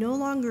themselves no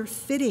longer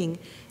fitting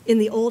in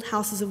the old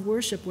houses of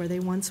worship where they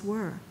once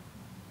were.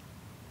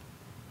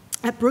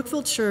 At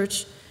Brookville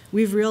Church,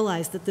 we've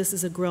realized that this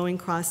is a growing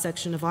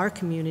cross-section of our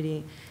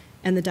community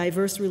and the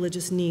diverse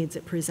religious needs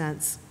it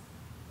presents.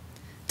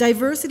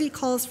 Diversity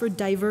calls for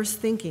diverse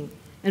thinking,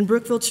 and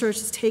Brookville Church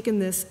has taken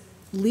this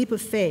leap of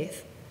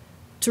faith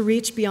to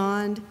reach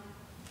beyond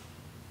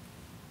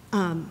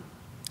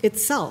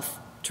itself,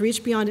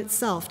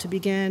 to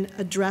begin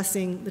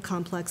addressing the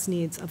complex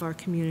needs of our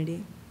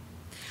community.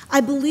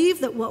 I believe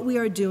that what we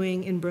are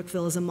doing in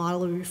Brookville is a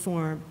model of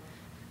reform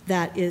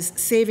that is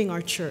saving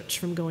our church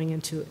from going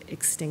into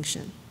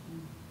extinction.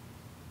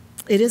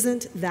 It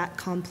isn't that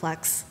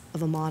complex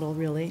of a model,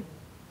 really.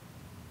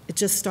 It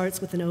just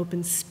starts with an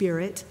open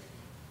spirit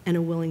and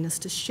a willingness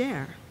to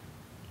share.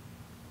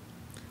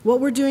 What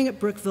we're doing at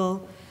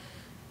Brookville,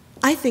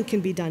 I think,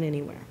 can be done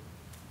anywhere.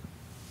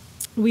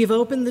 We've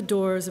opened the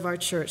doors of our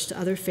church to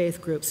other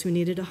faith groups who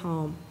needed a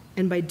home,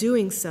 and by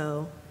doing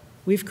so,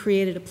 we've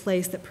created a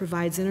place that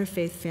provides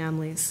interfaith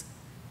families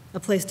a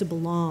place to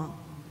belong,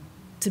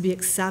 to be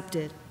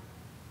accepted,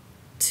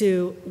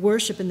 to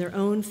worship in their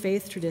own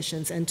faith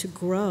traditions, and to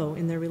grow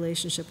in their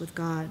relationship with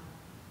God.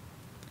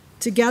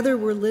 Together,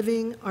 we're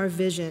living our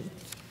vision,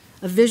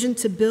 a vision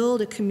to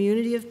build a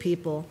community of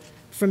people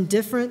from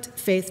different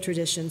faith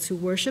traditions who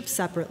worship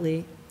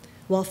separately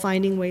while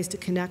finding ways to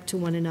connect to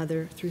one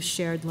another through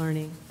shared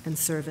learning and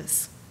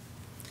service.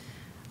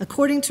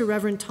 According to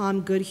Reverend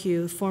Tom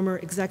Goodhue, former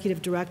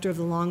executive director of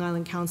the Long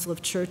Island Council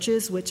of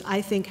Churches, which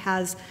I think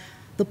has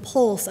the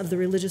pulse of the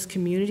religious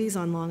communities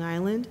on Long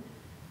Island,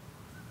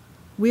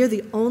 we are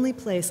the only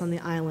place on the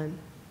island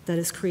that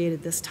has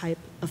created this type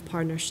of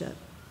partnership.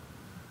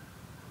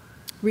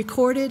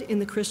 Recorded in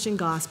the Christian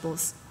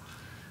Gospels,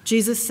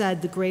 Jesus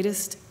said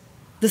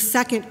the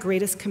second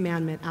greatest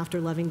commandment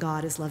after loving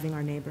God is loving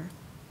our neighbor.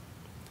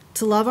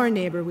 To love our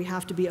neighbor, we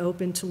have to be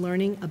open to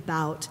learning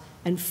about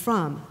and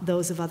from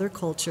those of other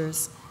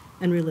cultures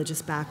and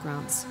religious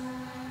backgrounds.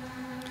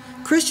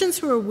 Christians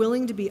who are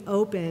willing to be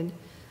open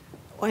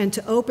and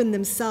to open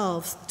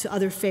themselves to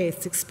other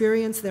faiths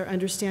experience their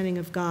understanding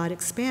of God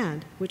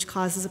expand, which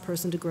causes a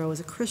person to grow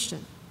as a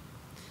Christian.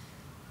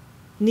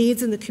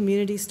 Needs in the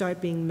community start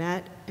being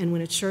met, and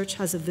when a church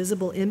has a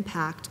visible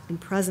impact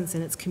and presence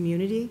in its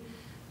community,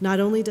 not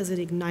only does it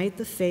ignite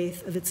the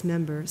faith of its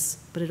members,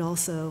 but it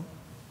also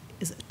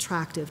is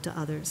attractive to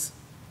others.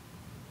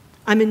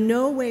 I'm in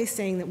no way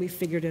saying that we've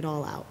figured it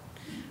all out.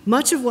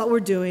 Much of what we're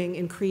doing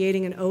in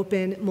creating an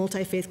open,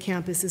 multi-faith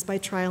campus is by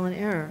trial and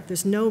error.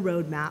 There's no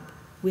roadmap.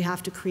 We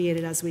have to create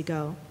it as we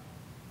go.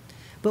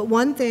 But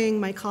one thing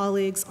my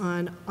colleagues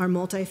on our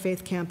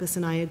multi-faith campus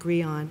and I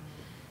agree on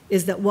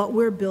is that what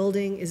we're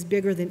building is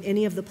bigger than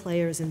any of the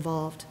players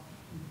involved.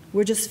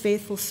 We're just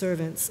faithful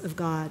servants of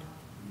God,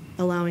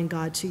 allowing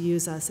God to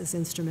use us as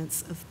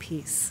instruments of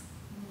peace.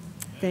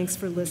 Thanks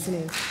for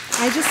listening.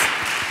 I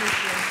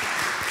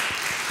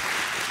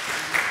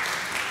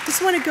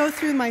just want to go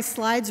through my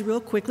slides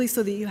real quickly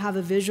so that you have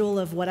a visual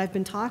of what I've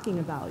been talking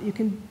about.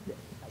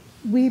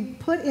 We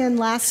put in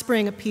last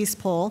spring a peace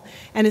poll,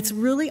 and it's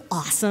really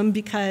awesome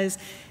because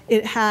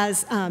it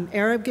has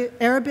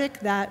Arabic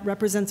that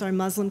represents our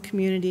Muslim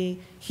community,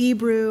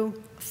 Hebrew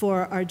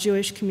for our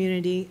Jewish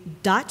community,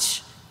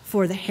 Dutch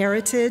for the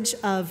heritage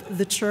of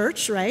the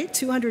church, right?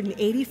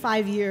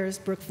 285 years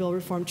Brookville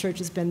Reformed Church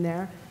has been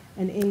there,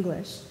 and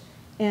English.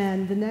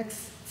 And the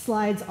next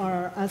slides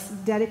are us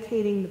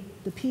dedicating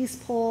the peace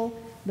poll.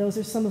 Those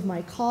are some of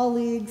my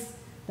colleagues.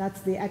 That's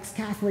the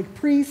ex-Catholic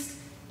priest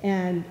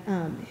and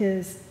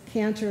his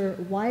cantor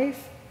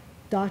wife,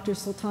 Dr.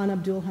 Sultan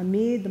Abdul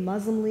Hamid, the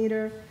Muslim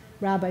leader,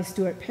 Rabbi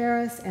Stuart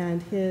Paris,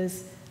 and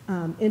his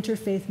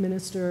interfaith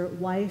minister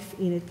wife,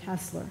 Enid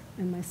Kessler,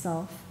 and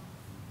myself.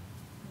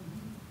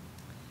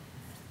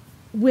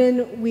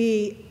 When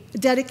we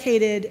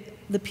dedicated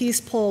the peace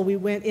poll, we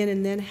went in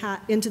and then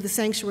into the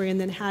sanctuary and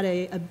then had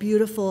a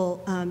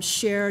beautiful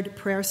shared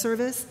prayer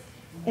service.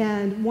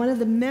 And one of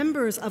the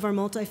members of our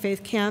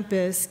multi-faith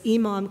campus,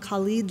 Imam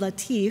Khalid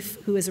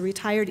Latif, who is a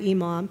retired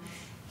imam,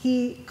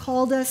 he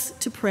called us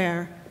to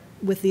prayer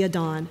with the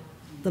Adhan,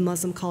 the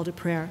Muslim call to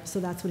prayer. So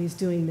that's what he's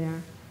doing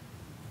there.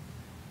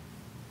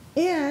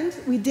 And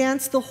we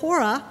danced the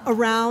hora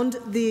around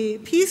the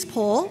peace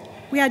pole.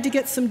 We had to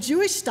get some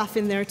Jewish stuff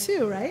in there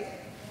too, right?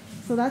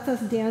 So that's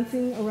us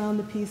dancing around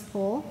the peace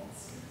pole.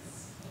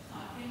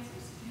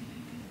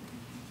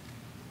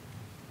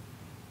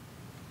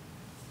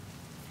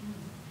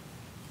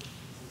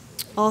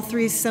 all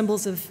three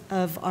symbols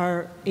of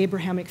our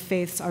Abrahamic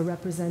faiths are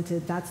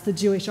represented. That's the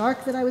Jewish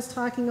ark that I was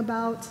talking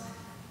about.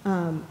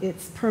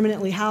 It's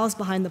permanently housed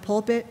behind the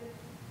pulpit,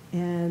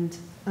 and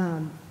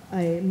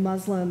a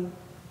Muslim,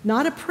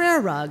 not a prayer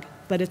rug,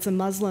 but it's a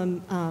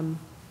Muslim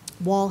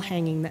wall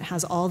hanging that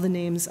has all the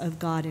names of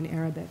God in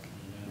Arabic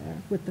there,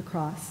 with the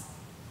cross.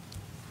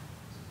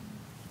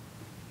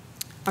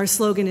 Our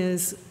slogan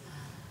is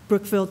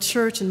Brookville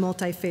Church and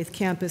Multi-Faith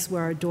Campus,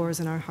 where our doors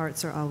and our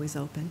hearts are always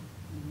open.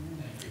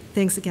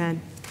 Thanks again.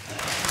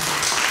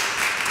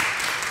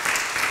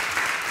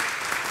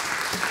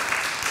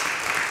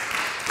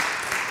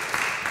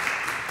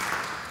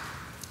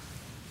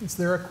 Is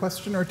there a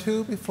question or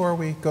two before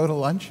we go to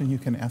lunch, and you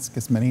can ask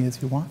as many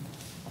as you want?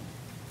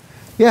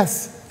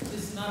 Yes?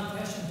 This is not a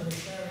question, but a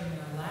sharing.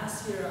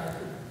 Last year,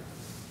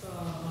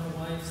 my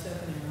wife,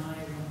 Stephanie, and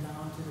I went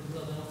down to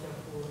Philadelphia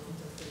for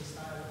Interfaith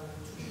Mandate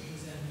to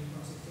present New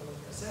Brunswick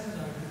Theological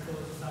Seminary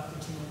because Dr.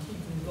 Chino Kim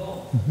couldn't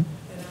go. Mm-hmm.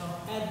 And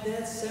at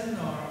that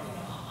seminar,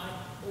 I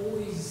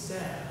always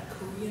said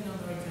Korean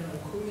American or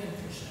Korean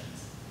Christians,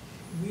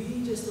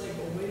 we just like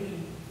already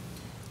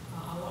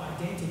our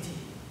identity.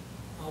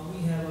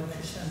 We have a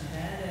Christian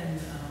head and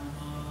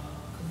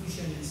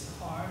Confucianist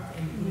heart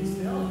and Buddhist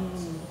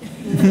values.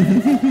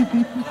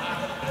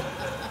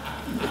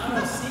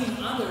 Not seeing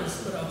others,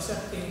 but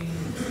accepting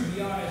who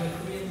we are as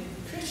Korean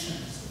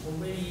Christians.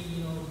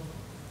 Already,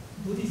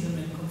 Buddhism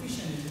and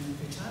Confucianism and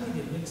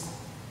Christianity mixed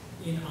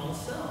in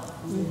ourselves.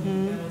 So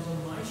that was on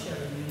my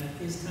sharing, and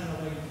it's kind of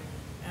like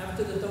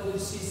after the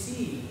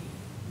WCC,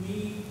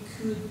 we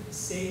could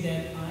say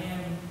that I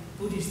am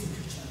Buddhist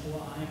Christian, or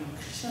I'm a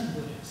Christian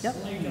Buddhist. Yep.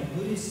 Like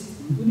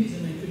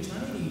Buddhism and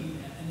Christianity,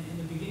 and in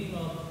the beginning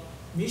of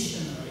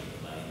missionary,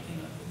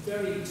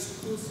 very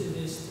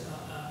exclusivist,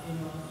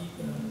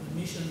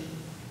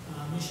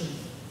 mission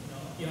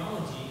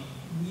theology.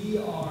 We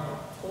are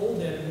told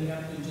that we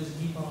have to just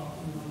give up,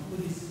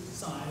 Buddhist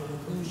side or the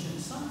Christian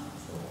side.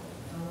 So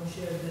I will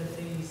share that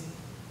things.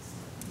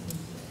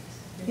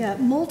 Yeah,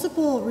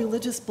 multiple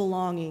religious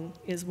belonging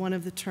is one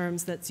of the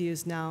terms that's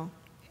used now.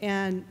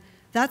 And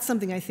that's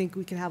something I think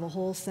we could have a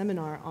whole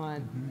seminar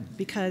on,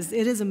 because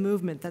it is a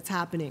movement that's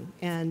happening,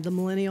 and the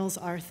millennials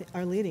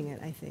are leading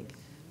it, I think.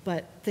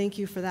 But thank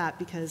you for that,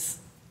 because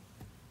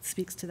it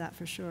speaks to that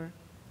for sure.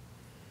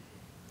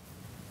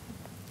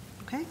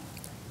 Okay?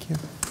 Thank you.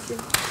 Thank you.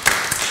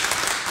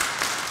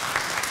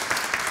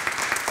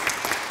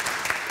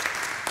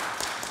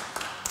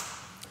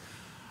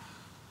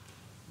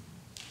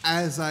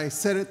 As I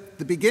said at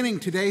the beginning,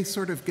 today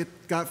sort of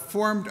got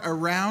formed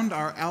around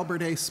our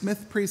Albert A.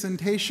 Smith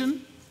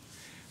presentation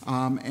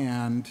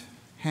and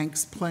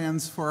Hank's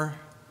plans for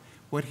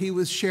what he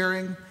was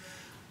sharing.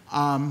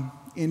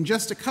 In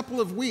just a couple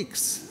of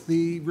weeks,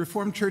 the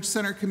Reformed Church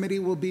Center Committee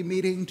will be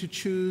meeting to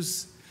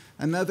choose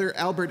another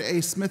Albert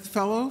A. Smith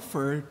Fellow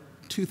for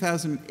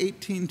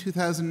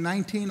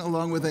 2018-2019,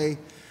 along with a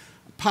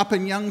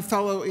Papin Young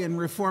Fellow in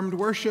Reformed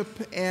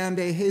Worship and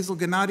a Hazel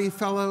Gennady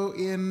Fellow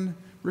in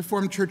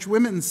Reformed Church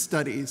Women's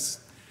Studies.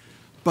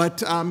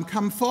 But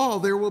come fall,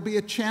 there will be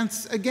a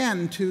chance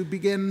again to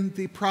begin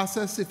the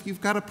process, if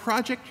you've got a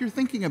project you're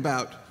thinking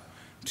about,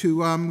 to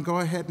go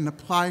ahead and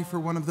apply for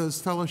one of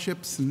those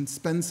fellowships and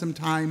spend some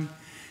time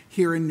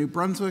here in New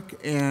Brunswick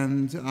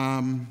and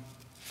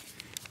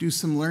do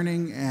some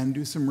learning and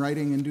do some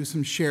writing and do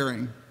some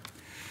sharing.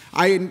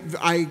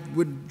 I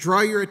would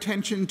draw your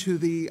attention to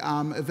the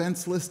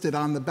events listed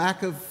on the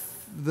back of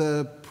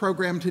the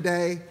program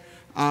today.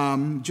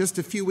 Just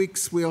a few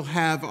weeks, we'll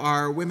have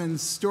our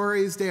Women's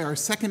Stories Day, our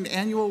second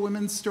annual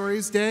Women's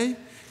Stories Day,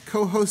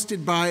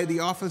 co-hosted by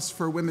the Office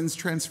for Women's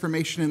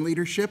Transformation and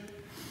Leadership.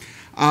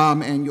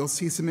 And you'll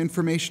see some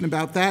information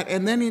about that.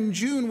 And then in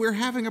June, we're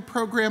having a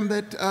program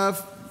that a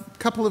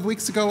couple of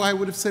weeks ago I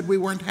would have said we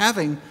weren't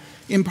having,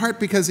 in part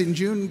because in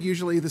June,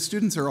 usually the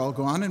students are all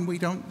gone and we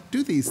don't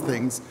do these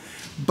things.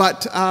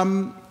 But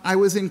I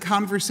was in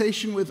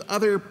conversation with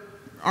other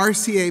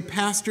RCA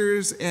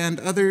pastors and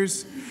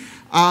others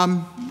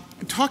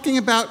talking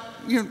about,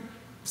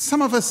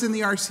 some of us in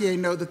the RCA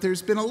know that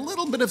there's been a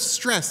little bit of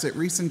stress at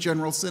recent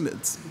general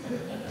synods.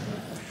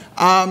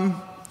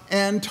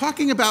 And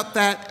talking about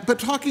that, but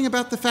talking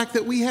about the fact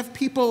that we have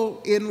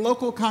people in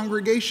local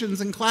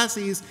congregations and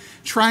classes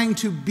trying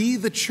to be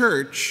the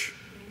church,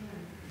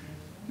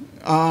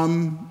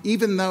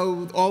 even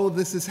though all of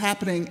this is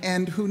happening,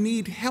 and who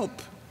need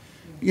help,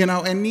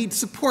 and need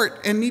support,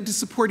 and need to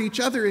support each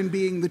other in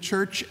being the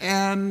church.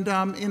 And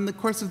in the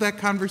course of that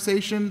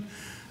conversation,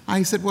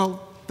 I said,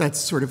 well, that's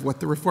sort of what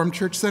the Reformed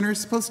Church Center is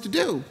supposed to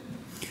do.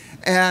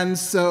 And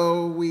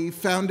so we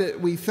found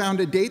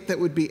a date that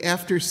would be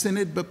after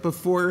Synod, but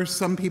before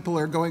some people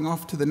are going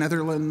off to the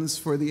Netherlands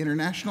for the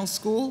international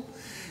school.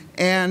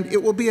 And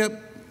it will be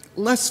a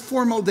less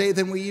formal day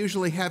than we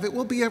usually have. It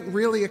will be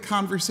really a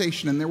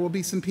conversation, and there will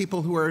be some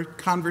people who are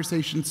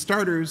conversation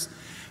starters,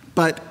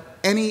 but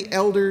any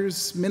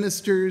elders,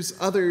 ministers,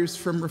 others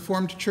from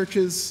Reformed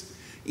churches,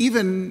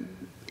 even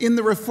in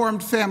the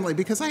Reformed family,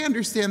 because I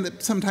understand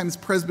that sometimes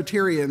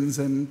Presbyterians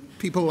and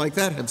people like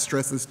that have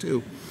stresses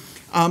too.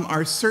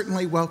 are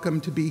certainly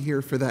welcome to be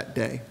here for that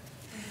day.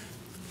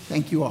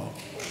 Thank you all.